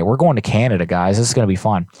market. We're going to Canada, guys. This is going to be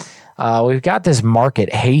fun. We've got this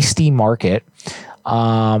market, Hasty Market.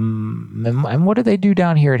 And what do they do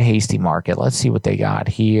down here at Hasty Market? Let's see what they got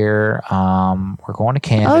here. We're going to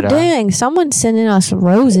Canada. Oh, dang. Someone's sending us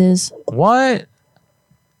roses. What?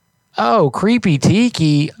 Oh, Creepy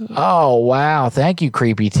Tiki. Oh, wow. Thank you,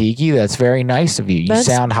 Creepy Tiki. That's very nice of you. You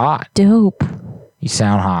sound hot. Dope. You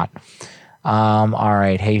sound hot. All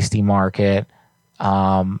right. Hasty Market.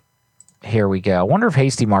 Here we go. I wonder if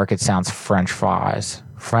Hasty Market sounds French fries.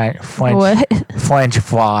 French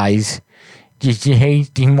fries. Just a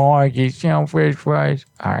Hasty Market, French fries.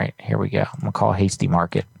 All right, here we go. I'm going to call Hasty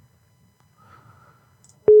Market.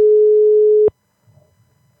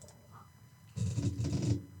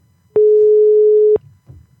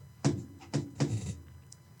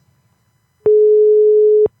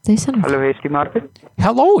 Hello, Hasty Market.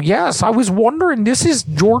 Hello, yes. I was wondering, this is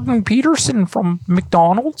Jordan Peterson from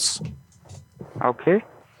McDonald's. Okay.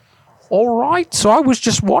 All right. So I was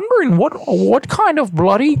just wondering, what kind of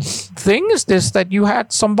bloody thing is this that you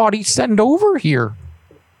had somebody send over here?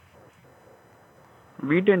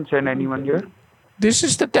 We didn't send anyone here. This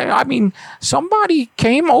is the day. I mean, somebody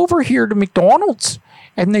came over here to McDonald's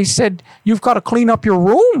and they said, you've got to clean up your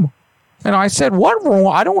room. And I said, what room?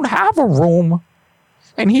 I don't have a room.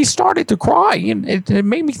 And he started to cry, and it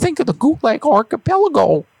made me think of the Gulag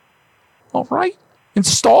Archipelago. All right? And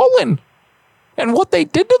Stalin. And what they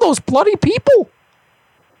did to those bloody people.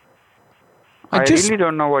 I really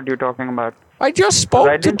don't know what you're talking about. I just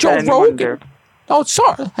spoke to Joe Rogan. Oh,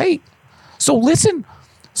 sorry. Hey, so listen.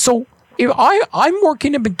 So if I'm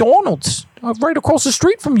working at McDonald's right across the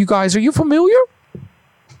street from you guys. Are you familiar?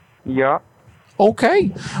 Yeah.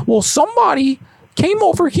 Okay. Well, somebody came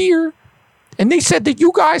over here and they said that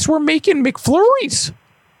you guys were making McFlurries.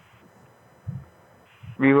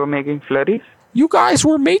 We were making flurries? You guys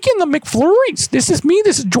were making the McFlurries. This is me.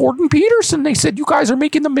 This is Jordan Peterson. They said you guys are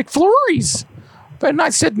making the McFlurries. And I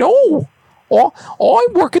said, no. I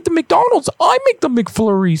work at the McDonald's. I make the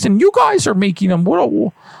McFlurries. And you guys are making them.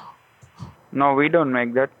 No, we don't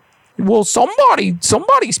make that. Well,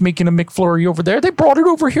 somebody's making a McFlurry over there. They brought it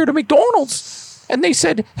over here to McDonald's. And they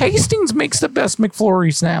said, Hastings makes the best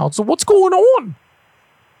McFlurries now. So what's going on?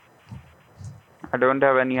 I don't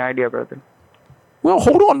have any idea, brother. Well,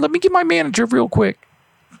 hold on. Let me get my manager real quick.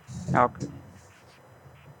 Okay.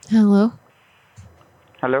 Hello?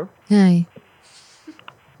 Hello? Hi.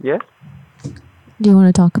 Yes? Do you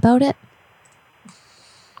want to talk about it?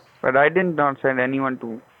 But I did not send anyone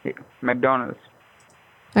to McDonald's.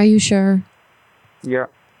 Are you sure? Yeah.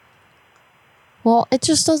 Well, it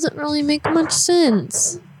just doesn't really make much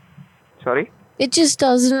sense. Sorry? It just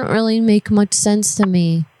doesn't really make much sense to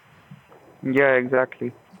me. Yeah,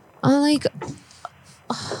 exactly. I'm like,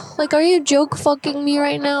 are you joke fucking me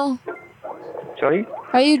right now? Sorry?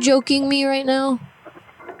 Are you joking me right now?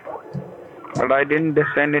 But I didn't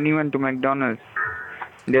send anyone to McDonald's.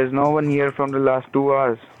 There's no one here from the last 2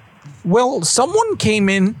 hours. Well, someone came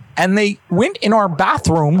in and they went in our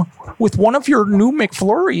bathroom with one of your new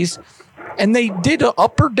McFlurries and they did an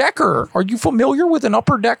upper decker. Are you familiar with an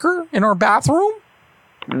upper decker in our bathroom?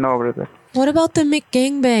 No, brother. What about the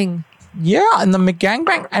McGangbang? Yeah, and the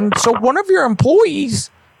McGangbang. And so one of your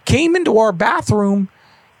employees came into our bathroom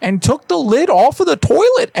and took the lid off of the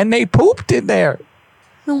toilet and they pooped in there.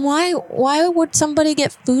 And why would somebody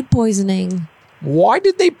get food poisoning? Why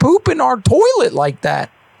did they poop in our toilet like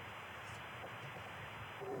that?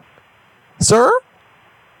 Sir?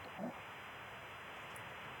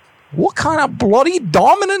 What kind of bloody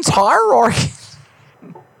dominance hierarchy?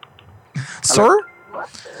 Sir?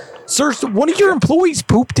 Sir, so one of your employees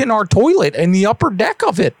pooped in our toilet in the upper deck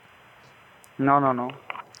of it. No.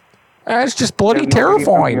 That's just bloody There's nobody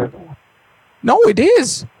terrifying. here. No, it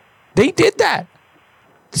is. They did that.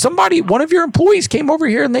 One of your employees came over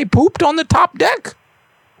here and they pooped on the top deck.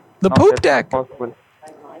 The No, poop that's deck. not possible.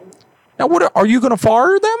 Now, what are you going to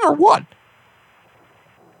fire them or what?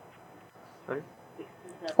 Sorry?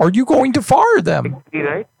 Are you going to fire them?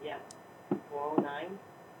 Right?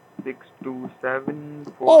 627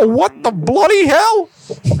 Oh, what the bloody hell?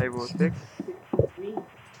 506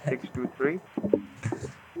 623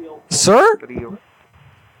 Sir? 30.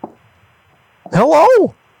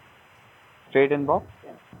 Hello? Straight and box?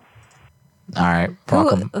 All right,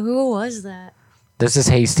 fuck 'em. Who was that? This is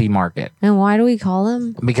Hasty Market And why do we call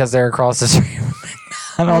them? because they're across the street.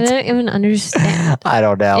 I don't even understand. I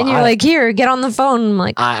don't know. And you're like, here, get on the phone. I'm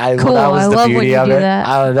like, cool. That was I the love when beauty you of do it.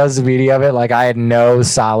 that. That was the beauty of it. Like I had no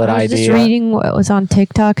solid I was idea. just reading what was on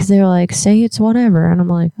TikTok because they were like, say it's whatever. And I'm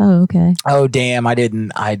like, oh, okay. Oh damn! I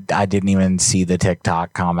didn't even see the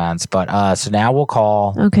TikTok comments. But so now we'll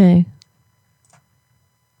call. Okay.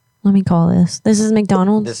 Let me call this. This is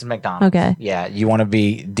McDonald's? This is McDonald's. Okay. Yeah, you want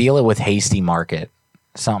to deal it with Hasty Market.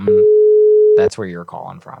 Something. That's where you're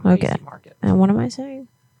calling from. Okay. Hasty Market. And what am I saying?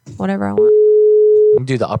 Whatever I want. You can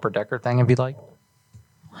do the upper decker thing if you'd like.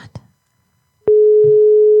 What?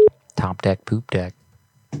 Top deck, poop deck.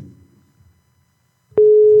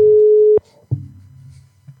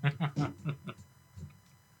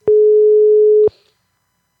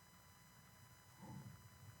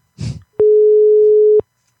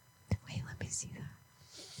 Wait, let me see that.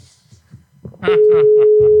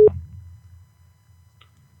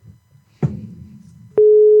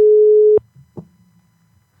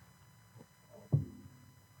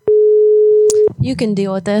 You can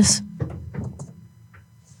deal with this.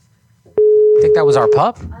 I think that was our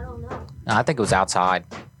pup. I don't know. No, I think it was outside.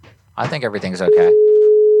 I think everything's okay.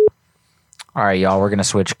 All right, y'all, we're going to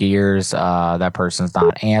switch gears. That person's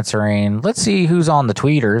not answering. Let's see who's on the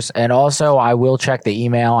tweeters. And also, I will check the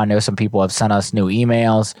email. I know some people have sent us new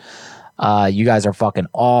emails. You guys are fucking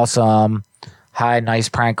awesome. Hi, nice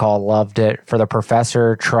prank call. Loved it. For the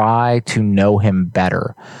professor, try to know him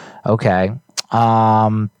better. Okay.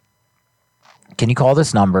 Can you call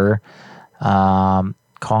this number?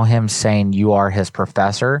 Call him saying you are his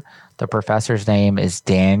professor. The professor's name is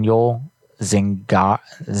Daniel Zingaro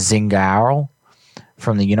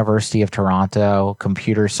from the University of Toronto,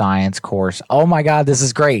 computer science course. Oh my God, this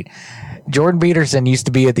is great. Jordan Peterson used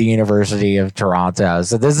to be at the University of Toronto,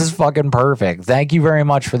 so this is fucking perfect. Thank you very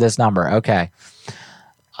much for this number. Okay.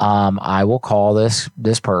 I will call this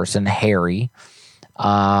person Harry.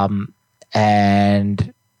 And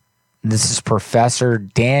this is Professor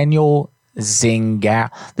Daniel Zingaro.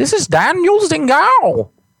 This is Daniel Zingaro.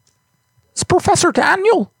 It's Professor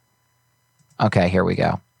Daniel. Okay, here we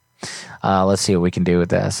go. Let's see what we can do with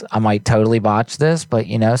this. I might totally botch this, but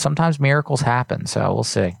sometimes miracles happen, so we'll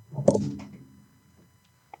see.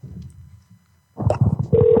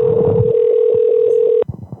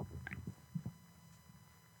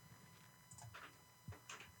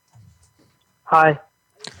 Hi.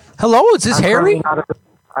 Hello, is this Harry?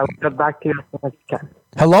 I will get back to you as soon as you can.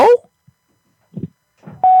 Hello?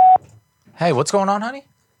 Hey, what's going on, honey?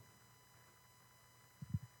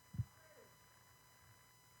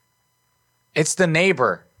 It's the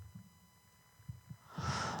neighbor.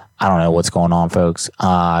 I don't know what's going on, folks.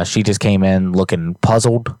 She just came in looking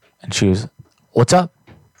puzzled, and she was, "What's up?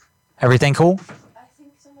 Everything cool?" I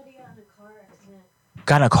think somebody got in a car accident.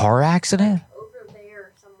 Got in a car accident? Over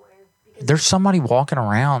there somewhere. There's somebody walking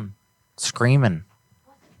around screaming.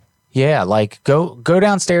 Yeah, like go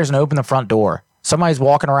downstairs and open the front door. Somebody's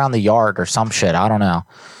walking around the yard or some shit. I don't know.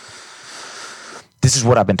 This is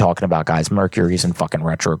what I've been talking about, guys. Mercury's in fucking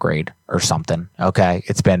retrograde or something. Okay,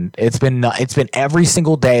 it's been every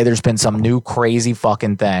single day. There's been some new crazy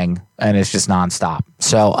fucking thing, and it's just nonstop.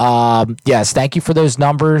 So, yes, thank you for those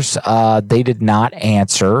numbers. They did not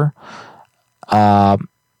answer. All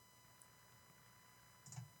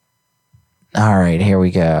right, here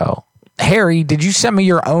we go. Harry, did you send me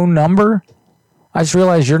your own number? I just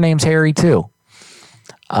realized your name's Harry too.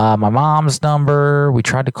 My mom's number, we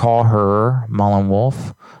tried to call her, Mullen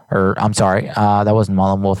Wolf. Or, I'm sorry, that wasn't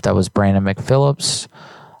Mullen Wolf, that was Brandon McPhillips.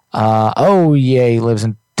 Oh, yeah, he lives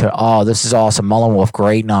in... Oh, this is awesome. Mullen Wolf,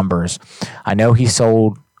 great numbers. I know he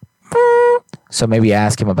sold... So maybe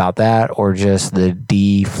ask him about that or just the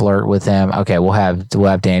D flirt with him. Okay, we'll have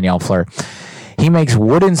Danielle flirt. He makes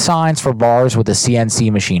wooden signs for bars with a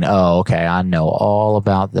CNC machine. Oh, okay, I know all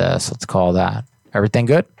about this. Let's call that. Everything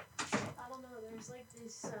good?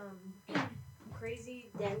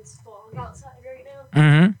 Dense fog outside right now.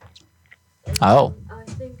 Mm-hmm. Oh. I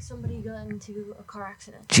think somebody got into a car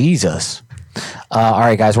accident. Jesus. All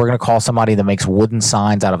right, guys, we're going to call somebody that makes wooden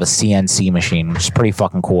signs out of a CNC machine, which is pretty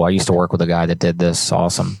fucking cool. I used to work with a guy that did this.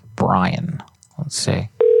 Awesome. Brian. Let's see.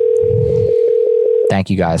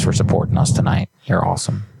 Thank you guys for supporting us tonight. You're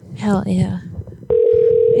awesome. Hell yeah.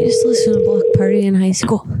 I used to listen to Block Party in high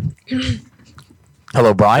school.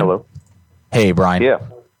 Hello, Brian. Hello. Hey, Brian. Yeah.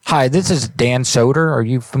 Hi, this is Dan Soder. Are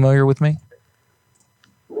you familiar with me?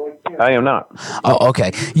 I am not. Oh,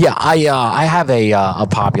 okay. Yeah, I have a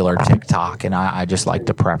popular TikTok, and I just like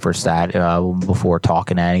to preface that before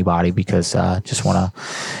talking to anybody because just want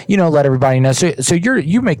to, let everybody know. So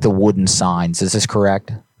you make the wooden signs. Is this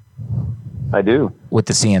correct? I do. With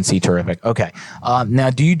the CNC, terrific. Okay. Now,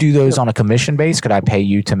 do you do those on a commission base? Could I pay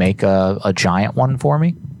you to make a giant one for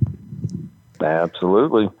me?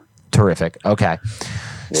 Absolutely. Terrific. Okay.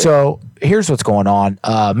 So here's what's going on.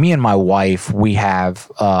 Me and my wife, we have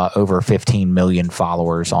over 15 million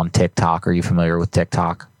followers on TikTok. Are you familiar with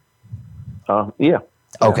TikTok? Yeah.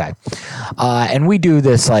 Okay. And we do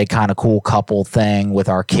this like kind of cool couple thing with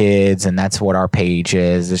our kids, and that's what our page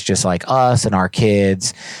is. It's just like us and our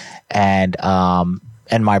kids and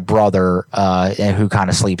my brother who kind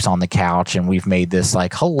of sleeps on the couch, and we've made this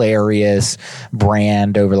like hilarious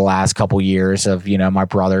brand over the last couple years of my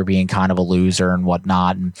brother being kind of a loser and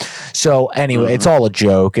whatnot. And so anyway, It's all a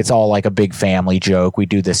joke. It's all like a big family joke. We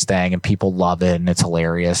do this thing and people love it and it's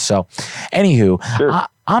hilarious. So anywho, sure.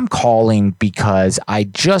 I'm calling because I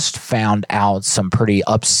just found out some pretty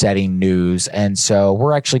upsetting news. And so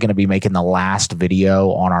we're actually going to be making the last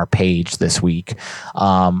video on our page this week.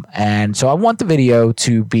 And so I want the video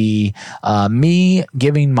to be me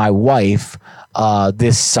giving my wife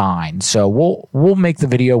this sign. So we'll make the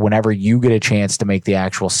video whenever you get a chance to make the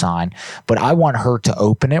actual sign, but I want her to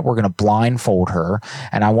open it. We're going to blindfold her,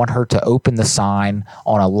 and I want her to open the sign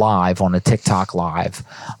on a TikTok live.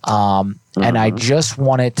 And I just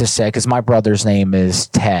wanted to say, because my brother's name is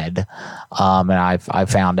Ted, and I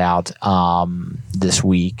found out this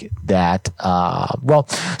week that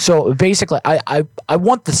so basically I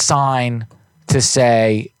want the sign to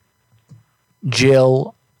say,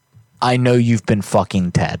 Jill, I know you've been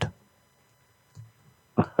fucking Ted.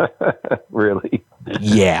 Really?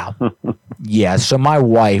 Yeah. Yeah. So my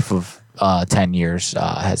wife of 10 years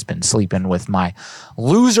has been sleeping with my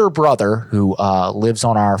loser brother who lives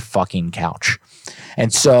on our fucking couch.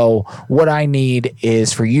 And so what I need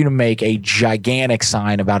is for you to make a gigantic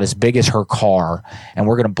sign about as big as her car, and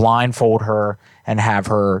we're going to blindfold her and have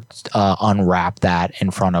her unwrap that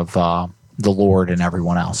in front of the Lord and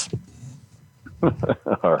everyone else.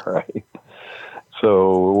 All right.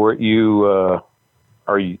 So were you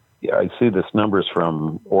are you? I see this number's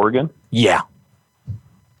from Oregon. Yeah.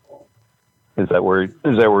 Is that where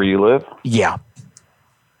you live? Yeah.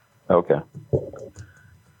 Okay.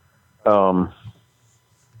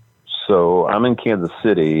 So I'm in Kansas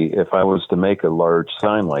City. If I was to make a large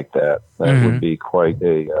sign like that, that would be quite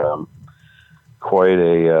a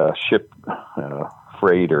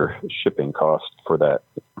freight or shipping cost for that.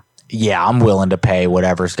 Yeah, I'm willing to pay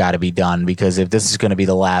whatever's got to be done, because if this is going to be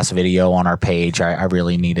the last video on our page, I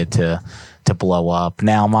really need it to blow up.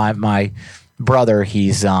 Now, my brother,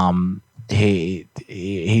 he's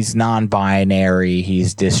non-binary,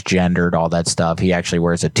 he's disgendered, all that stuff. He actually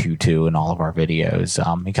wears a tutu in all of our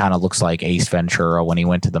videos. He kind of looks like Ace Ventura when he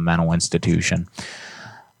went to the mental institution.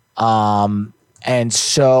 And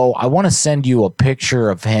so I want to send you a picture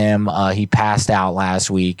of him. He passed out last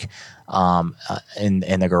week.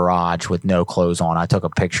 in the garage with no clothes on. I took a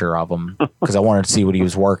picture of him because I wanted to see what he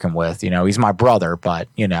was working with. He's my brother, but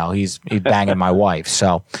he's banging my wife.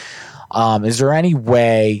 So, is there any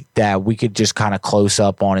way that we could just kind of close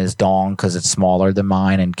up on his dong because it's smaller than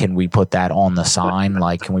mine, and can we put that on the sign?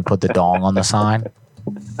 Like, can we put the dong on the sign?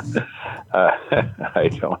 I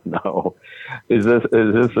don't know. Is this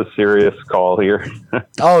a serious call here?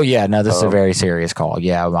 Oh yeah, no, this is a very serious call.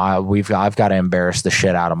 Yeah, I've got to embarrass the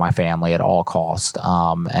shit out of my family at all costs,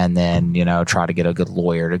 and then try to get a good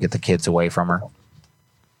lawyer to get the kids away from her.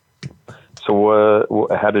 So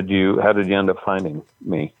how did you end up finding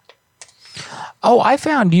me? Oh, I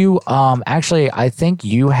found you. Actually, I think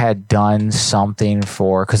you had done something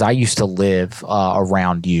because I used to live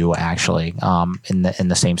around you, actually, in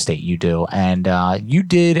the same state you do, and you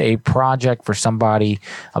did a project for somebody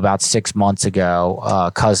about 6 months ago,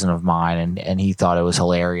 a cousin of mine, and he thought it was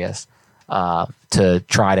hilarious to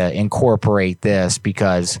try to incorporate this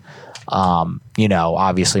because,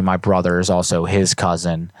 obviously my brother is also his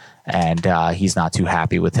cousin. And he's not too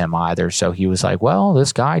happy with him either. So he was like, well,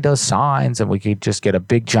 this guy does signs and we could just get a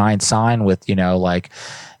big giant sign with,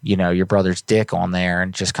 your brother's dick on there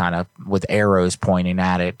and just kind of with arrows pointing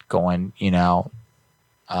at it going, just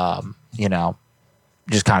kind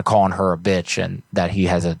of calling her a bitch and that he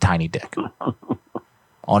has a tiny dick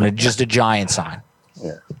on just a giant sign.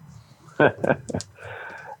 Yeah.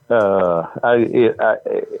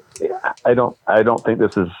 I don't think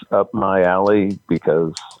this is up my alley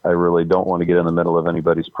because I really don't want to get in the middle of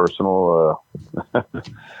anybody's personal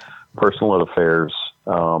affairs.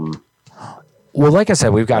 Well, like I said,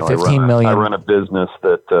 we've got 15 million. I run a business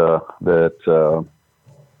that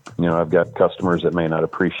I've got customers that may not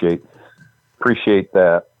appreciate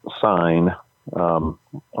that sign.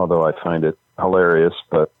 Although I find it hilarious,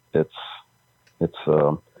 but it's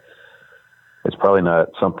probably not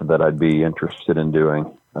something that I'd be interested in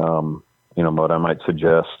doing. What I might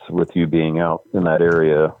suggest with you being out in that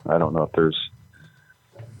area, I don't know if there's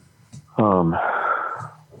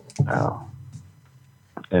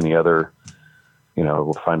any other,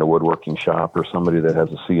 we'll find a woodworking shop or somebody that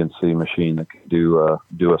has a CNC machine that can do a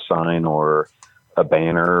sign or a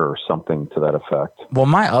banner or something to that effect. Well,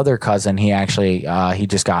 my other cousin, he actually, he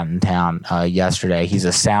just got in town yesterday. He's a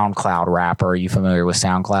SoundCloud rapper. Are you familiar with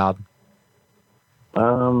SoundCloud?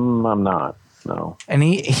 I'm not. No. And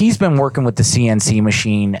he's been working with the CNC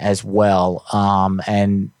machine as well.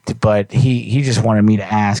 But he just wanted me to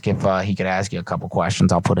ask if he could ask you a couple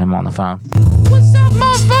questions. I'll put him on the phone. What's up,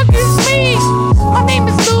 motherfuckers? Me. My name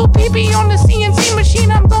is Lil Peepee on the CNC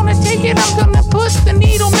machine. I'm gonna take it. I'm gonna push the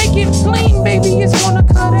needle, make it clean, baby. It's gonna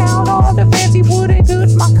cut out all the fancy wood and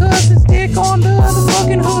goods. My cousin's dick on the other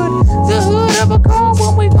fucking hood. The hood of a car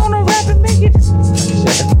when we gonna wrap and make it.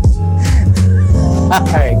 All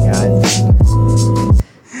right, guys.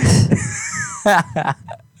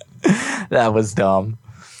 That was dumb.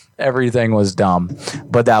 Everything was dumb,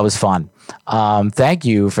 but that was fun. Thank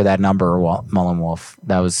you for that number, Mullen Wolf.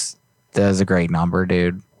 That was a great number,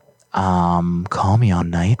 dude. Call me on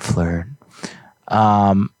Night Flirt.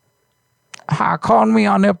 Call me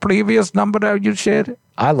on the previous number that you shared.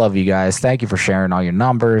 I love you guys. Thank you for sharing all your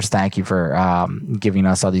numbers. Thank you for giving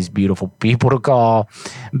us all these beautiful people to call.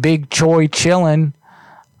 Big Choi chillin'.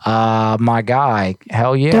 My guy.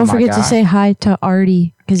 Hell yeah. Don't forget to say hi to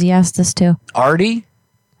Artie because he asked us to. Artie?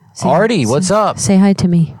 Artie, what's up? Say hi to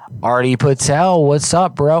me. Artie Patel, what's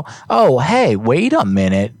up, bro? Oh, hey, wait a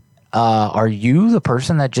minute. Are you the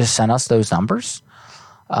person that just sent us those numbers?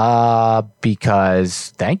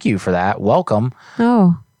 Because thank you for that. Welcome.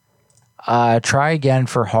 Oh. Try again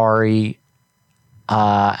for Hari.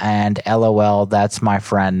 And LOL, that's my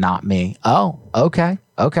friend, not me. Oh, okay.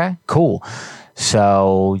 Okay, cool.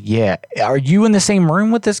 So, yeah. Are you in the same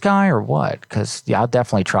room with this guy or what? Because, yeah, I'll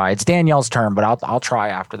definitely try. It's Danielle's turn, but I'll try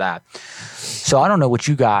after that. So, I don't know what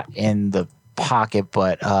you got in the pocket,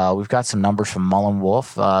 but we've got some numbers from Mullen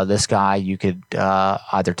Wolf. This guy, you could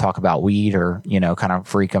either talk about weed or, kind of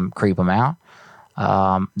creep him out.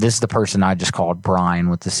 This is the person I just called, Brian,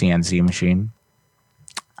 with the CNC machine.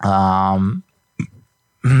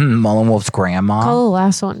 Mullen Wolf's grandma. Call the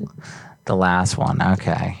last one. The last one.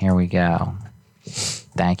 Okay, here we go.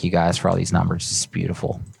 Thank you guys for all these numbers. It's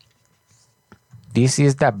beautiful. This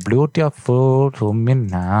is that beautiful to me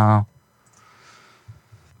now.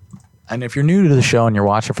 And if you're new to the show and you're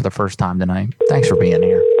watching for the first time tonight, thanks for being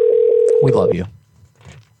here. We love you.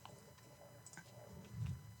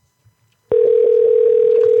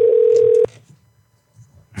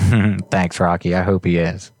 Thanks, Rocky. I hope he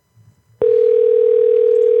is.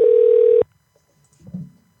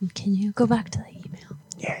 Can you go back to the email?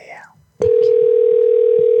 Yeah. Thank you.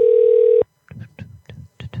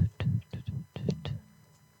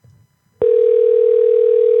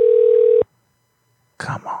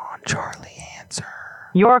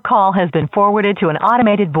 Your call has been forwarded to an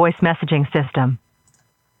automated voice messaging system.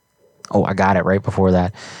 Oh, I got it right before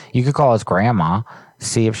that. You could call his grandma,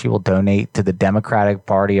 see if she will donate to the Democratic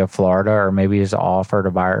Party of Florida, or maybe just offer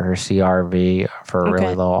to buy her CRV for a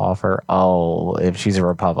really low offer. Oh, if she's a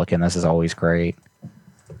Republican, this is always great.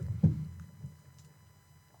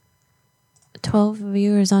 12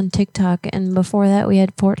 viewers on TikTok, and before that we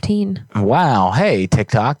had 14. Wow. Hey,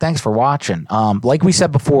 TikTok. Thanks for watching. Like we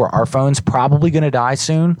said before, our phone's probably going to die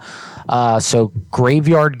soon. So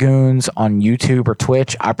Graveyard Goons on YouTube or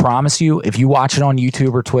Twitch. I promise you, if you watch it on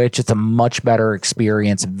YouTube or Twitch, it's a much better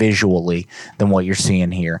experience visually than what you're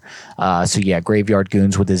seeing here. So yeah, Graveyard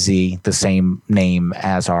Goons with a Z, the same name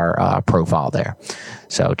as our profile there.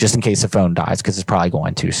 So just in case the phone dies, because it's probably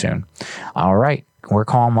going too soon. All right. We're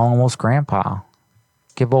calling almost Grandpa.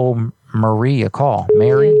 Give old Marie a call.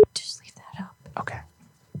 Mary? Just leave that up. Okay.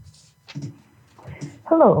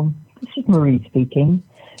 Hello, this is Marie speaking.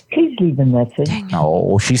 Please leave a message.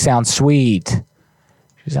 Oh, she sounds sweet.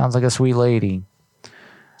 She sounds like a sweet lady.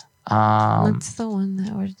 What's the one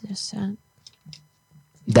that were just sent?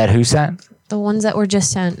 That who sent? The ones that were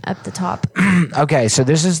just sent at the top. Okay, so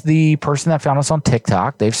this is the person that found us on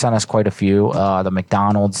TikTok. They've sent us quite a few. The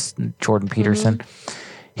McDonald's, Jordan Peterson.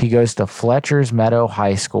 He goes to Fletcher's Meadow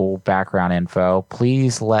High School. Background info.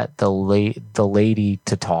 Please let the lady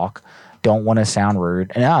to talk. Don't want to sound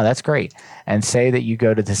rude. No, that's great. And say that you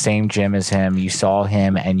go to the same gym as him. You saw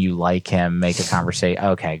him and you like him. Make a conversation.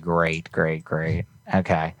 Okay, great.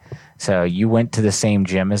 Okay, so you went to the same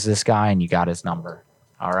gym as this guy and you got his number.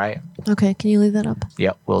 All right. Okay, can you leave that up?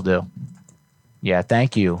 Yep, will do. Yeah,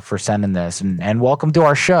 thank you for sending this, and welcome to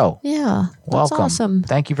our show. Yeah, that's welcome. awesome.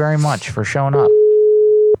 Thank you very much for showing up.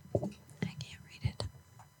 I can't read it.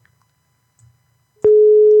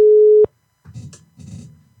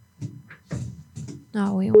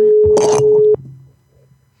 No, we went.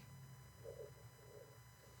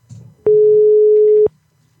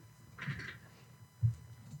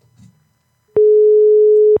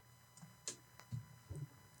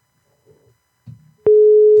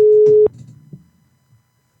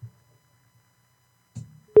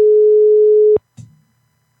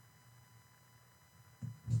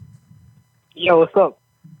 Yo, what's up?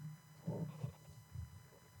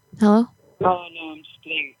 Hello? No, I'm just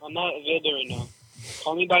playing. I'm not available right now.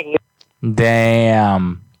 Call me back later.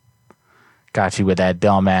 Damn. Got you with that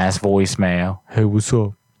dumbass voicemail. Hey, what's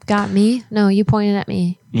up? Got me? No, you pointed at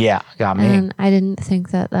me. Yeah, got me. And I didn't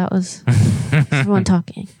think that was someone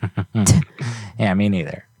talking. Yeah, me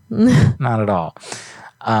neither. Not at all.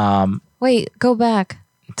 Wait, go back.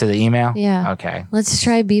 To the email? Yeah. Okay. Let's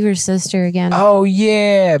try Beaver's sister again. Oh,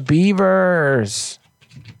 yeah. Beavers.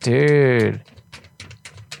 Dude.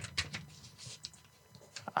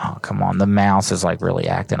 Oh, come on. The mouse is like really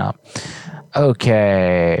acting up.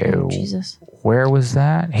 Okay. Oh, Jesus. Where was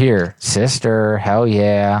that? Here. Sister. Hell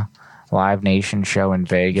yeah. Live Nation show in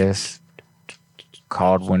Vegas.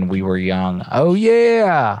 Called When We Were Young. Oh,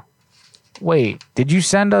 yeah. Wait. Did you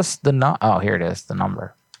send us the Oh, here it is. The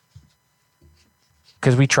number.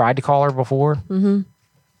 Because we tried to call her before. Mm-hmm.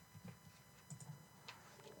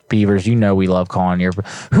 Beavers, you know we love calling your...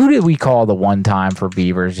 Who did we call the one time for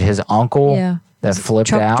Beavers? His uncle? Yeah. That flipped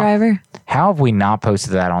Truck out? driver. How have we not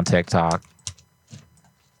posted that on TikTok?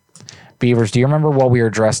 Beavers, do you remember what we were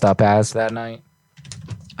dressed up as that night?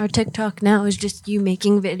 Our TikTok now is just you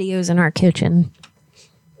making videos in our kitchen.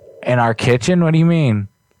 In our kitchen? What do you mean?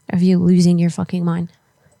 Of you losing your fucking mind.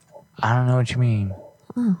 I don't know what you mean.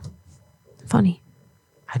 Oh. Funny.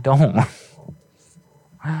 I don't.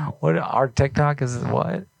 What our TikTok is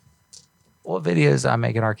what? What videos I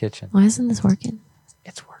make in our kitchen? Why isn't this working?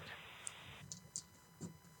 It's working.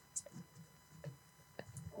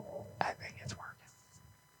 I think it's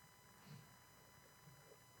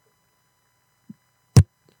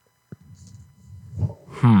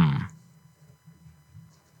working.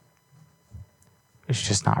 It's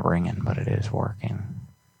just not ringing, but it is working.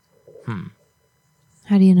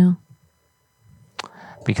 How do you know?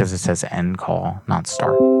 Because it says end call, not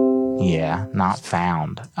start. Yeah, not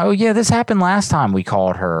found. Oh, yeah, this happened last time we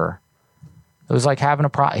called her. It was like having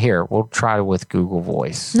a Here, we'll try with Google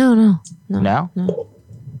Voice. No. No?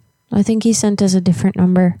 I think he sent us a different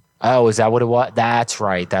number. Oh, is that what it was? That's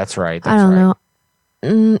right. I don't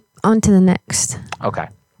know. On to the next. Okay.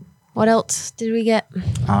 What else did we get?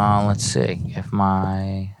 Let's see if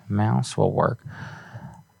my mouse will work.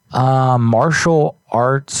 Martial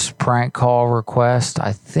arts prank call request.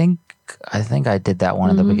 I think I did that one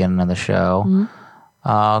at the beginning of the show.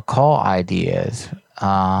 Call ideas.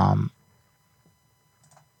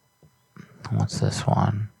 What's this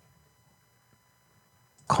one?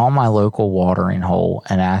 Call my local watering hole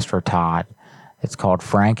and ask for Todd. It's called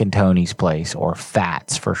Frank and Tony's Place, or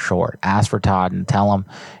FATS for short. Ask for Todd and tell him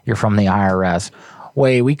you're from the IRS.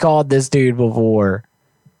 Wait, we called this dude before.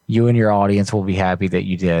 You and your audience will be happy that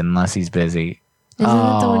you did, unless he's busy. Isn't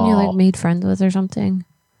it the one you like made friends with or something?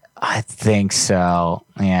 I think so.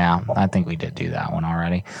 Yeah, I think we did do that one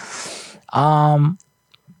already.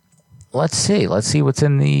 Let's see. Let's see what's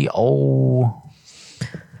in the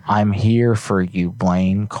I'm here for you,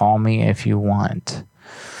 Blaine. Call me if you want.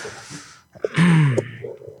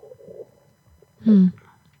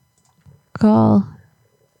 Call.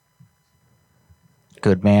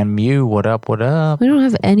 Good man, Mew. What up? What up? We don't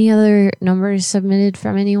have any other numbers submitted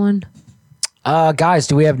from anyone. Guys,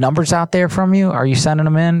 do we have numbers out there from you? Are you sending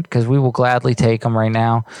them in? Because we will gladly take them right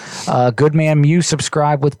now. Good man, Mew,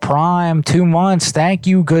 subscribe with Prime. 2 months. Thank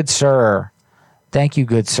you, good sir. Thank you,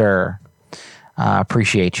 good sir.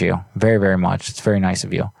 Appreciate you very, very much. It's very nice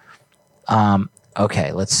of you.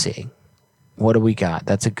 Okay, let's see. What do we got?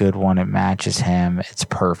 That's a good one. It matches him. It's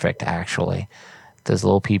perfect, actually. Does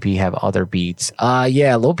Lil PP have other beats?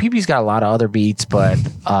 Yeah, Lil PP's got a lot of other beats, but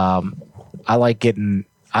I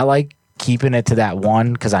like keeping it to that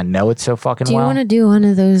one because I know it's so fucking Do you well. want to do one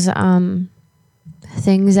of those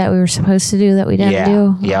things that we were supposed to do that we didn't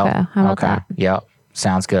do? Yep. Okay. How about that? Yep.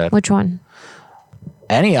 Sounds good. Which one?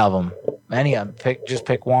 Any of them. Just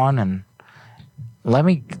pick one and let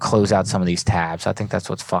me close out some of these tabs. I think that's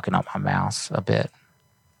what's fucking up my mouse a bit.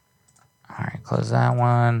 All right, close that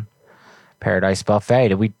one. Paradise Buffet.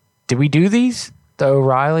 Did we do these? The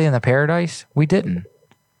O'Reilly and the Paradise? We didn't.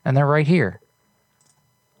 And they're right here.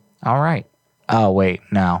 All right. Oh, wait.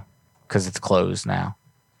 No. Because it's closed now.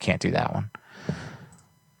 Can't do that one.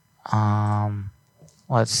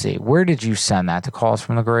 Let's see. Where did you send that? To Calls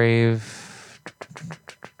from the Grave?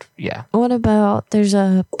 Yeah. What about there's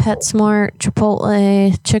a PetSmart,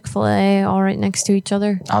 Chipotle, Chick-fil-A all right next to each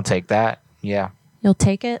other? I'll take that. Yeah. You'll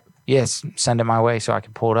take it? Yes. Send it my way so I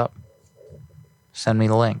can pull it up. Send me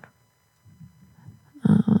the link.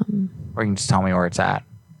 Or you can just tell me where it's at.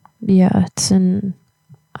 Yeah, it's in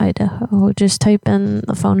Idaho. Just type in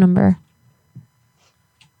the phone number.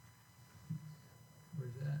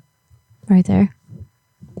 Where's that? Right there.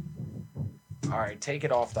 All right. Take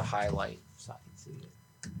it off the highlight so I can see it.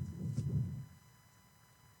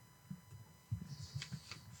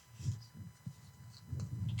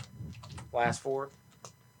 Last four.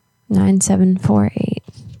 9748.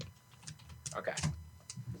 Okay.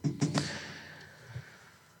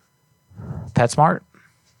 PetSmart.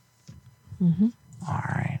 Mm-hmm. All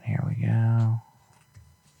right, here we go.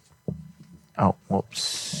 Oh,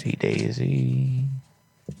 whoopsie daisy.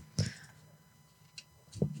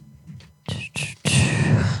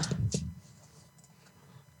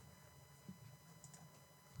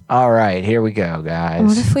 All right, here we go, guys.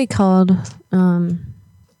 What if we called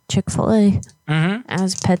Chick-fil-A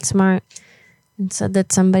as PetSmart and said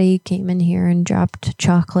that somebody came in here and dropped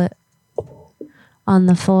chocolate on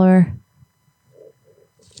the floor?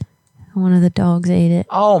 One of the dogs ate it.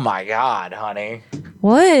 Oh my God, honey.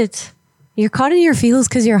 What? You're caught in your feels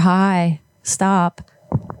because you're high. Stop.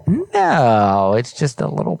 No, it's just a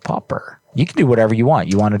little pupper. You can do whatever you want.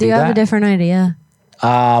 You want to do you that? have a different idea?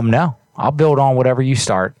 No. I'll build on whatever you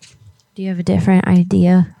start. Do you have a different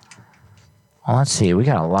idea? Well, let's see. We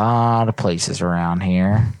got a lot of places around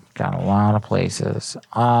here. Got a lot of places.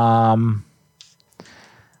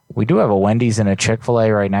 We do have a Wendy's and a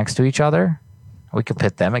Chick-fil-A right next to each other. We could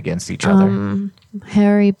pit them against each other.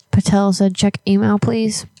 Harry Patel said, check email,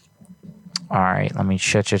 please. All right. Let me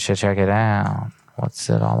check it out. What's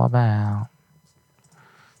it all about?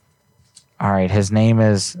 All right. His name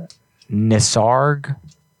is Nisarg.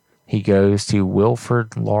 He goes to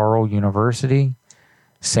Wilfrid Laurel University.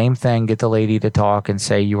 Same thing. Get the lady to talk and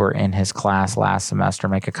say you were in his class last semester.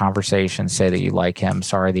 Make a conversation. Say that you like him.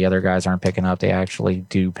 Sorry, the other guys aren't picking up. They actually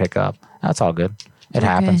do pick up. That's all good. It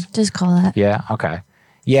happens. Just call that. Yeah. Okay.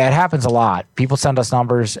 Yeah, it happens a lot. People send us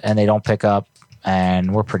numbers and they don't pick up,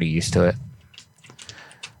 and we're pretty used to it.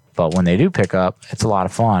 But when they do pick up, it's a lot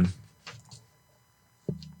of fun.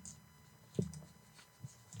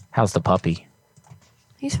 How's the puppy?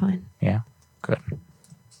 He's fine. Yeah. Good.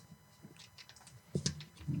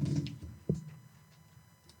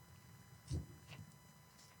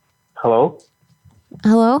 Hello?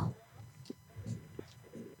 Hello?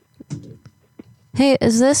 Hey,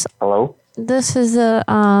 is this... Hello? This is a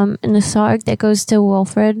Nisarg that goes to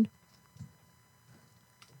Wilfrid?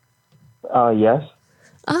 Yes.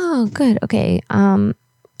 Oh, good. Okay.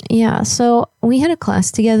 Yeah, so we had a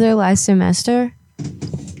class together last semester.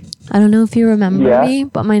 I don't know if you remember me,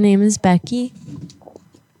 but my name is Becky.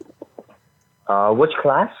 Which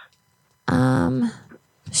class?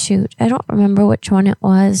 Shoot, I don't remember which one it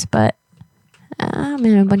was, but I'm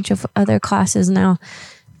in a bunch of other classes now,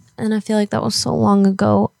 and I feel like that was so long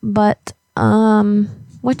ago. But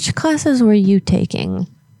which classes were you taking?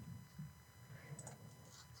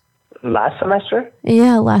 Last semester?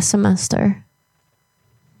 Yeah, last semester.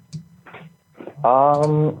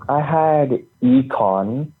 I had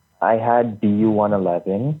Econ. I had BU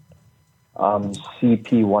 111.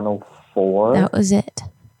 CP 104. That was it.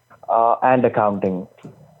 And accounting.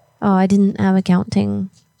 Oh, I didn't have accounting,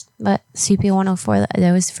 but CP 104.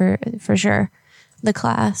 That was for sure the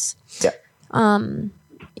class. Yeah.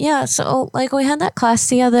 Yeah, so like we had that class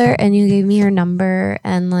together and you gave me your number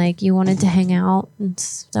and like you wanted to hang out and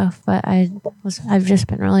stuff, but I've just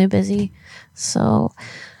been really busy. So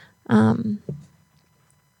I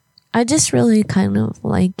just really kind of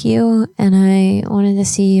like you and I wanted to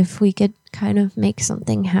see if we could kind of make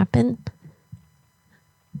something happen.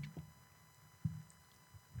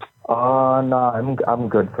 No, I'm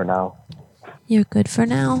good for now. You're good for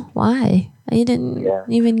now? Why? You didn't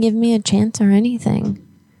even give me a chance or anything.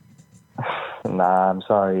 Nah, I'm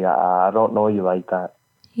sorry. I don't know you like that.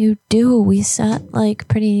 You do. We sat like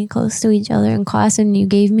pretty close to each other in class and you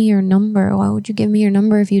gave me your number. Why would you give me your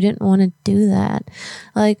number if you didn't want to do that?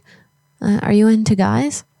 Like, are you into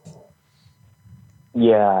guys?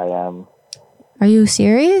 Yeah, I am. Are you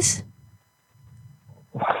serious?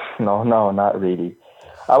 No, not really.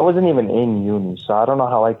 I wasn't even in uni, so I don't know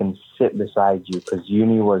how I can sit beside you because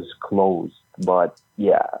uni was closed. But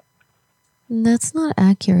yeah. That's not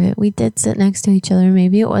accurate. We did sit next to each other.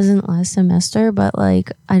 Maybe it wasn't last semester, but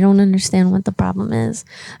like I don't understand what the problem is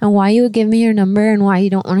and why you would give me your number and why you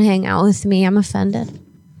don't want to hang out with me. I'm offended.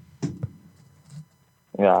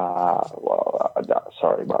 Yeah, well,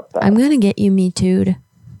 sorry about that. I'm gonna get you Me Too'd.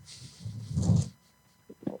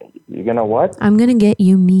 You're gonna what? I'm gonna get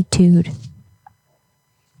you Me Too'd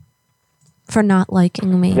for not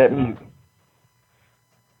liking me. Get me.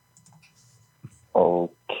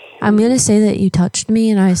 Okay. I'm gonna say that you touched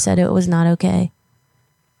me and I said it was not okay.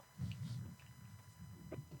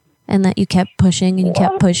 And that you kept pushing and you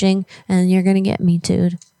kept pushing and you're gonna get Me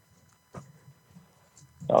Too'd.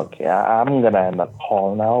 Okay, I'm gonna end the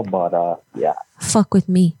call now, but yeah. Fuck with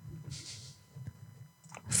me.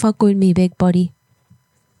 Fuck with me, big buddy.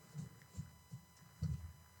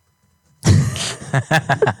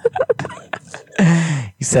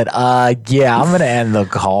 He said, yeah, I'm gonna end the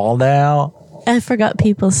call now. I forgot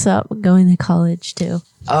people stopped going to college too.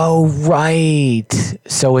 Oh, right.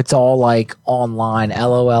 So it's all like online.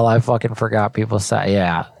 LOL, I fucking forgot people say.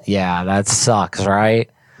 Yeah, that sucks, right?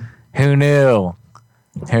 Who knew?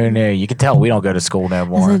 You can tell we don't go to school no I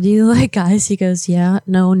more. said, do you like guys? He goes, yeah.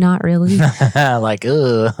 No, not really. Like,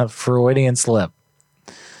 Freudian slip.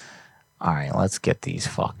 All right, let's get these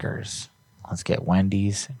fuckers. Let's get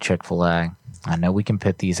Wendy's, Chick-fil-A. I know we can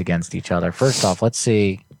pit these against each other. First off, let's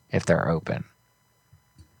see if they're open.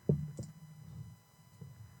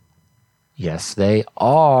 Yes, they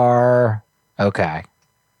are. Okay.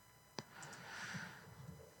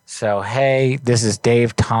 So, hey, this is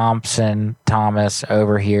Dave Thomas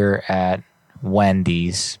over here at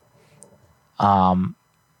Wendy's. Your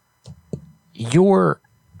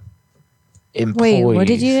employees. Wait, what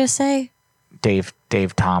did you just say? Dave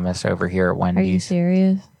Thomas over here at Wendy's. Are you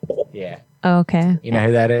serious? Yeah. Oh, okay. You know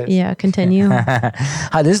who that is? Yeah, continue.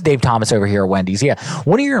 Hi, this is Dave Thomas over here at Wendy's. Yeah,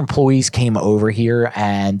 one of your employees came over here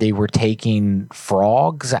and they were taking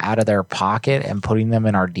frogs out of their pocket and putting them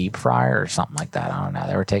in our deep fryer or something like that. I don't know.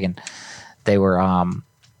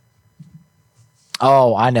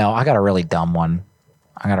 Oh, I know. I got a really dumb one.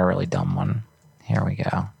 Here we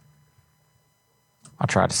go. I'll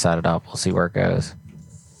try to set it up. We'll see where it goes.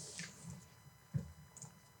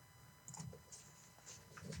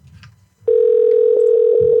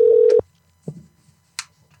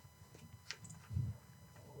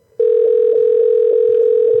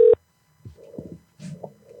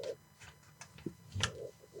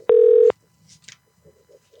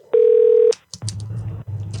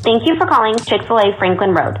 Thank you for calling Chick-fil-A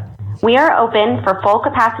Franklin Road. We are open for full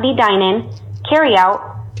capacity dine-in, carry-out,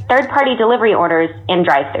 third-party delivery orders, and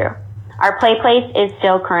drive-through. Our play place is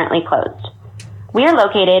still currently closed. We are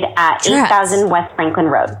located at 8000 West Franklin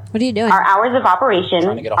Road. What are you doing? Our hours of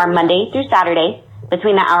operation are Monday through Saturday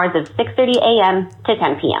between the hours of 6:30 a.m. to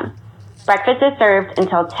 10 p.m. Breakfast is served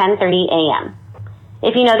until 10:30 a.m.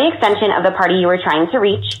 If you know the extension of the party you are trying to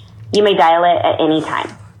reach, you may dial it at any time.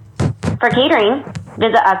 For catering,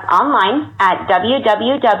 visit us online at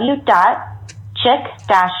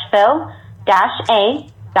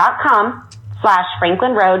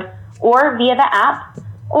www.chick-fil-a.com/Franklin Road or via the app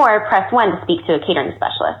or press 1 to speak to a catering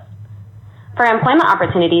specialist. For employment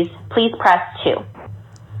opportunities, please press 2.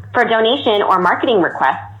 For donation or marketing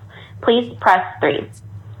requests, please press 3.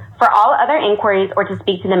 For all other inquiries or to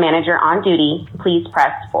speak to the manager on duty, please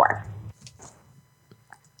press 4.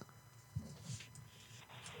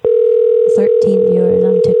 13 viewers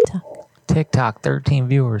on TikTok. TikTok, 13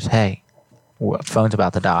 viewers. Hey, phone's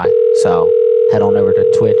about to die. So head on over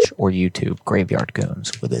to Twitch or YouTube, Graveyard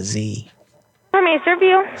Goons with a Z. How may I serve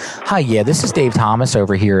you? Hi, yeah, this is Dave Thomas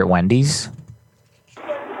over here at Wendy's.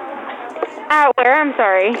 Where? I'm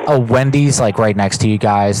sorry. Oh, Wendy's, like right next to you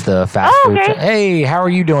guys, the fast food. okay. Hey, how are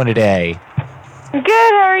you doing today? Good.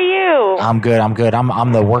 How are you? I'm good.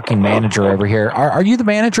 I'm the working manager over here. Are you the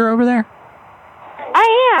manager over there?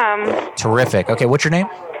 I am. Terrific. Okay, what's your name?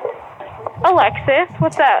 Alexis.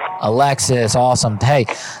 What's up? Alexis, awesome. Hey,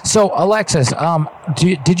 so Alexis,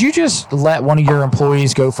 did you just let one of your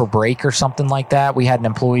employees go for break or something like that? We had an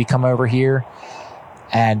employee come over here,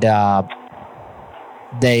 and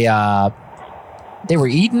they were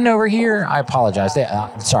eating over here. I apologize.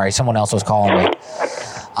 Sorry, someone else was calling me.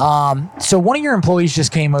 So one of your employees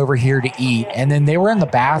just came over here to eat, and then they were in the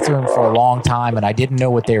bathroom for a long time, and I didn't know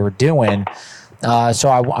what they were doing. So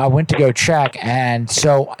I went to go check, and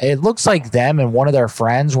so it looks like them and one of their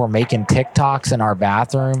friends were making TikToks in our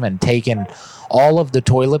bathroom and taking all of the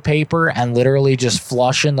toilet paper and literally just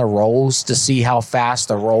flushing the rolls to see how fast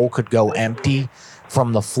the roll could go empty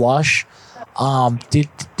from the flush. Did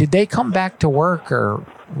they come back to work, or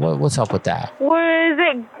what's up with that? Was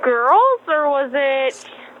it girls or was it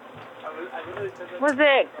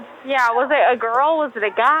a girl? Was it a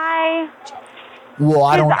guy? Well,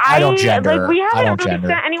 I don't gender. Like, we I haven't don't really gender.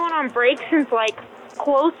 sent anyone on break since like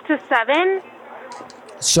close to 7.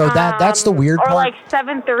 So that's the weird or part. like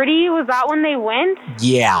 7:30. Was that when they went?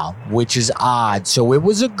 Yeah, which is odd. So it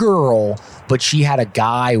was a girl, but she had a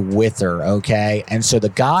guy with her, okay? And so the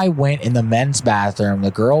guy went in the men's bathroom,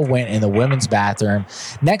 the girl went in the women's bathroom.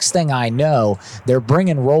 Next thing I know, they're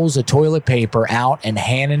bringing rolls of toilet paper out and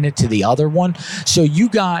handing it to the other one. So you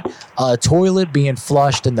got a toilet being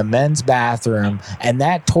flushed in the men's bathroom, and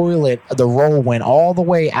that toilet, the roll went all the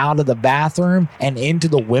way out of the bathroom and into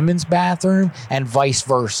the women's bathroom and vice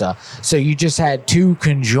versa. So you just had two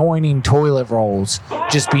conjoining toilet rolls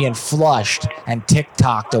just being flushed and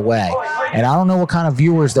TikToked away. And I don't know what kind of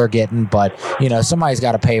viewers they're getting, but, you know, somebody's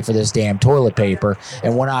got to pay for this damn toilet paper.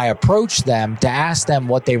 And when I approached them to ask them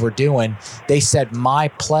what they were doing, they said, "My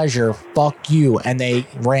pleasure, fuck you," and they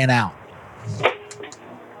ran out.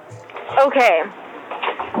 Okay.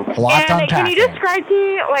 A lot to And unpack can you there. describe to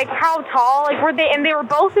me like how tall? Like were they? And they were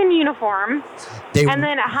both in uniform. And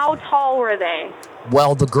then how tall were they?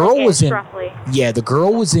 Well, the girl was in. roughly. Yeah, the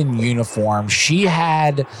girl was in uniform. She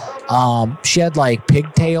had like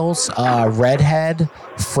pigtails, redhead,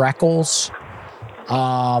 freckles,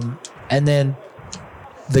 and then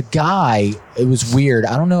the guy. It was weird.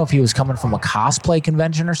 I don't know if he was coming from a cosplay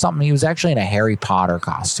convention or something. He was actually in a Harry Potter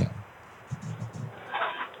costume.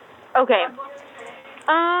 Okay.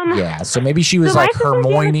 Yeah, so maybe she was so like my sister's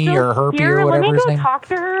Hermione still or Herpy here. or whatever Let me his go name. talk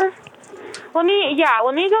to her. Let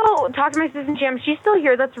me go talk to my sister Jim. She's still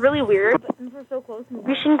here. That's really weird. But since we're so close,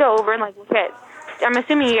 we should go over and like look at. I'm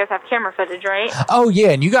assuming you guys have camera footage, right? Oh yeah,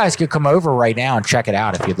 and you guys could come over right now and check it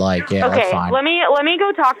out if you'd like. Yeah, Okay. that's fine. Let me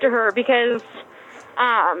go talk to her because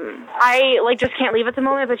I like just can't leave at the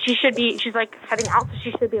moment. But she's like heading out, so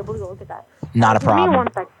she should be able to go look at that. Not a Give me problem.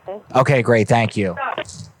 1 second. Okay? Okay, great. Thank you.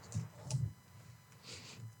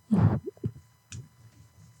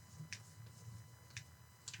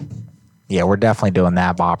 Yeah, we're definitely doing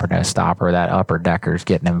that bopper no stopper. That upper decker's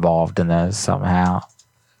getting involved in this somehow.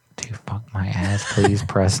 Dude, fuck my ass, please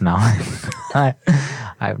press 9. I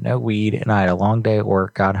have no weed, and I had a long day at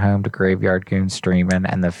work. Got home to Graveyard Goon streaming,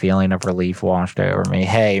 and the feeling of relief washed over me.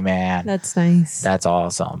 Hey, man, That's nice. that's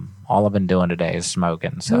awesome. All I've been doing today is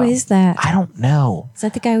smoking. So Who is that? I don't know. Is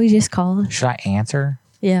that the guy we just called? Should I answer?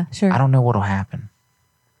 Yeah, sure. I don't know what'll happen.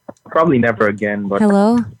 Probably never again, but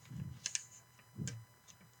Hello?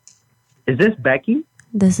 Is this Becky?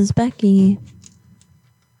 This is Becky.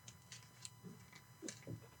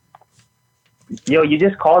 Yo, you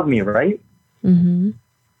just called me, right? Mm-hmm.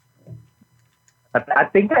 I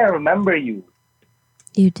think I remember you.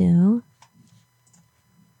 You do?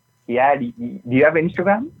 Yeah, do you have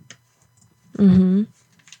Instagram? Mm-hmm.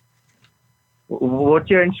 What's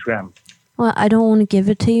your Instagram? Well, I don't want to give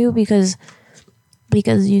it to you because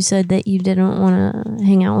you said that you didn't want to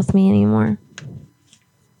hang out with me anymore.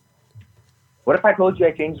 What if I told you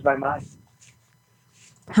I changed my mind?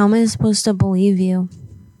 How am I supposed to believe you?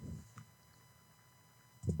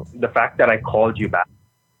 The fact that I called you back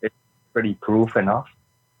is pretty proof enough.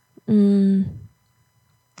 If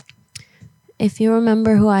you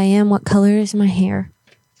remember who I am, what color is my hair?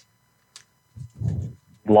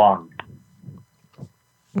 Blonde.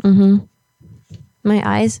 My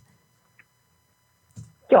eyes?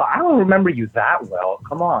 Yo, I don't remember you that well.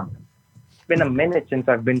 Come on. It's been a minute since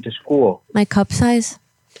I've been to school. My cup size?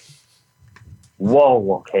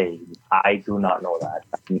 Whoa, okay. I do not know that.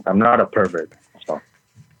 I'm not a pervert. So.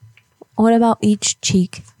 What about each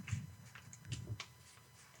cheek?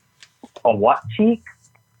 A what cheek?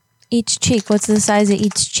 Each cheek. What's the size of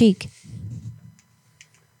each cheek?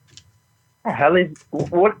 The hell is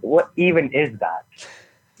what even is that?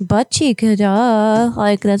 Butt cheek, duh.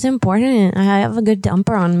 Like, that's important. I have a good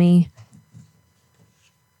dumper on me.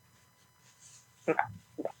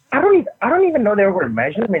 I don't even know there were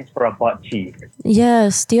measurements for a butt cheek.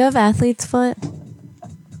 Yes. Do you have athlete's foot?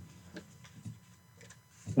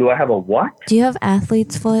 Do I have a what? Do you have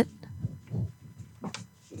athlete's foot?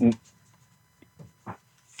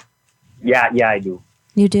 Yeah, I do.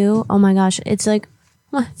 You do? Oh my gosh. It's like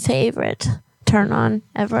my favorite turn on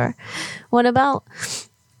ever. What about,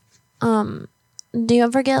 do you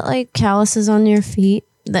ever get like calluses on your feet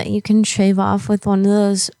that you can shave off with one of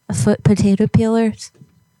those foot potato peelers?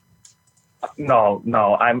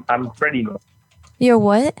 No, I'm pretty normal. You're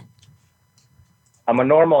what? I'm a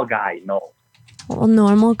normal guy, no. Well,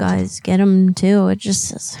 normal guys get them too. It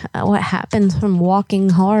just is what happens from walking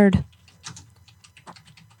hard.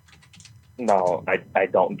 No, I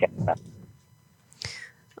don't get that.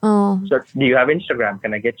 Oh. So, do you have Instagram?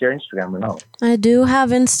 Can I get your Instagram or no? I do have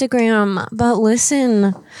Instagram, but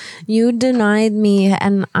listen, you denied me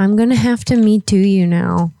and I'm going to have to Me Too you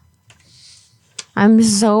now. I'm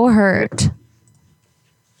so hurt.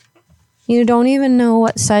 You don't even know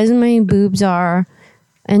what size my boobs are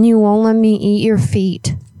and you won't let me eat your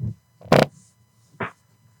feet.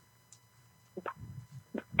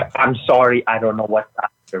 I'm sorry, I don't know what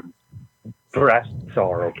your breasts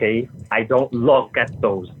are, okay? I don't look at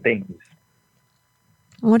those things.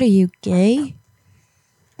 What are you, gay?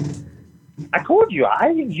 I told you, I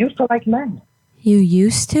used to like men. You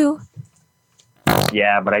used to?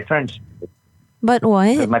 Yeah, but I turned... But what?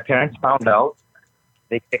 Because my parents found out,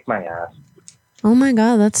 they kicked my ass. Oh my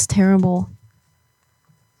god, that's terrible.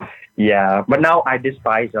 Yeah, but now I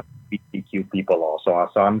despise LGBTQ people also,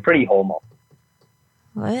 so I'm pretty homo.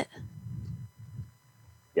 What?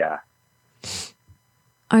 Yeah.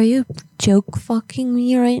 Are you joke fucking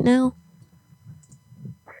me right now?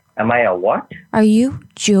 Am I a what? Are you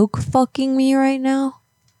joke fucking me right now?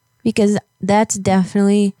 Because that's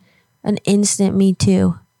definitely an instant Me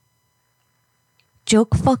Too.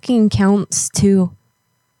 Joke fucking counts too.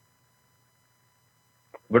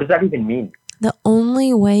 What does that even mean? The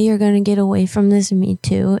only way you're going to get away from this Me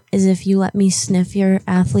Too is if you let me sniff your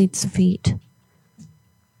athlete's feet.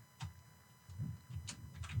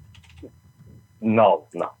 No.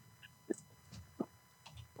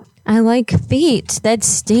 I like feet that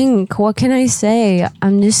stink. What can I say?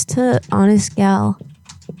 I'm just an honest gal.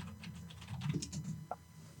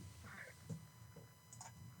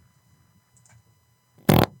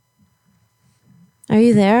 Are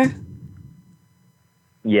you there?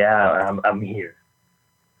 Yeah, I'm here.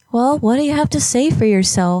 Well, what do you have to say for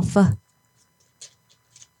yourself?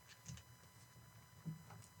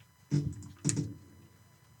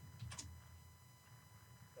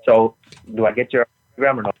 So, do I get your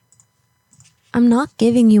Instagram or not? I'm not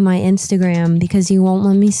giving you my Instagram because you won't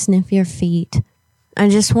let me sniff your feet. I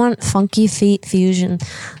just want funky feet fusion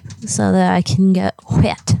so that I can get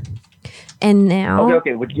wet. And now...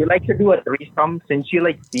 Okay. Would you like to do a threesome? Since you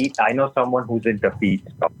like feet, I know someone who's into feet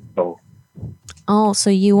stuff, so... Oh, so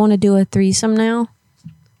you want to do a threesome now?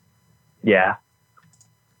 Yeah.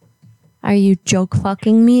 Are you joke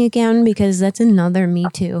fucking me again? Because that's another Me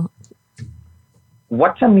Too.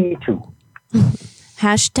 What's a Me Too?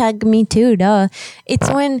 Hashtag Me Too, duh. It's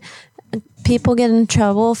when people get in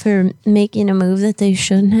trouble for making a move that they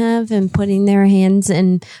shouldn't have and putting their hands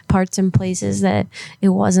in parts and places that it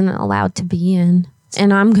wasn't allowed to be in.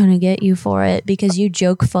 And I'm going to get you for it because you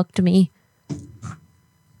joke fucked me.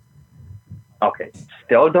 Okay.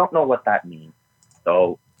 Still don't know what that means.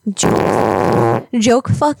 So... Joke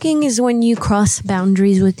fucking is when you cross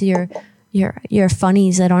boundaries with your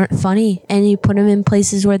funnies that aren't funny and you put them in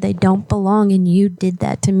places where they don't belong, and you did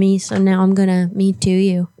that to me, so now I'm gonna Me Too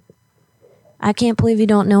you. I can't believe you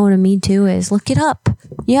don't know what a Me Too is. Look it up.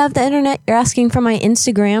 You have the internet. You're asking for my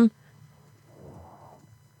Instagram.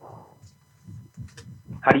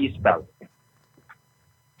 How do you spell it?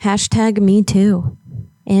 Hashtag Me Too.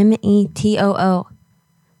 METOO.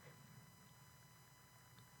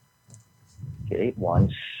 Okay,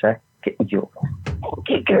 1 second. Okay.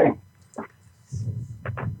 speaking.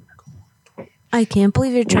 I can't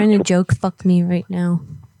believe you're trying to joke fuck me right now.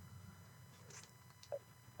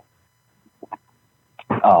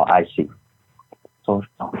 Oh, I see.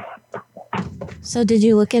 So did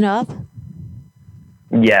you look it up?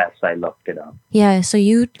 Yes, I looked it up. Yeah, so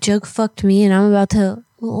you joke fucked me and I'm about to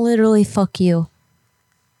literally fuck you.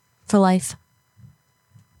 For life.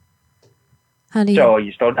 How do you... So, are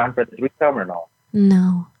you still down for the threesome or no?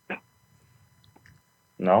 No.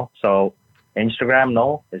 No? So, Instagram,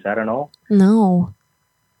 no? Is that a no? No.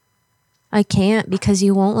 I can't because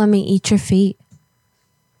you won't let me eat your feet.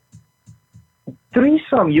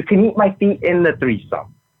 Threesome. You can eat my feet in the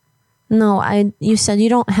threesome. No, you said you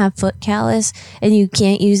don't have foot callus and you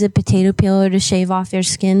can't use a potato peeler to shave off your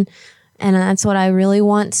skin. And that's what I really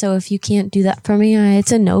want. So if you can't do that for me,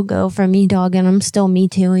 it's a no-go for me, dog. And I'm still me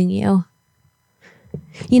tooing you.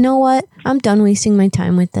 You know what? I'm done wasting my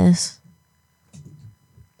time with this.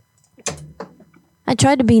 I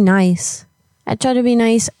tried to be nice.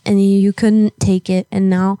 And you couldn't take it.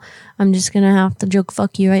 And now I'm just going to have to joke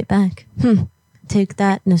fuck you right back. Take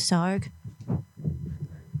that, Nasarg.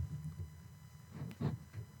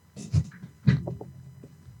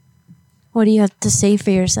 What do you have to say for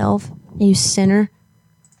yourself, you sinner?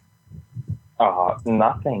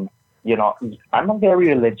 Nothing. You know, I'm a very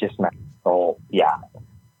religious man. So, yeah.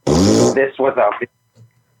 This was a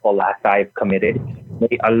beautiful act I've committed.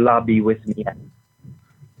 May Allah be with me.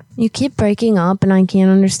 You keep breaking up and I can't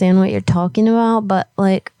understand what you're talking about, but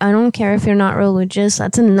like, I don't care if you're not religious.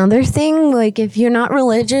 That's another thing. Like, if you're not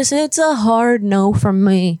religious, it's a hard no from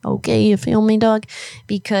me. Okay, you feel me, dog?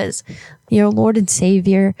 Because you're Lord and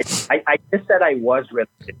Savior. I just said I was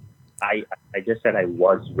religious. I just said I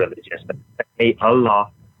was religious. But may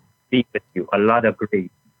Allah be with you. Allah agree.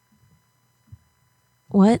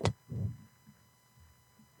 What?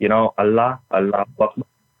 You know, Allah.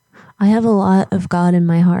 I have a lot of God in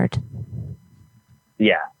my heart.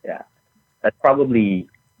 Yeah. That's probably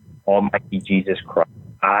Almighty Jesus Christ.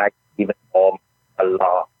 I even call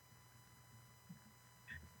Allah.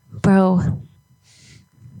 Bro.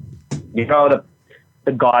 You know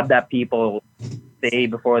the God that people say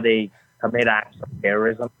before they commit acts of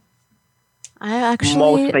terrorism?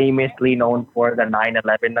 Most famously known for the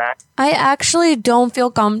 9/11 act. I actually don't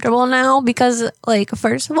feel comfortable now because, like,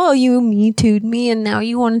 first of all, you Me Too'd me and now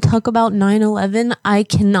you want to talk about 9/11. I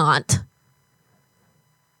cannot.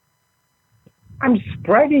 I'm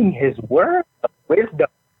spreading his word of wisdom.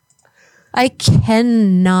 I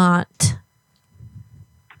cannot.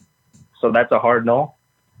 So that's a hard no?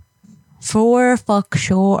 For fuck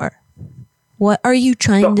sure. What are you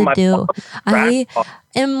trying to do? I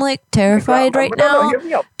am like terrified right now.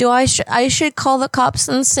 Do I should call the cops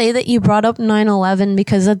and say that you brought up 9/11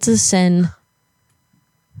 because that's a sin.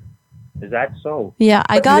 Is that so? Yeah,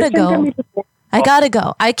 I gotta go.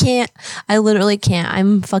 I can't. I literally can't.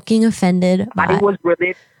 I'm fucking offended. I was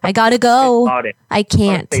really. I gotta go. I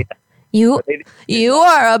can't. You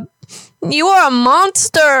are a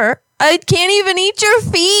monster. I can't even eat your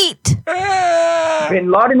feet.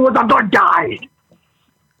 Bin Laden was a good guy.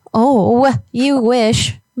 Oh, you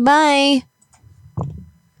wish. Bye.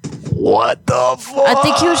 What the fuck? I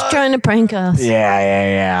think he was trying to prank us.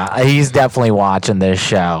 Yeah. He's definitely watching this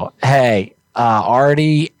show. Hey,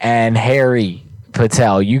 Artie and Harry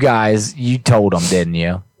Patel, you told him, didn't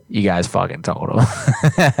you? You guys fucking told him.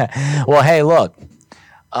 Well, hey, look.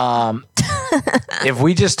 If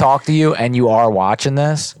we just talk to you and you are watching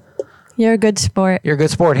this, you're a good sport.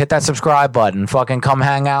 Hit that subscribe button. Fucking come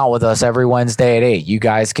hang out with us every Wednesday at 8. You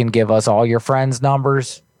guys can give us all your friends'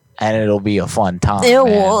 numbers, and it'll be a fun time. It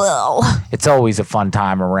will. It's always a fun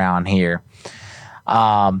time around here.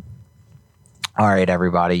 All right,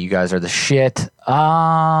 everybody. You guys are the shit.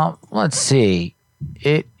 Let's see.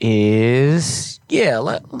 It is... Yeah,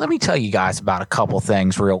 let me tell you guys about a couple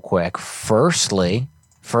things real quick. Firstly,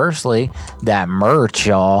 that merch,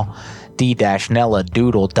 y'all.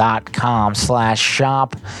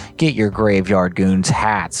 d-nelladoodle.com/shop. Get your Graveyard Goons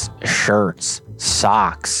hats, shirts,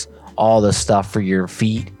 socks, all the stuff for your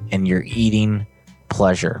feet and your eating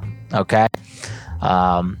pleasure. Okay?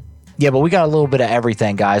 Yeah, but we got a little bit of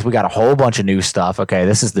everything, guys. We got a whole bunch of new stuff. Okay,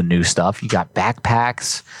 this is the new stuff. You got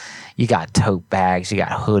backpacks, you got tote bags, you got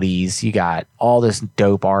hoodies, you got all this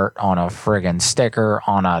dope art on a friggin' sticker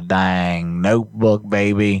on a dang notebook,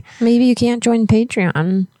 baby. Maybe you can't join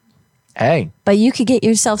Patreon. Hey. But you could get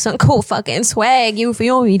yourself some cool fucking swag. You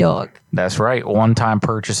feel me, dog? That's right. One-time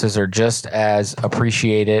purchases are just as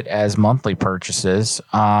appreciated as monthly purchases.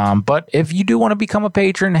 But if you do want to become a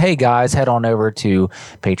patron, hey guys, head on over to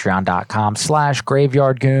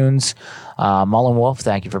patreon.com/graveyardgoons. Mullen Wolf,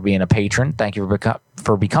 thank you for being a patron. Thank you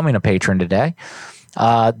for becoming a patron today.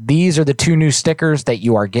 These are the 2 new stickers that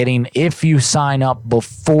you are getting if you sign up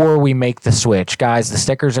before we make the switch. Guys, the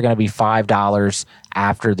stickers are going to be $5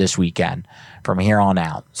 after this weekend from here on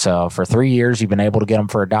out. So for 3 years, you've been able to get them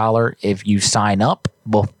for $1. If you sign up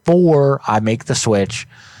before I make the switch,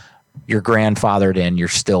 you're grandfathered in. You're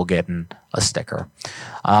still getting a sticker.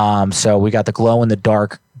 So we got the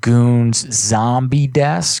glow-in-the-dark Goons zombie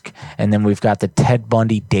desk, and then we've got the Ted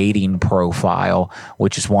Bundy dating profile,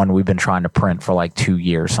 which is one we've been trying to print for like 2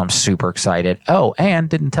 years. So I'm super excited. Oh, and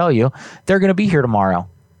didn't tell you, they're going to be here tomorrow.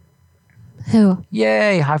 Who?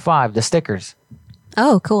 Yay, high five, the stickers.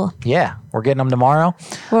 Oh, cool. Yeah, we're getting them tomorrow.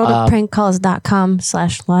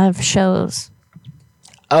 worldofprankcalls.com/live shows.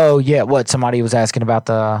 Oh, yeah, what? Somebody was asking about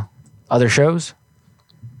the other shows?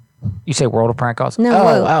 You say World of Prank Calls?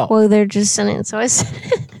 No, well, they're just sending it, so I said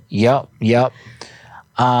it. Yep.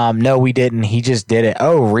 No, we didn't. He just did it.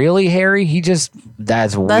 Oh, really, Harry?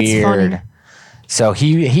 That's weird. Funny. So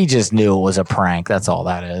he just knew it was a prank. That's all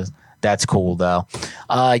that is. That's cool, though.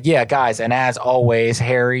 Yeah, guys, and as always,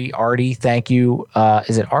 Harry, Artie, thank you.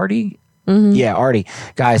 Is it Artie? Mm-hmm. Yeah, Artie.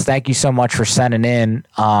 Guys, thank you so much for sending in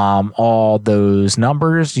all those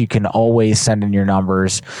numbers. You can always send in your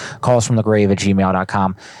numbers.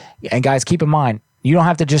 callsfromthegrave@gmail.com. And guys, keep in mind, you don't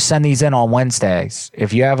have to just send these in on Wednesdays.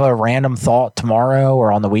 If you have a random thought tomorrow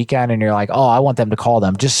or on the weekend and you're like, oh, I want them to call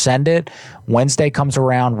them, just send it. Wednesday comes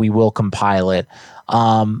around, we will compile it.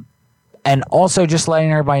 And also just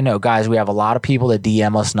letting everybody know, guys, we have a lot of people that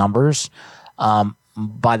DM us numbers.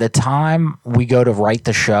 By the time we go to write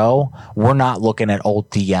the show, we're not looking at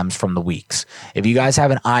old DMs from the weeks. If you guys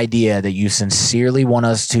have an idea that you sincerely want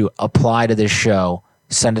us to apply to this show,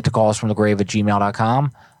 send it to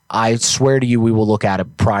callsfromthegrave@gmail.com. I swear to you, we will look at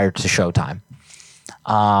it prior to showtime.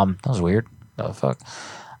 That was weird. Oh, fuck.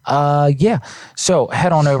 Yeah. So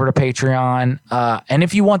head on over to Patreon. And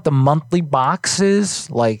if you want the monthly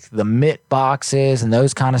boxes, like the Mitt boxes and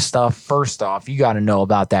those kind of stuff, first off, you got to know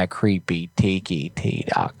about that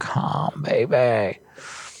creepytkt.com, baby.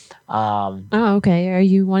 Oh, okay. Are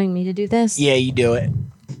you wanting me to do this? Yeah, you do it.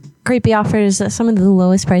 Creepy offers some of the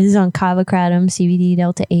lowest prices on kava kratom, CBD,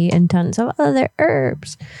 Delta 8, and tons of other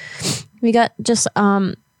herbs. We got just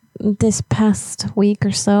this past week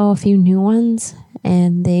or so a few new ones,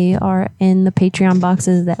 and they are in the Patreon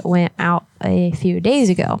boxes that went out a few days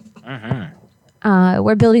ago.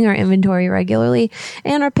 We're building our inventory regularly,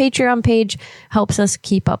 and our Patreon page helps us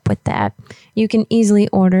keep up with that. You can easily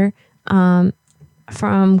order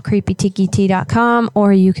from creepytkt.com,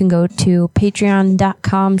 or you can go to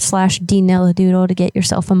patreon.com/dnelladoodle to get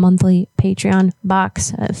yourself a monthly Patreon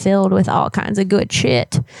box filled with all kinds of good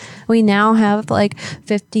shit. We now have like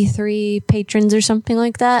 53 patrons or something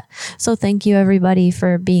like that. So thank you everybody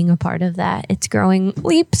for being a part of that. It's growing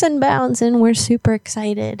leaps and bounds, and we're super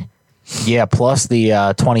excited. Yeah, plus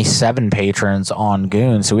the 27 patrons on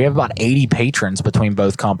Goon. So we have about 80 patrons between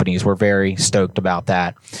both companies. We're very stoked about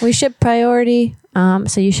that. We ship priority,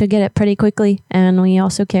 so you should get it pretty quickly. And we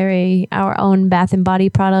also carry our own bath and body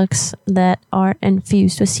products that are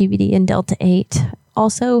infused with CBD and Delta 8.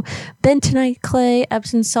 Also, bentonite clay,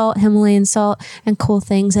 Epsom salt, Himalayan salt, and cool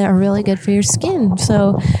things that are really good for your skin.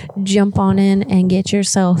 So jump on in and get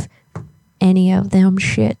yourself any of them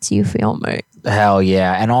shits, you feel me? Hell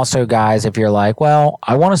yeah. And also, guys, if you're like, well,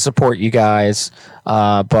 I want to support you guys,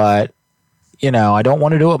 but, you know, I don't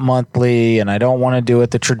want to do it monthly and I don't want to do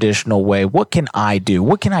it the traditional way. What can I do?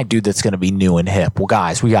 What can I do that's going to be new and hip? Well,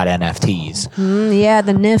 guys, we got NFTs. Yeah,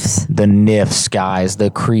 the NIFs. The NIFs, guys,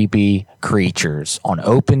 the creepy creatures on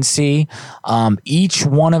OpenSea. Each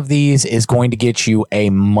one of these is going to get you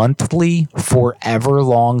a monthly forever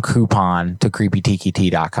long coupon to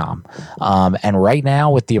creepytkt.com. And right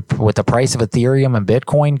now with the price of Ethereum and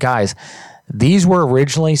Bitcoin, guys, these were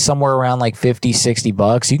originally somewhere around like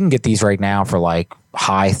 $50-$60. You can get these right now for like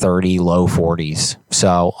high 30, low 40s.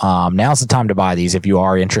 So now's the time to buy these if you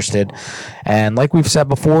are interested. And like we've said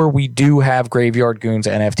before, we do have Graveyard Goons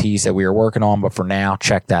NFTs that we are working on, but for now,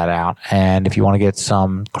 check that out. And if you want to get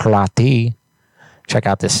some Klati, check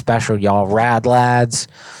out this special, y'all. Rad Lads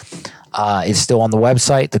is still on the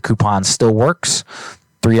website. The coupon still works.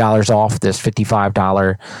 $3 off this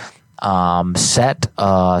 $55 set,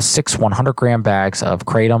 6 100-gram bags of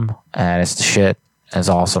Kratom, and it's the shit. It's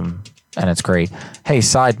awesome, and it's great. Hey,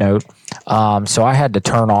 side note, so I had to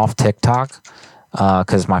turn off TikTok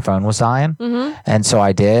because my phone was dying. Mhm. And so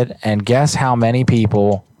I did. And guess how many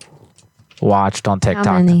people watched on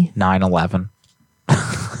TikTok? many? 9/11.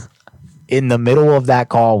 In the middle of that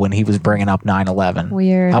call when he was bringing up 9/11.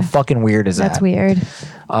 Weird. How fucking weird is that? That's weird.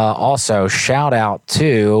 Also, shout out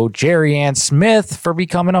to Jerry Ann Smith for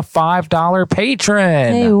becoming a $5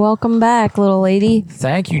 patron. Hey, welcome back, little lady.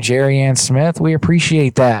 Thank you, Jerry Ann Smith. We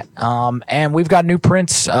appreciate that. And we've got new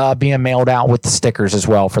prints being mailed out with the stickers as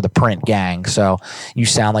well for the print gang. So you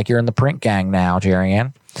sound like you're in the print gang now, Jerry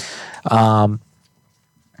Ann.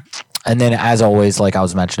 And then, as always, like I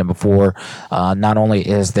was mentioning before, not only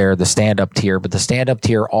is there the stand-up tier, but the stand-up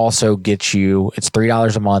tier also gets you, it's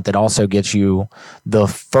 $3 a month. It also gets you the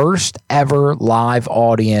first ever live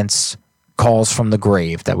audience calls from the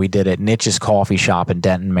grave that we did at Niche's Coffee Shop in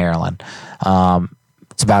Denton, Maryland.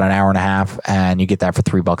 It's about an hour and a half, and you get that for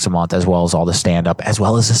 $3 a month, as well as all the stand-up, as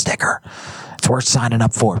well as a sticker. It's worth signing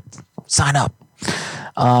up for. Sign up.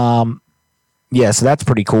 Yeah, so that's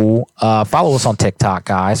pretty cool. Follow us on TikTok,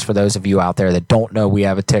 guys. For those of you out there that don't know, we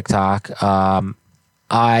have a TikTok.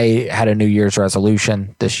 I had a New Year's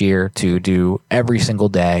resolution this year to do every single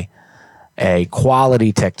day a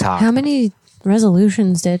quality TikTok. How many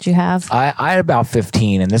resolutions did you have? I had about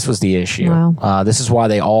 15, and this was the issue. Wow. This is why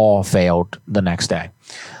they all failed the next day.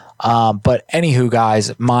 But anywho,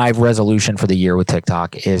 guys, my resolution for the year with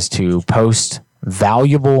TikTok is to post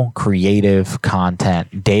valuable, creative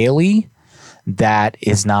content daily that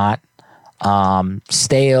is not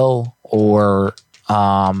stale or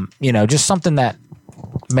just something that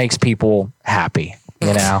makes people happy,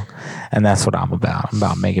 and that's what I'm about. I'm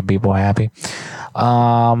about making people happy.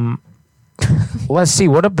 Let's see,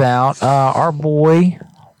 what about our boy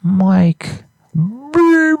Mike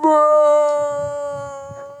Bieber?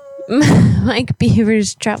 Mike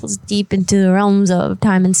Beavers travels deep into the realms of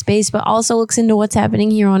time and space, but also looks into what's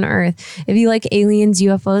happening here on Earth. If you like aliens,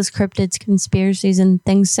 UFOs, cryptids, conspiracies, and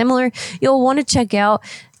things similar, you'll want to check out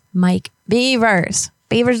Mike Beavers.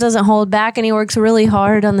 Beavers doesn't hold back, and he works really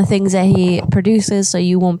hard on the things that he produces, so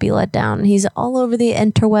you won't be let down. He's all over the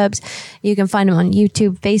interwebs. You can find him on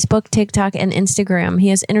YouTube, Facebook, TikTok, and Instagram. He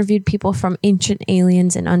has interviewed people from ancient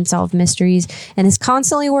aliens and unsolved mysteries, and is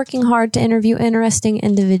constantly working hard to interview interesting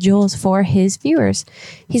individuals for his viewers.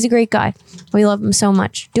 He's a great guy. We love him so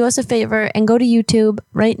much. Do us a favor and go to YouTube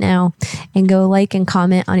right now and go like and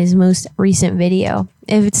comment on his most recent video.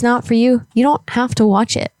 If it's not for you, you don't have to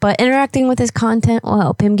watch it, but interacting with his content will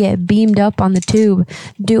help him get beamed up on the tube.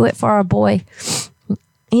 Do it for our boy.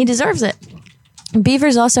 He deserves it.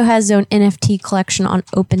 Beavers also has his own NFT collection on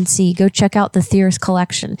OpenSea. Go check out the Theorist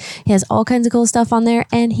collection. He has all kinds of cool stuff on there,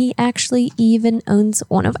 and he actually even owns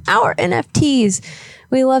one of our NFTs.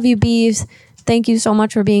 We love you, Beavs. Thank you so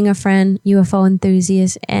much for being a friend, UFO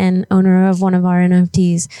enthusiast, and owner of one of our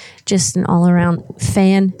NFTs. Just an all-around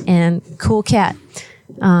fan and cool cat.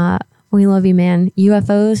 We love you, man.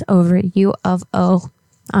 UFOs over UFO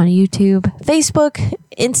on YouTube, Facebook,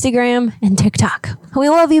 Instagram, and TikTok. We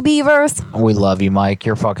love you, Beavers. We love you, Mike.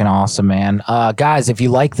 You're fucking awesome, man. Guys, if you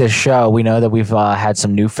like this show, we know that we've had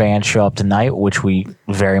some new fans show up tonight, which we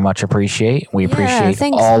very much appreciate. We appreciate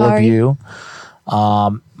all of you.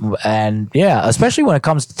 And yeah, especially when it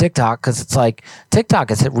comes to TikTok, because it's like TikTok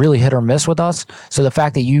is really hit or miss with us. So the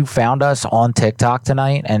fact that you found us on TikTok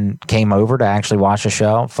tonight and came over to actually watch the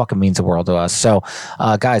show fucking means the world to us. So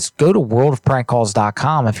guys, go to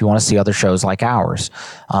worldofprankcalls.com if you want to see other shows like ours.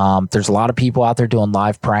 There's a lot of people out there doing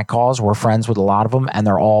live prank calls. We're friends with a lot of them, and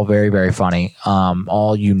they're all very, very funny,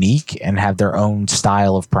 all unique and have their own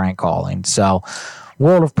style of prank calling. So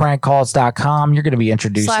worldofprankcalls.com. You're going to be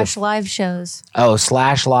introduced / live shows. /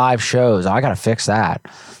 live shows. I got to fix that.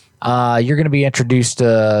 You're going to be introduced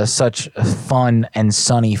to such fun and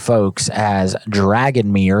sunny folks as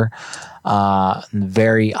Dragonmere.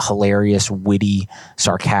 Very hilarious, witty,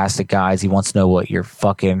 sarcastic guys. He wants to know what your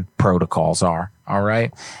fucking protocols are. All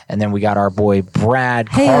right. And then we got our boy Brad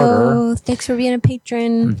Carter. Hey, thanks for being a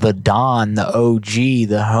patron. The Don, the OG,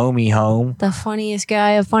 the homie home. The funniest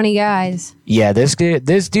guy of funny guys. Yeah, this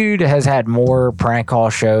dude has had more prank call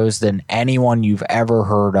shows than anyone you've ever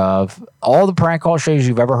heard of. All the prank call shows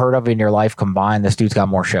you've ever heard of in your life combined, this dude's got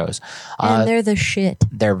more shows. And they're the shit.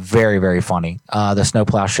 They're very, very funny. The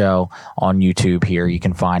Snowplow Show on YouTube here. You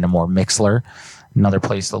can find them, or Mixler, another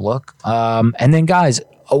place to look. And then, guys,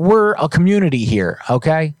 we're a community here,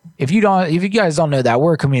 okay? If you guys don't know that,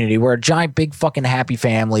 we're a community. We're a giant, big, fucking happy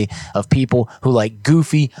family of people who like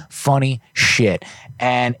goofy, funny shit.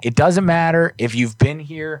 And it doesn't matter if you've been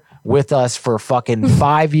here with us for fucking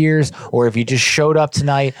 5 years or if you just showed up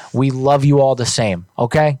tonight. We love you all the same,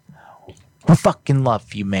 okay? We fucking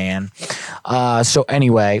love you, man. So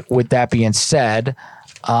anyway, with that being said,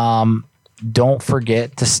 don't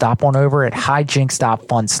forget to stop on over at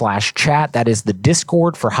hijinks.fun/chat. That is the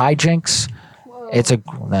Discord for Hijinks.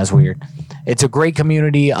 That's weird. It's a great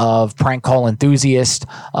community of prank call enthusiasts,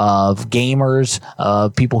 of gamers,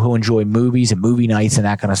 of people who enjoy movies and movie nights and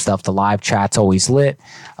that kind of stuff. The live chat's always lit,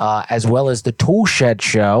 as well as the Tool Shed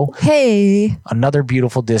Show. Hey. Another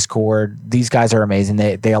beautiful Discord. These guys are amazing.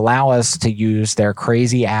 They allow us to use their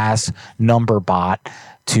crazy ass number bot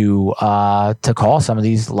to call some of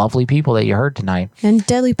these lovely people that you heard tonight. And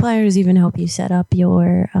Deadly Pliers even help you set up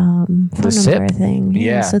your phone number thing.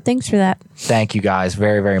 Yeah. So thanks for that. Thank you guys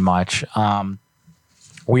very, very much.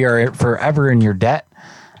 We are forever in your debt.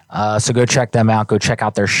 So go check them out. Go check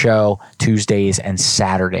out their show Tuesdays and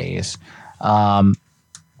Saturdays. And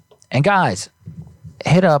guys,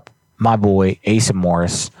 hit up my boy Asa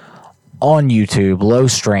Morris on YouTube, Low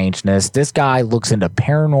Strangeness. This guy looks into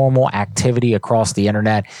paranormal activity across the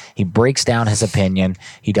internet. He breaks down his opinion.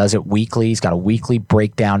 He does it weekly. He's got a weekly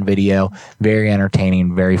breakdown video. Very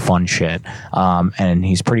entertaining, very fun shit. And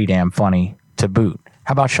he's pretty damn funny to boot.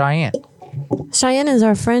 How about Cheyenne? Cheyenne is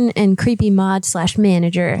our friend and creepy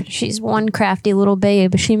mod/manager. She's one crafty little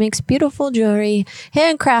babe. She makes beautiful jewelry,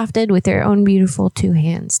 handcrafted with her own beautiful two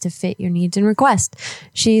hands to fit your needs and requests.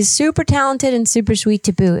 She's super talented and super sweet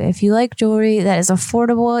to boot. If you like jewelry that is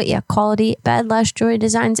affordable yet quality, Bad Lash Jewelry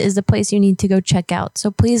Designs is the place you need to go check out.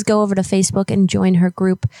 So please go over to Facebook and join her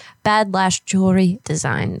group, Bad Lash Jewelry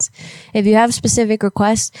Designs. If you have specific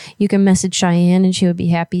requests, you can message Cheyenne and she would be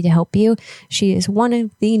happy to help you. She is one of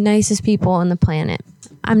the nicest people on the planet.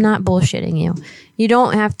 I'm not bullshitting you. You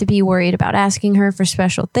don't have to be worried about asking her for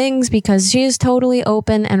special things because she is totally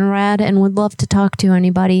open and rad and would love to talk to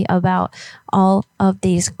anybody about all of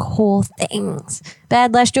these cool things.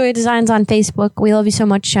 Bad Lash Jewelry Designs on Facebook. We love you so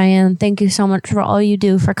much, Cheyenne. Thank you so much for all you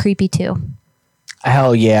do for Creepy 2.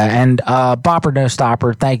 Hell yeah. And Bopper No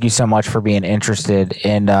Stopper, thank you so much for being interested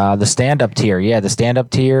in the stand-up tier. Yeah, the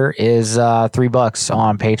stand-up tier is $3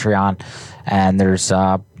 on Patreon. And there's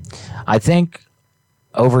I think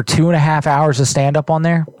over 2.5 hours of stand up on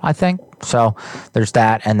there, I think. So there's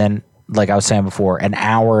that. And then, like I was saying before, an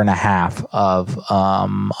hour and a half of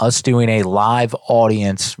us doing a live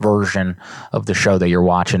audience version of the show that you're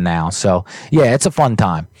watching now. So yeah, it's a fun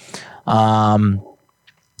time. How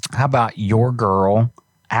about your girl,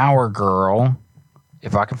 our girl,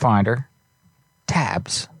 if I can find her,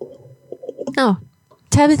 Tabs? Oh.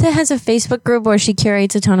 Tabitha has a Facebook group where she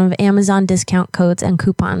curates a ton of Amazon discount codes and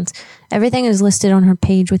coupons. Everything is listed on her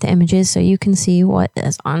page with images so you can see what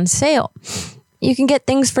is on sale. You can get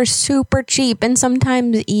things for super cheap and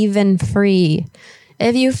sometimes even free.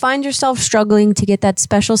 If you find yourself struggling to get that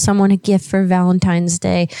special someone a gift for Valentine's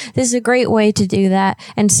Day, this is a great way to do that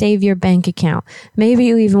and save your bank account. Maybe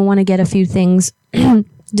you even want to get a few things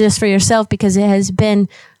just for yourself because it has been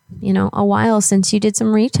a while since you did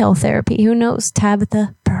some retail therapy. Who knows?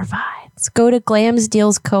 Tabitha provides. Go to Glams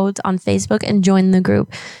Deals Codes on Facebook and join the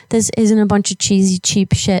group. This isn't a bunch of cheesy,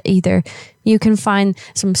 cheap shit either. You can find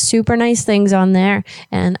some super nice things on there.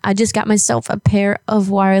 And I just got myself a pair of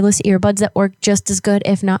wireless earbuds that work just as good,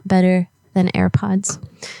 if not better, than AirPods.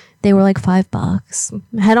 They were like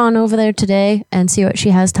 $5. Head on over there today and see what she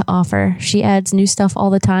has to offer. She adds new stuff all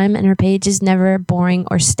the time, and her page is never boring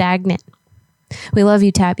or stagnant. We love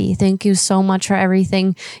you, Tabby. Thank you so much for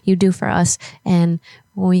everything you do for us, and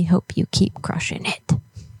we hope you keep crushing it.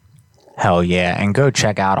 Hell yeah. And go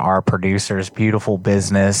check out our producer's beautiful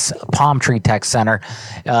business, Palm Tree Tech Center.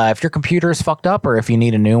 If your computer is fucked up or if you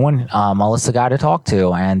need a new one, Mullet's the guy to talk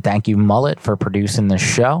to. And thank you, Mullet, for producing this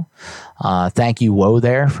show. Thank you, Woe,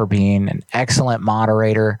 there, for being an excellent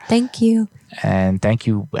moderator. Thank you. And thank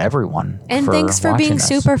you, everyone. And thanks for being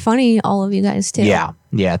super funny, all of you guys, too.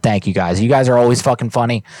 Yeah. Thank you, guys. You guys are always fucking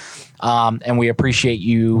funny. And we appreciate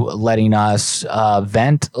you letting us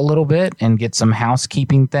vent a little bit and get some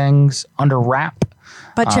housekeeping things under wrap.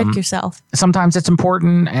 But check yourself. Sometimes it's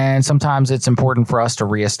important, and sometimes it's important for us to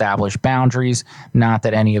reestablish boundaries. Not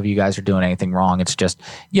that any of you guys are doing anything wrong. It's just,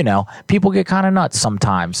 people get kind of nuts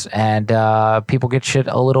sometimes, and people get shit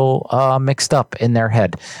a little mixed up in their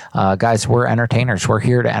head. Guys, we're entertainers. We're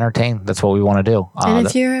here to entertain. That's what we want to do. And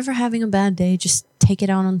if you're ever having a bad day, just take it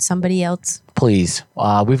out on somebody else. Please.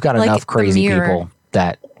 We've got enough crazy people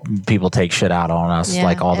that people take shit out on us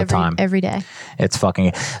all the time. Every day. It's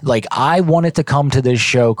fucking I wanted to come to this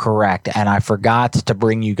show correct, and I forgot to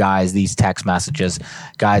bring you guys these text messages.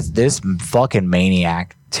 Guys, this fucking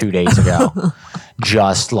maniac 2 days ago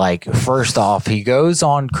just first off, he goes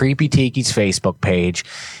on Creepy Tiki's Facebook page.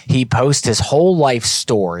 He posts his whole life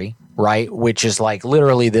story right? Which is like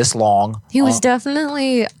literally this long. He was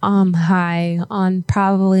definitely high on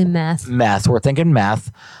probably meth. Meth. We're thinking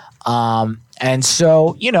meth. And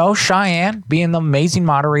so, Cheyenne, being the amazing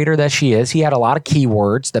moderator that she is, he had a lot of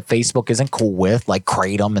keywords that Facebook isn't cool with, like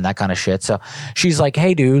kratom and that kind of shit. So she's like,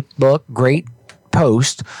 hey, dude, look, great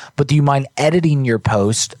post, but do you mind editing your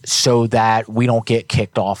post so that we don't get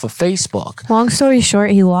kicked off of Facebook? Long story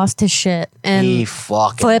short, he lost his shit and he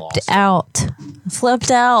fucking flipped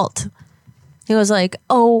out. He was like,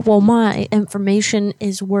 oh, well, my information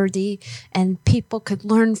is worthy and people could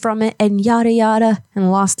learn from it and yada, yada,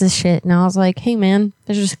 and lost his shit. And I was like, hey, man,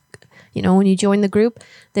 there's just, when you join the group,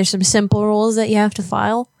 there's some simple rules that you have to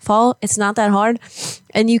follow. It's not that hard.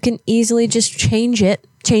 And you can easily just change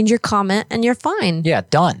your comment, and you're fine. Yeah,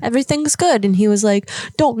 done. Everything's good. And he was like,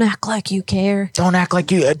 don't act like you care. Don't act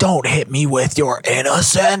like you, don't hit me with your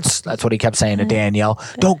innocence. That's what he kept saying to Danielle.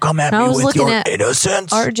 Don't come at me with your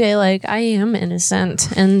innocence. RJ, like, I am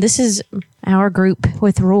innocent. And this is our group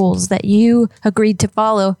with rules that you agreed to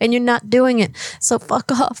follow, and you're not doing it. So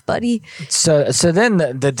fuck off, buddy. So then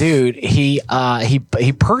the dude, he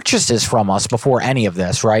purchases from us before any of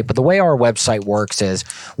this, right? But the way our website works is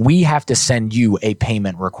we have to send you a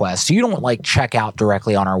payment request. So you don't like check out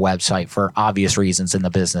directly on our website for obvious reasons in the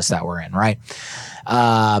business that we're in, right?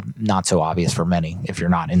 Not so obvious for many if you're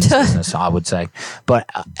not in this business, I would say. But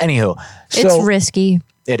anywho, it's risky.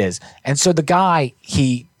 It is. And so the guy,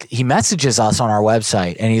 he messages us on our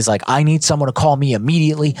website and he's like, I need someone to call me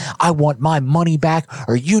immediately. I want my money back,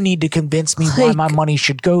 or you need to convince me why my money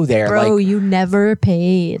should go there. Bro, you never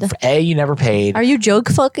paid. A, you never paid. Are you joke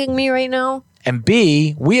fucking me right now? And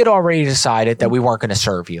B, we had already decided that we weren't going to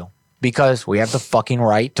serve you because we have the fucking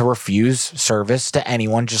right to refuse service to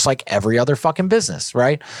anyone, just like every other fucking business,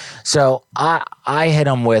 right? So I hit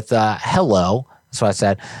him with, hello. So I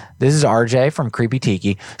said, this is RJ from Creepy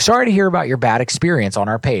Tiki. Sorry to hear about your bad experience on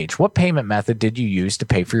our page. What payment method did you use to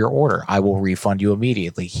pay for your order? I will refund you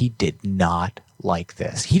immediately. He did not like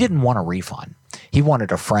this. He didn't want a refund. He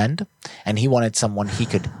wanted a friend, and he wanted someone he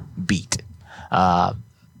could beat.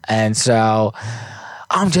 And so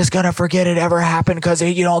I'm just going to forget it ever happened because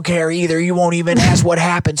you don't care either. You won't even ask what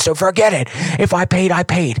happened, so forget it. If I paid, I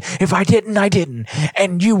paid. If I didn't, I didn't.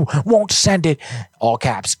 And you won't send it. All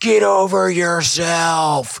caps. Get over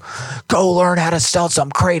yourself. Go learn how to sell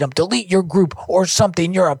some kratom. Delete your group or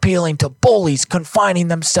something. You're appealing to bullies, confining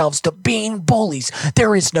themselves to being bullies.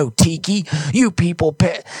 There is no tiki. You people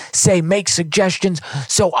say make suggestions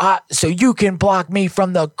so you can block me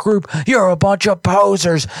from the group. You're a bunch of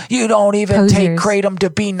posers. You don't even take kratom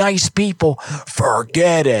to be nice people.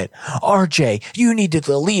 Forget it. RJ, you need to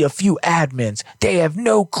delete a few admins. They have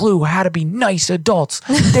no clue how to be nice adults.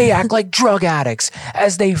 They act like drug addicts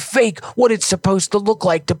as they fake what it's supposed to look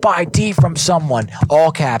like to buy tea from someone.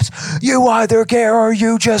 All caps. You either care or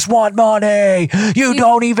you just want money. You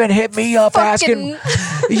don't even hit me up asking.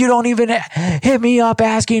 You don't even hit me up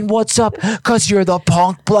asking what's up because you're the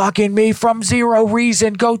punk blocking me from zero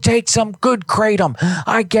reason. Go take some good kratom.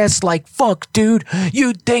 I guess like fuck, dude.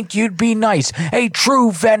 You'd think you'd be nice. A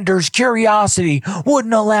true vendor's curiosity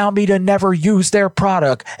wouldn't allow me to never use their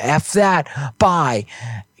product. F that. Bye.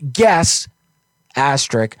 Guess.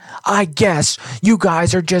 Asterisk. I guess you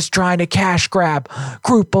guys are just trying to cash grab.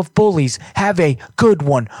 Group of bullies. Have a good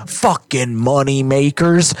one. Fucking money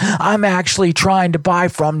makers. I'm actually trying to buy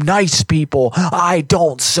from nice people. I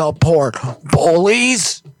don't support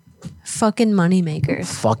bullies. Fucking money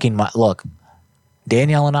makers. Look,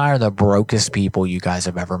 Danielle and I are the brokest people you guys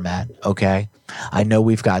have ever met, okay? I know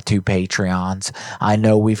we've got 2 Patreons. I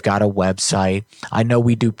know we've got a website. I know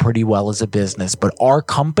we do pretty well as a business, but our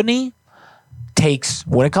company takes,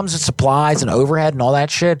 when it comes to supplies and overhead and all that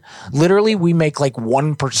shit, literally we make like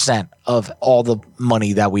 1% of all the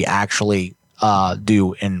money that we actually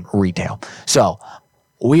do in retail. So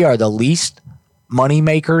we are the least money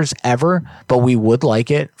makers ever, but we would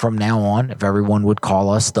like it from now on if everyone would call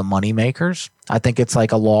us the money makers. I think it's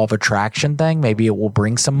like a law of attraction thing. Maybe it will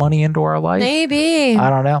bring some money into our life. Maybe. I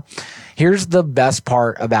don't know. Here's the best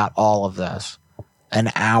part about all of this. An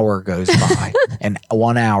hour goes by and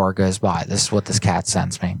 1 hour goes by. This is what this cat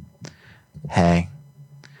sends me. Hey,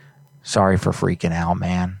 sorry for freaking out,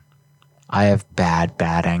 man. I have bad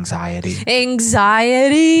anxiety.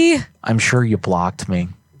 Anxiety? I'm sure you blocked me.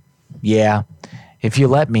 Yeah, if you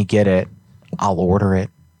let me get it, I'll order it.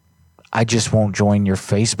 I just won't join your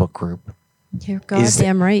Facebook group. You're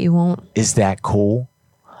goddamn right you won't. Is that cool?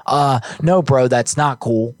 No, bro, that's not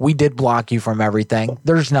cool. We did block you from everything.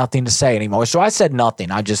 There's nothing to say anymore. So I said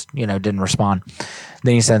nothing. I just, didn't respond.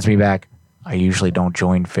 Then he sends me back, I usually don't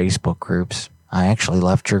join Facebook groups. I actually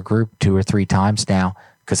left your group 2 or 3 times now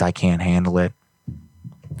because I can't handle it.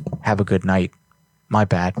 Have a good night. My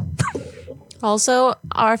bad. Also,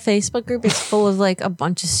 our Facebook group is full of like a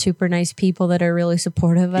bunch of super nice people that are really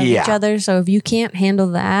supportive of each other. So if you can't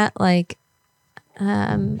handle that, like,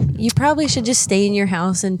 you probably should just stay in your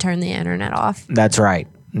house and turn the internet off. That's right.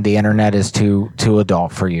 The internet is too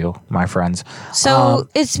adult for you, my friends. So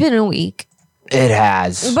it's been a week. It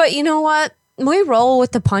has. But you know what? We roll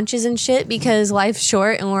with the punches and shit because life's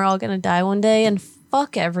short and we're all going to die one day, and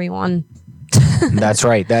fuck everyone. That's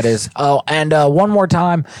right. That is. Oh, and one more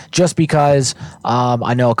time, just because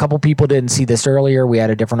I know a couple people didn't see this earlier. We had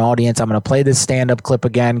a different audience. I'm going to play this stand-up clip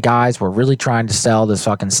again. Guys, we're really trying to sell this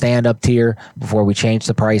fucking stand-up tier before we change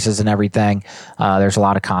the prices and everything. There's a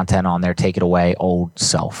lot of content on there. Take it away, old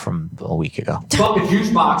self from a week ago. Fuck a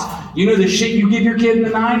juice box. You know the shit you give your kid in the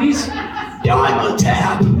 90s? Yeah, I'm a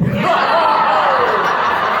tab.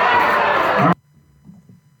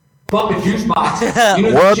 Fuck a juice box. You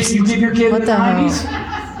know the shit you give your kid in the 90s?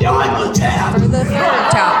 Yeah, I'm a tab. For the third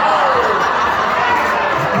time.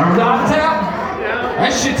 Remember that tab?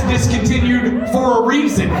 That shit's discontinued for a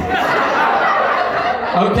reason.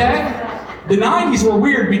 Okay? The 90s were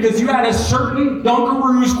weird because you had a certain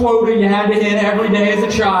Dunkaroos quota you had to hit every day as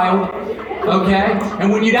a child. Okay?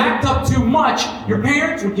 And when you'd act up too much, your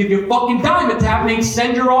parents would give you a fucking dime tap and they'd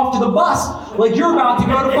send you off to the bus like you're about to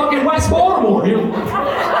go to fucking West Baltimore.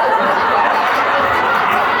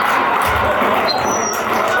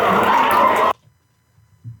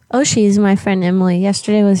 Oh, she's my friend Emily.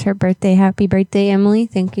 Yesterday was her birthday. Happy birthday, Emily.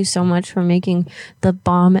 Thank you so much for making the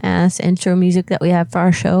bomb-ass intro music that we have for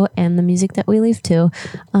our show and the music that we leave to.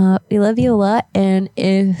 We love you a lot, and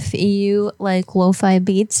if you like lo-fi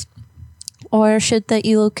beats or shit that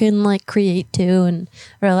you can like create to and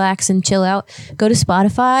relax and chill out, go to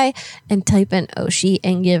Spotify and type in Oshi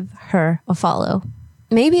and give her a follow.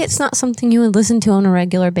 Maybe it's not something you would listen to on a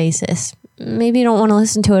regular basis. Maybe you don't want to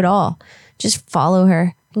listen to it all. Just follow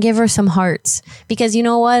her. Give her some hearts, because you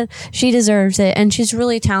know what? She deserves it, and she's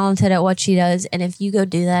really talented at what she does. And if you go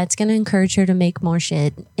do that, it's going to encourage her to make more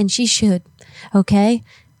shit, and she should. Okay?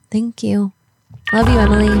 Thank you. Love you,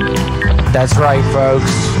 Emily. That's right, folks.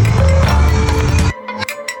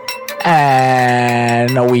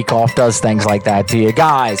 And a week off does things like that to you.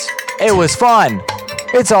 Guys, it was fun.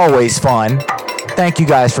 It's always fun. Thank you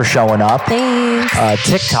guys for showing up. Thanks.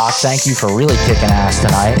 TikTok, thank you for really kicking ass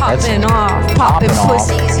tonight. Popping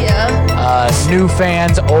pussies, yeah. New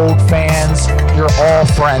fans, old fans, you're all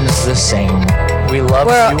friends the same. We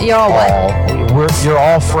love you you're all. You're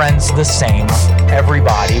all friends the same.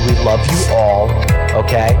 Everybody, we love you all.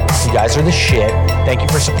 Okay? You guys are the shit. Thank you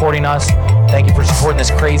for supporting us. Thank you for supporting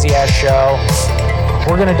this crazy ass show.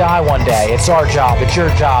 We're gonna die one day. It's our job. It's your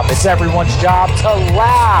job. It's everyone's job to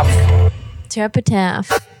laugh. Epitaph.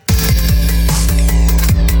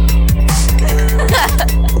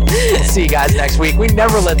 See you guys next week. We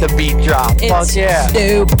never let the beat drop. It's Fuck yeah.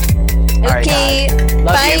 dope. All right, Okay. guys.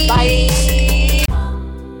 Love Bye. you. Bye.